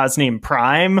been on Hosnian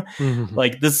Prime. Mm-hmm.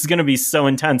 Like this is going to be so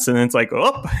intense. And then it's like,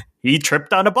 oh, he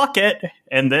tripped on a bucket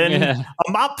and then a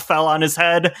mop fell on his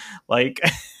head. Like,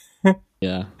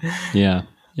 yeah.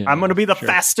 I'm going to be the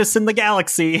fastest in the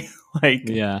galaxy. Like,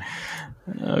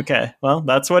 okay, well,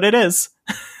 that's what it is.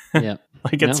 Yeah.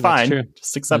 Like it's fine.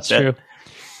 Just accept it. True.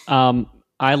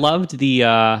 I loved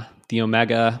the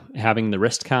Omega having the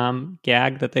wrist comm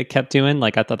gag that they kept doing.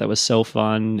 Like I thought that was so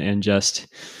fun and just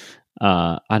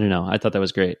I don't know. I thought that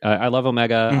was great. I love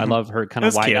Omega. Mm-hmm. I love her kind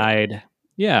of wide-eyed. Cute.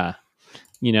 Yeah.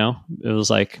 It was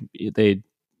like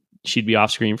she'd be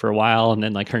off screen for a while, and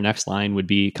then like her next line would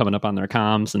be coming up on their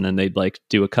comms, and then they'd like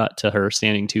do a cut to her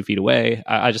standing 2 feet away.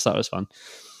 I just thought it was fun.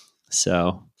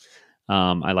 So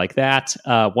I like that.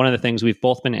 One of the things we've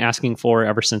both been asking for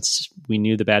ever since we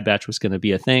knew the Bad Batch was going to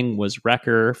be a thing was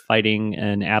Wrecker fighting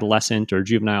an adolescent or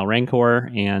juvenile Rancor,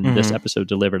 and this episode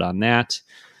delivered on that.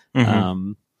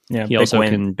 Mm-hmm. He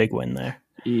also big win there.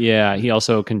 Yeah, he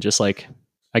also can just like,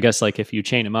 I guess like if you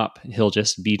chain him up, he'll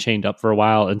just be chained up for a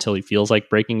while until he feels like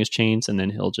breaking his chains, and then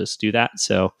he'll just do that.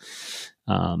 So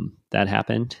that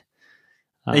happened.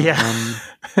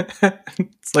 It's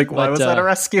like, why was that a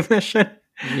rescue mission?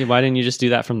 Why didn't you just do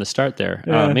that from the start there?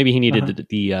 Maybe he needed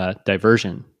the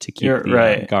diversion to keep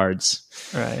the guards.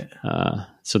 Right.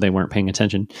 So they weren't paying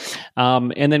attention.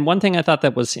 And then one thing I thought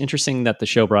that was interesting that the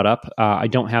show brought up, I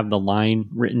don't have the line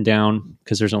written down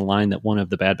because there's a line that one of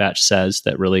the Bad Batch says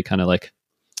that really kind of like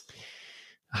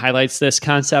highlights this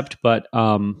concept. But,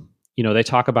 they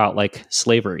talk about like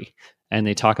slavery, and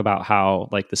they talk about how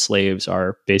like the slaves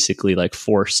are basically like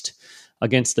forced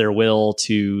against their will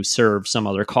to serve some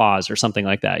other cause or something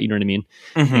like that. You know what I mean?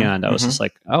 Mm-hmm, and I was just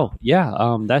like, oh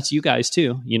yeah, that's you guys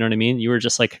too. You know what I mean? You were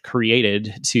just like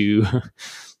created to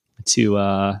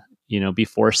be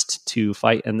forced to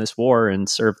fight in this war and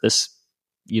serve this,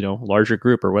 larger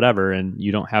group or whatever. And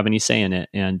you don't have any say in it.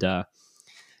 And,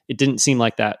 it didn't seem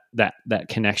like that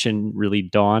connection really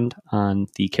dawned on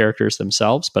the characters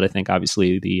themselves. But I think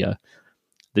obviously the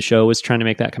the show was trying to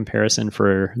make that comparison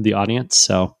for the audience.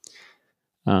 So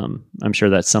I'm sure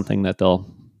that's something that they'll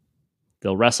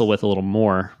wrestle with a little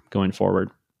more going forward.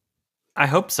 I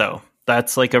hope so.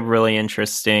 That's like a really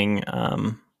interesting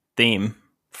theme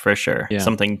for sure. Yeah.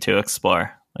 Something to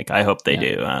explore. Like, I hope they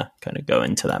do kind of go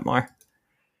into that more.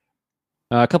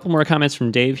 A couple more comments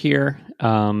from Dave here.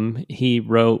 He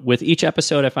wrote, with each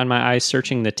episode, I find my eyes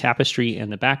searching the tapestry in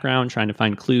the background, trying to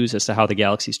find clues as to how the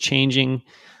galaxy's changing.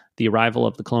 The arrival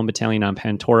of the Clone Battalion on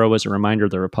Pantora was a reminder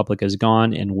the Republic is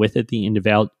gone, and with it, the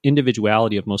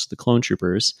individuality of most of the clone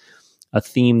troopers, a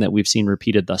theme that we've seen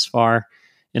repeated thus far.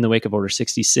 In the wake of Order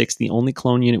 66, the only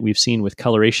clone unit we've seen with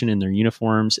coloration in their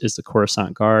uniforms is the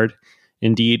Coruscant Guard.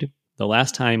 Indeed, the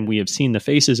last time we have seen the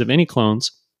faces of any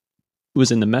clones was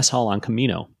in the mess hall on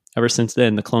Kamino. Ever since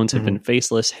then, the clones have been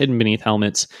faceless, hidden beneath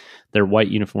helmets, their white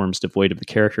uniforms devoid of the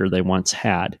character they once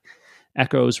had.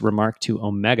 Echo's remark to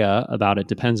Omega about it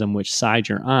depends on which side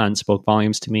you're on spoke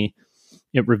volumes to me.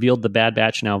 It revealed the Bad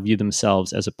Batch now view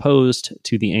themselves as opposed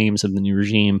to the aims of the new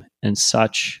regime, and as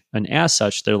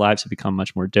such, their lives have become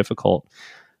much more difficult.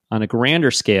 On a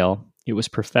grander scale, it was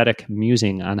prophetic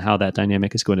musing on how that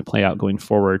dynamic is going to play out going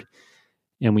forward,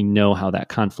 and we know how that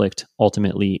conflict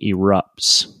ultimately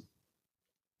erupts.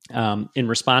 In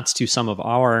response to some of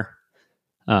our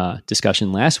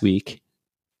discussion last week,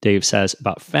 Dave says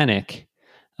about Fennec,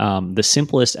 the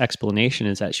simplest explanation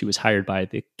is that she was hired by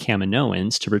the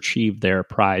Kaminoans to retrieve their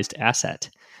prized asset.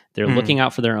 They're looking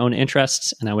out for their own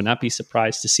interests, and I would not be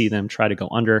surprised to see them try to go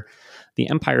under the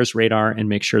Empire's radar and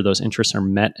make sure those interests are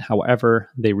met. However,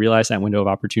 they realize that window of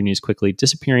opportunity is quickly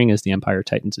disappearing as the Empire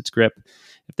tightens its grip.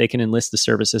 If they can enlist the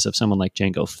services of someone like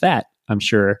Jango Fett, I'm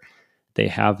sure they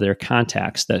have their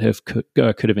contacts that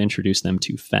could have introduced them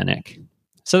to Fennec.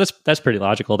 So that's pretty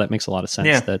logical. That makes a lot of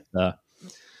sense.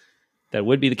 That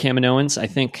would be the Kaminoans. I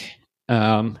think,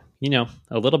 a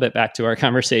little bit back to our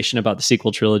conversation about the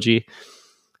sequel trilogy.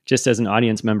 Just as an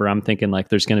audience member, I'm thinking like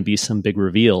there's going to be some big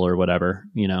reveal or whatever,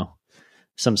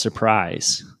 some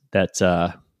surprise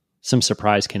some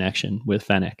surprise connection with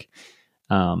Fennec.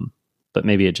 But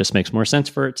maybe it just makes more sense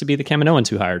for it to be the Kaminoans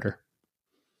who hired her.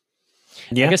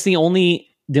 Yeah. I guess the only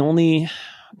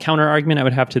counter argument I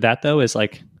would have to that though is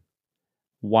like,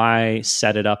 why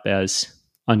set it up as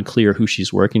unclear who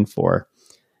she's working for?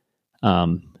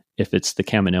 If it's the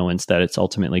Kaminoans that it's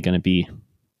ultimately going to be,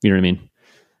 you know what I mean?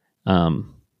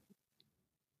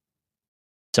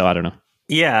 So I don't know.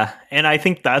 Yeah. And I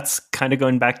think that's kind of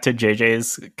going back to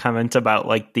JJ's comment about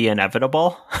like the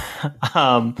inevitable.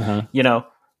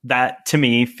 That to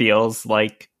me feels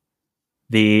like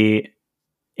the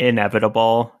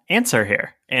inevitable answer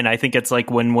here. And I think it's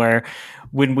like when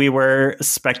we were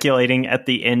speculating at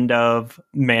the end of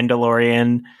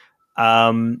Mandalorian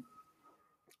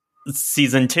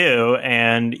season 2,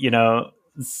 and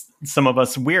some of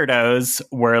us weirdos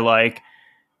were like,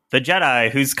 the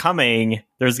Jedi who's coming,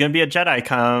 there's going to be a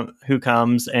Jedi who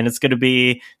comes, and it's going to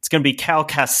be Cal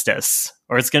Kestis,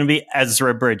 or it's going to be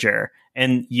Ezra Bridger.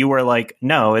 And you were like,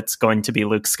 no, it's going to be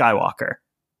Luke Skywalker.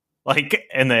 Like,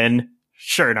 and then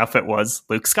sure enough, it was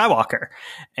Luke Skywalker.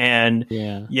 And,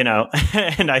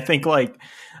 and I think like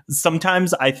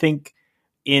sometimes I think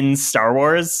in Star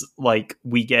Wars, like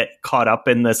we get caught up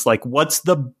in this, like, what's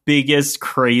the biggest,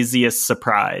 craziest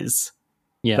surprise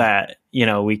that,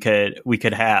 we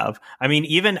could have. I mean,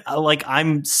 even like,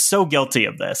 I'm so guilty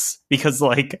of this because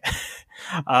like,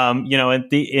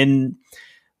 in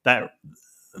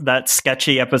that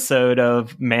sketchy episode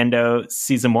of Mando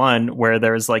season 1 where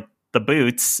there's like the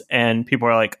boots and people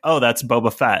are like, oh, that's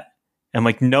Boba Fett. I'm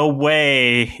like, no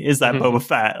way is that Boba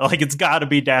Fett. Like, it's got to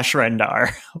be Dash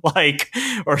Rendar, like,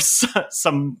 or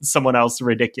someone else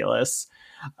ridiculous.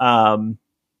 And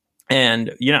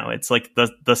it's like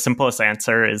the simplest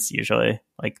answer is usually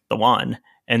like the one.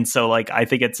 And so like, I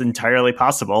think it's entirely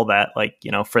possible that like,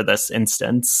 for this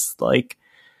instance, like,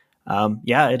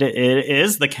 it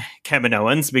is the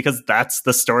Kaminoans because that's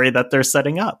the story that they're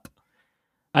setting up.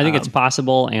 I think it's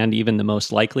possible and even the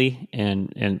most likely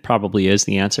and probably is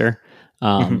the answer.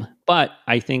 But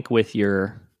I think with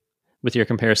your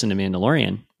comparison to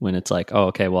Mandalorian, when it's like, oh,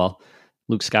 okay, well,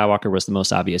 Luke Skywalker was the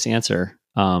most obvious answer,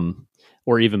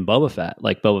 or even Boba Fett,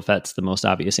 like Boba Fett's the most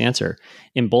obvious answer.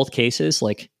 In both cases,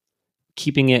 like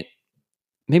keeping it,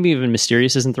 maybe even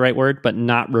mysterious isn't the right word, but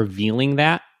not revealing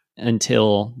that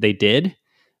until they did,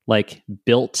 like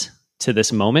built to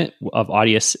this moment of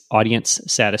audience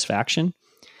satisfaction.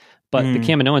 But the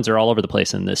Kaminoans are all over the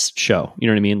place in this show. You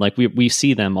know what I mean? Like we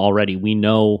see them already. We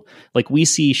know, like we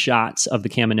see shots of the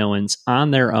Kaminoans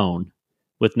on their own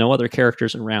with no other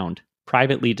characters around,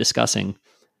 privately discussing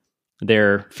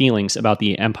their feelings about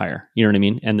the Empire. You know what I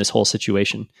mean? And this whole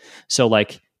situation. So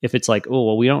like, if it's like, oh,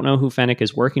 well, we don't know who Fennec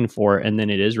is working for, and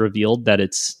then it is revealed that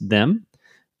it's them,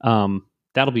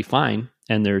 that'll be fine.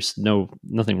 And there's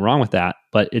nothing wrong with that.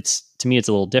 But to me, it's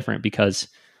a little different because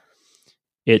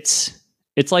it's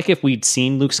like if we'd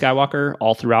seen Luke Skywalker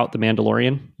all throughout The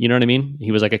Mandalorian. You know what I mean?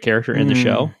 He was like a character in the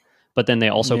show, but then they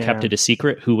also kept it a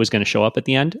secret who was going to show up at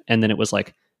the end. And then it was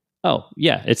like, oh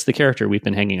yeah, it's the character we've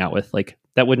been hanging out with. Like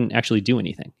that wouldn't actually do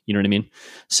anything. You know what I mean?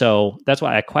 So that's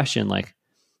why I question, like,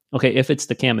 okay, if it's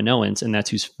the Kaminoans and that's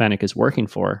who Fennec is working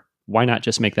for, why not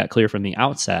just make that clear from the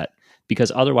outset?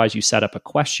 Because otherwise you set up a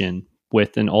question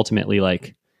with an ultimately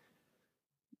like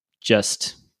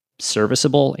just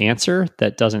serviceable answer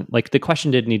that doesn't, like, the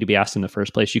question didn't need to be asked in the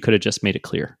first place. You could have just made it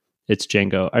clear. It's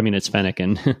Fennec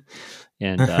and the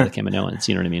Kaminoans,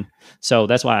 you know what I mean? So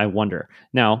that's why I wonder.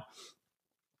 Now,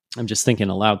 I'm just thinking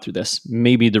aloud through this.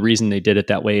 Maybe the reason they did it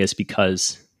that way is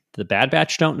because the Bad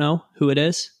Batch don't know who it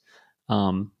is.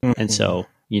 And so,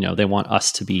 they want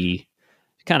us to be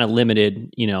kind of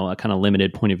limited, a kind of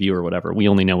limited point of view or whatever. We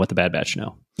only know what the Bad Batch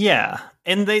know. Yeah.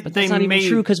 And but that's not even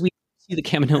true because we see the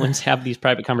Kaminoans have these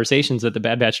private conversations that the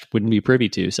Bad Batch wouldn't be privy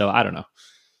to. So I don't know.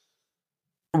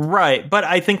 Right. But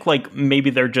I think like maybe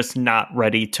they're just not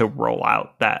ready to roll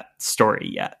out that story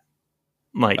yet.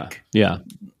 Like, yeah,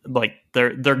 like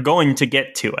they're going to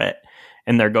get to it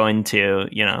and they're going to,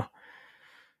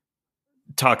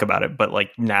 talk about it, but like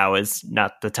now is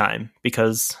not the time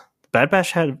because Bad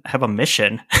Batch have a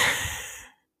mission.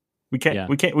 we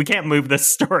can't move this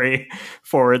story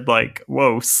forward. Like,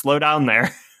 whoa, slow down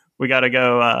there. We gotta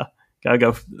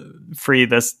go free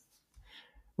this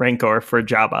Rancor for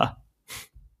Jabba.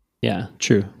 Yeah,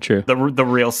 true. The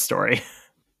real story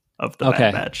of the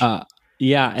Bad Batch.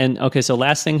 Yeah, and okay, so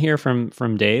last thing here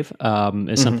from Dave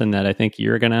is something that I think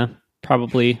you're gonna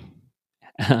probably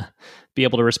be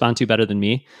able to respond to better than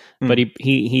me. But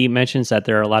he mentions that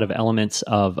there are a lot of elements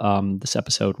of this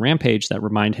episode Rampage that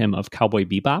remind him of Cowboy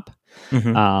Bebop,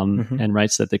 and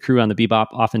writes that the crew on the Bebop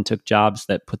often took jobs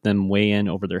that put them way in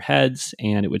over their heads,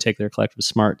 and it would take their collective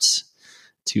smarts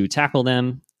to tackle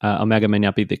them. Omega may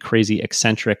not be the crazy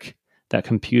eccentric that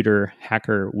computer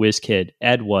hacker whiz kid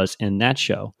Ed was in that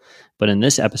show, but in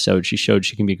this episode, she showed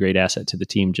she can be a great asset to the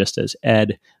team, just as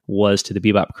Ed was to the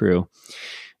Bebop crew.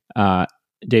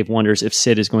 Dave wonders if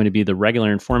Sid is going to be the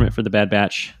regular informant for the Bad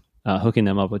Batch, hooking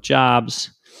them up with jobs,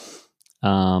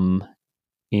 and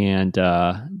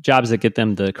jobs that get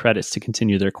them the credits to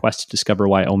continue their quest to discover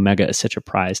why Omega is such a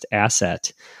prized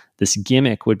asset. This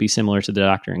gimmick would be similar to the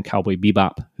Doctor in Cowboy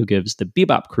Bebop, who gives the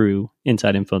Bebop crew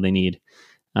inside info they need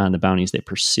on the bounties they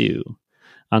pursue.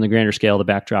 On the grander scale, the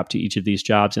backdrop to each of these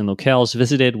jobs and locales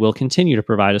visited will continue to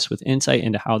provide us with insight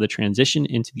into how the transition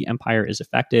into the Empire is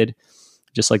affected.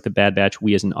 Just like the Bad Batch,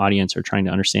 we as an audience are trying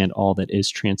to understand all that is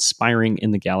transpiring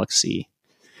in the galaxy.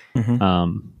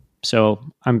 So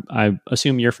I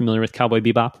assume you're familiar with Cowboy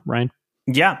Bebop, Ryan?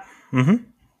 Yeah.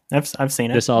 I've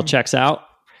seen it. This all checks out.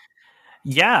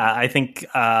 Yeah, I think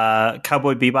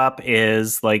Cowboy Bebop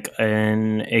is like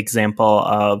an example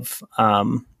of,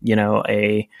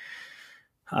 a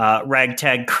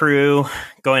ragtag crew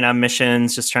going on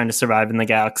missions, just trying to survive in the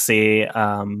galaxy.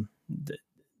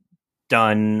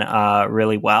 Done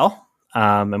really well,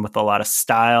 and with a lot of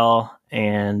style.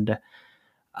 And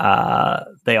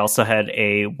they also had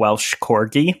a Welsh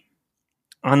corgi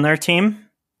on their team,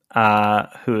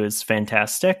 who is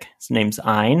fantastic. His name's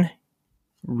Ein.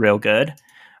 Real good.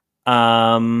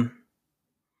 That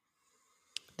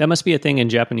must be a thing in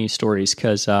Japanese stories,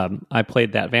 because I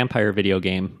played that vampire video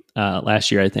game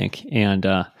last year, I think, and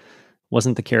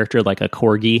wasn't the character like a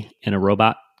corgi in a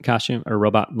robot costume, or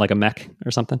robot like a mech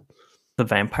or something? The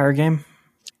vampire game?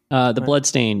 The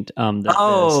Bloodstained. Curse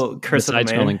the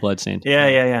side-scrolling Bloodstained.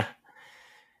 Yeah.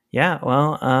 Yeah,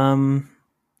 well,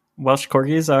 Welsh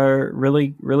corgis are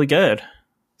really, really good.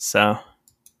 So,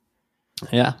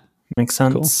 yeah. Makes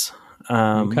sense. Cool.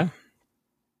 Okay.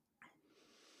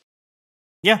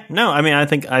 Yeah, no, I mean, I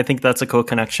think that's a cool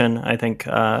connection. I think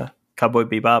Cowboy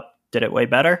Bebop did it way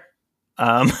better.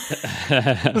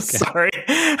 Sorry,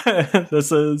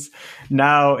 this is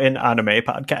now an anime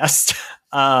podcast.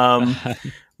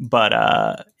 But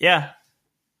yeah,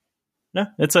 no,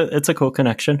 it's a cool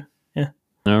connection. Yeah.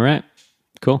 All right.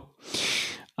 Cool.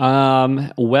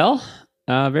 Well.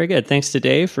 Very good. Thanks to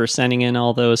Dave for sending in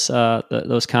all those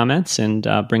comments and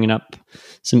bringing up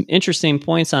some interesting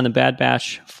points on the Bad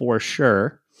Batch for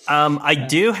sure. I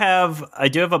do have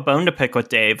a bone to pick with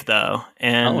Dave though,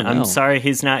 and I'm sorry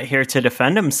he's not here to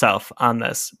defend himself on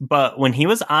this. But when he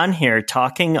was on here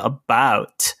talking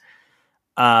about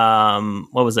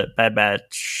what was it? Bad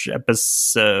Batch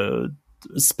episode,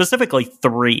 specifically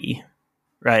 3,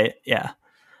 right? Yeah.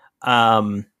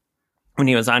 When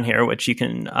he was on here, which you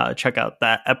can check out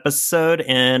that episode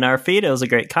in our feed. It was a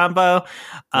great combo.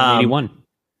 81.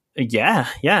 Yeah.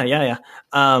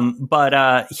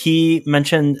 But he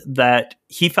mentioned that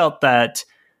he felt that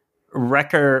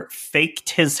Wrecker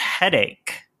faked his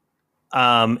headache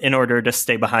in order to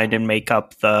stay behind and make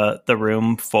up the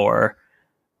room for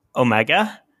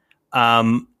Omega.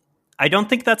 I don't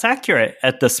think that's accurate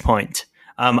at this point.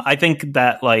 I think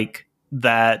that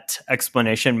that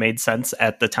explanation made sense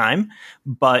at the time,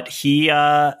 but he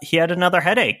had another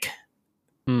headache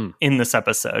in this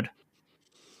episode.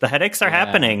 The headaches are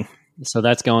happening. So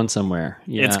that's going somewhere.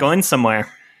 Yeah. It's going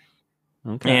somewhere.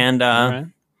 Okay. And right.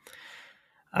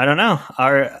 I don't know.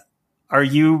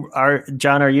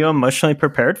 John, are you emotionally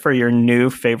prepared for your new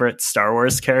favorite Star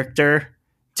Wars character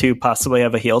to possibly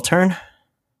have a heel turn?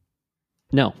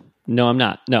 No, I'm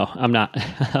not.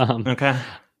 Okay.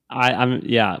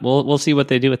 We'll see what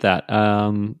they do with that.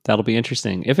 That'll be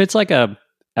interesting. If it's like a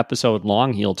episode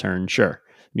long heel turn, sure.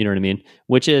 You know what I mean?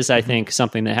 Which is, I think,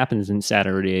 something that happens in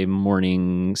Saturday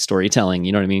morning storytelling.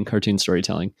 You know what I mean? Cartoon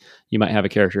storytelling. You might have a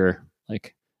character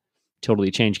like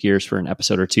totally change gears for an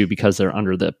episode or two because they're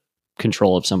under the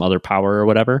control of some other power or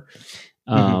whatever.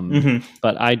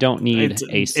 But I don't need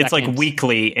a second. It's like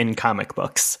weekly in comic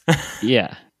books.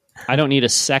 Yeah. I don't need a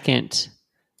second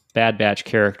Bad Batch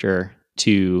character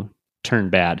to turn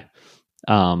bad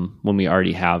when we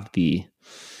already have the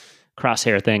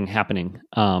crosshair thing happening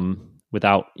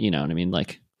without, you know what I mean?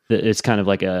 Like it's kind of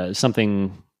like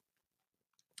something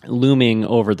looming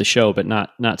over the show, but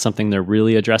not something they're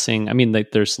really addressing. I mean,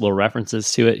 like there's little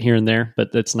references to it here and there,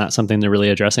 but it's not something they're really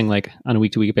addressing like on a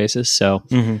week-to-week basis. So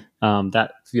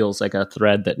that feels like a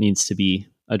thread that needs to be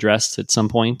addressed at some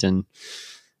point. And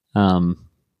I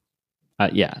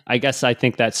guess I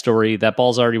think that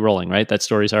ball's already rolling, right? That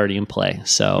story's already in play.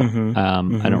 So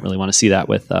I don't really want to see that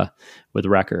with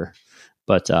Wrecker.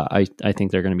 But I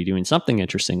think they're going to be doing something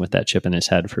interesting with that chip in his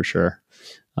head for sure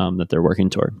that they're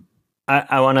working toward.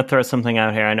 I want to throw something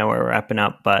out here. I know we're wrapping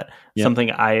up, but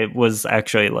something I was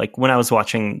actually like, when I was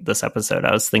watching this episode,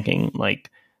 I was thinking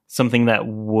like something that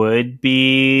would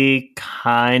be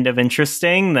kind of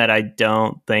interesting that I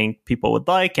don't think people would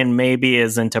like and maybe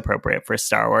isn't appropriate for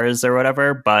Star Wars or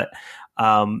whatever. But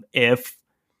if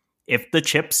the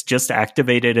chips just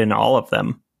activated in all of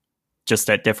them just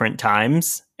at different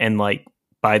times, and like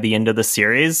by the end of the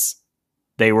series,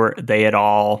 they had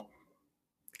all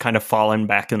kind of fallen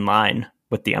back in line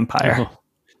with the Empire. Oh,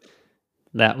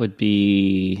 that would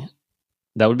be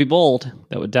bold.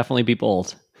 That would definitely be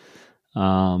bold.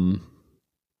 I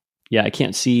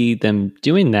can't see them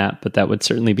doing that, but that would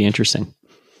certainly be interesting.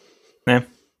 Yeah,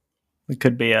 it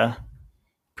could be a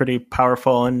pretty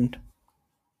powerful and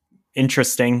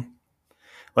interesting,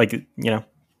 like, you know,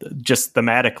 just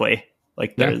thematically,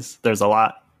 like there's a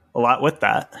lot with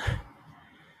that.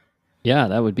 Yeah,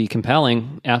 that would be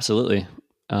compelling. Absolutely.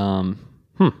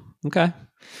 Okay.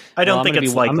 I don't think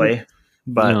it's likely,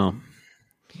 but no.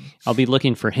 I'll be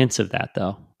looking for hints of that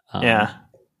though.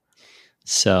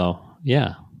 So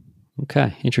yeah.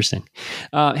 Okay. Interesting.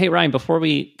 Hey, Ryan, before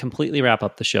we completely wrap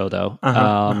up the show though,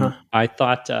 I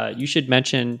thought you should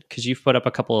mention, cause you've put up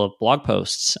a couple of blog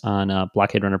posts on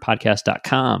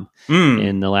blockaderunnerpodcast.com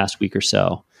in the last week or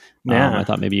so. Yeah. I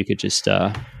thought maybe you could just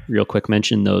real quick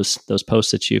mention those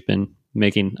posts that you've been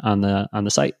making on the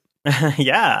site.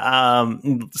 Yeah.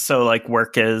 So like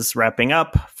work is wrapping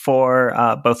up for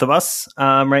both of us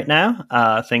right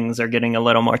now. Things are getting a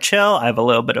little more chill. I have a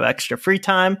little bit of extra free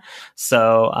time.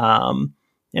 So, I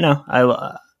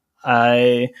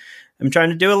am trying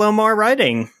to do a little more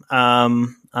writing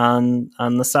on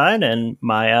the side, and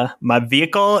my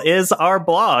vehicle is our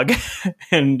blog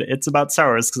and it's about Star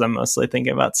Wars because I'm mostly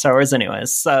thinking about Star Wars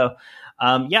anyways. So,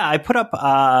 I put up,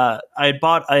 I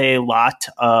bought a lot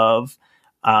of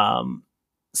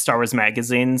Star Wars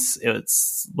magazines.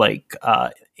 It's like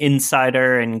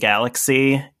Insider and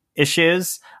Galaxy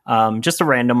issues, just a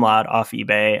random lot off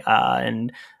eBay,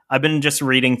 and I've been just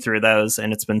reading through those,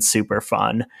 and it's been super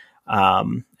fun.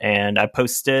 And I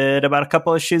posted about a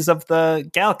couple issues of the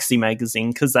Galaxy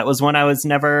magazine because that was one I was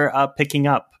never picking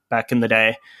up back in the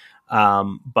day.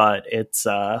 But it's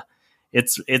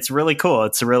really cool.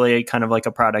 It's really kind of like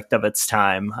a product of its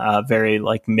time, very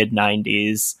like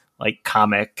mid-90s, like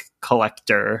comic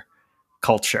collector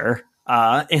culture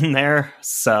in there.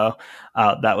 So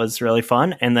that was really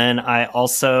fun. And then I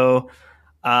also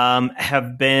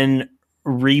have been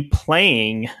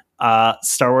replaying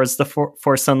Star Wars The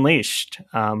Force Unleashed,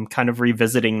 kind of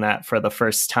revisiting that for the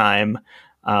first time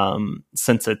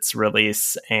since its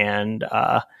release, and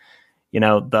the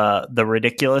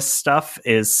ridiculous stuff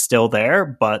is still there,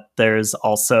 but there's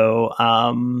also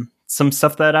some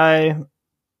stuff that I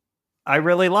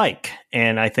really like,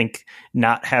 and I think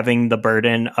not having the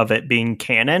burden of it being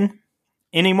canon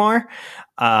anymore,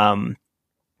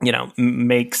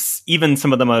 makes even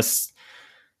some of the most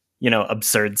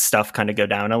absurd stuff kind of go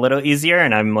down a little easier.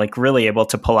 And I'm like really able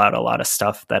to pull out a lot of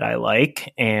stuff that I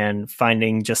like, and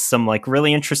finding just some like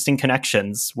really interesting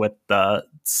connections with the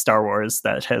Star Wars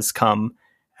that has come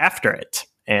after it,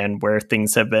 and where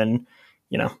things have been,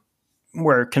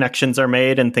 where connections are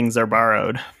made and things are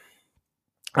borrowed.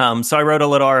 So I wrote a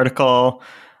little article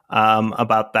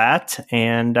about that,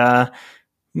 and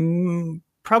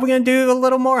probably going to do a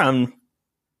little more on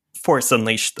Force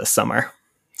Unleashed this summer.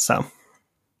 So.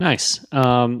 Nice.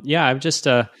 I've just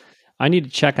I need to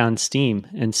check on Steam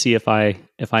and see if I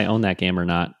own that game or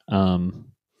not.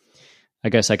 I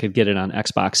guess I could get it on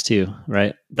Xbox too,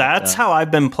 right? That's how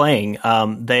I've been playing.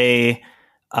 They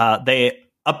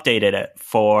updated it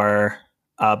for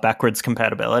backwards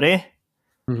compatibility.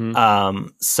 Mm-hmm.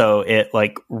 So it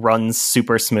like runs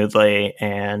super smoothly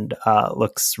and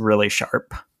looks really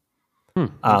sharp.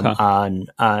 Okay. On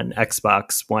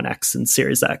Xbox One X and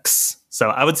Series X. So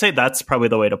I would say that's probably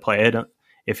the way to play it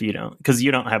if you don't, because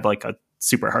you don't have like a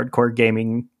super hardcore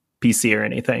gaming PC or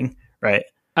anything, right?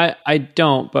 I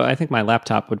don't, but I think my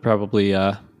laptop would probably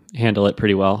handle it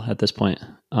pretty well at this point.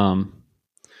 I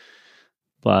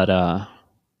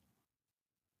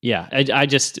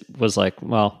just was like,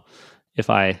 well, if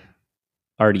I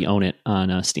already own it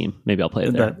on Steam, maybe I'll play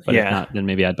it there. But if not, then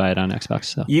maybe I'd buy it on Xbox.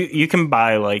 So you can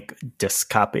buy like disc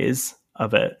copies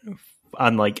of it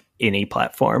on like any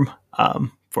platform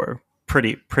for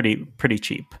pretty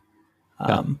cheap.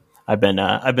 I've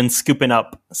been scooping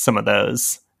up some of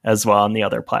those as well on the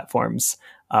other platforms.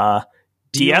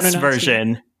 DS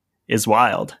version is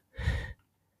wild.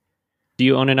 Do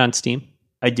you own it on Steam?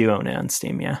 I do own it on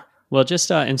Steam, yeah. Well,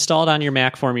 just install it on your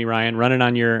Mac for me, Ryan. Run it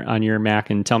on your Mac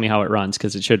and tell me how it runs,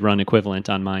 because it should run equivalent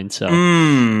on mine. So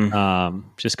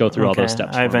just go through all those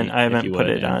steps. I haven't put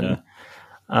it on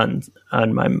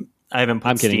my. I haven't put.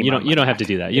 I'm kidding. Steam You don't have to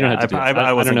do that. You don't have to do that.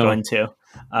 I wasn't going to.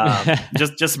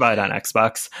 Just buy it on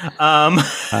Xbox.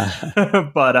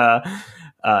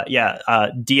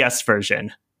 DS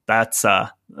version. That's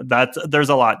there's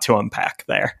a lot to unpack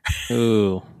there.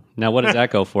 Ooh. Now, what does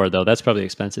that go for, though? That's probably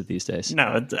expensive these days.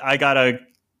 No, I got a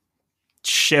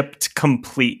shipped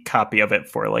complete copy of it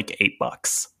for like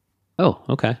 $8. Oh,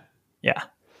 okay. Yeah.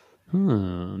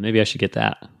 Maybe I should get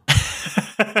that.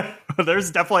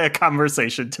 There's definitely a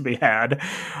conversation to be had.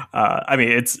 I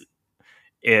mean,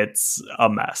 it's a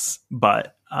mess,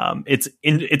 but it's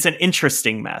an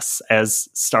interesting mess, as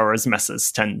Star Wars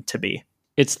messes tend to be.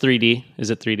 It's 3D. Is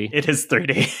it 3D? It is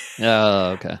 3D. Oh,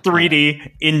 okay.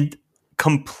 3D in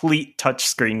complete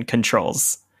touchscreen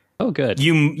controls. Oh, good.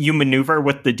 You maneuver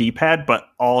with the D-pad, but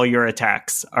all your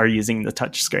attacks are using the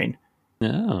touchscreen.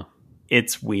 Oh.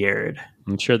 It's weird.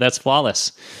 I'm sure that's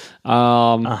flawless.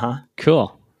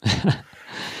 Cool.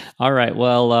 All right.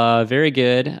 Well, very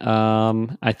good.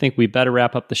 I think we better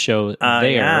wrap up the show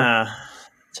there. Yeah.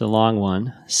 It's a long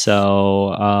one.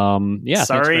 So,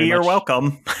 Sorry, you're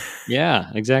welcome.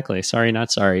 Yeah, exactly. Sorry,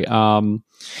 not sorry. Thanks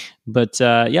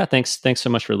so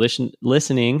much for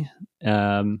listening.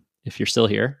 If you're still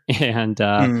here, and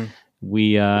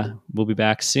we'll be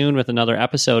back soon with another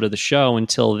episode of the show.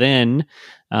 Until then,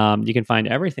 you can find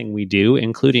everything we do,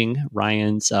 including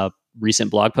Ryan's recent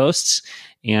blog posts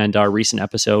and our recent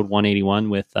episode 181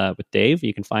 with Dave.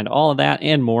 You can find all of that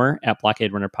and more at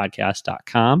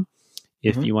blockaderunnerpodcast.com.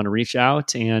 If you want to reach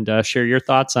out and share your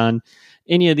thoughts on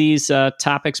any of these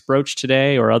topics broached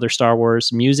today or other Star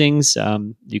Wars musings,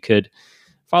 you could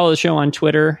follow the show on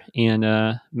Twitter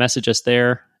and message us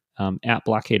there at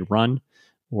Blockade Run,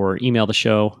 or email the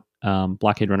show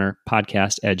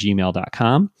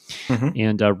blockaderunnerpodcast@gmail.com.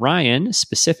 And Ryan,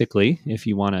 specifically, if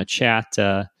you want to chat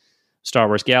Star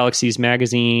Wars Galaxies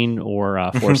magazine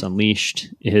or Force Unleashed,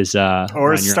 is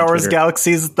or Star Wars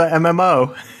Galaxies the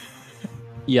MMO.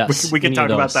 Yes, we can talk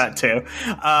about that too.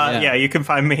 You can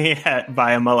find me at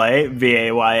Viamalay,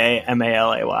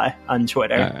 VAYAMALAY on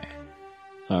Twitter.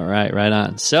 All right, right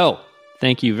on. So,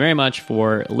 thank you very much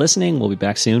for listening. We'll be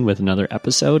back soon with another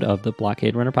episode of the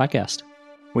Blockade Runner Podcast.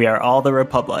 We are all the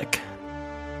Republic.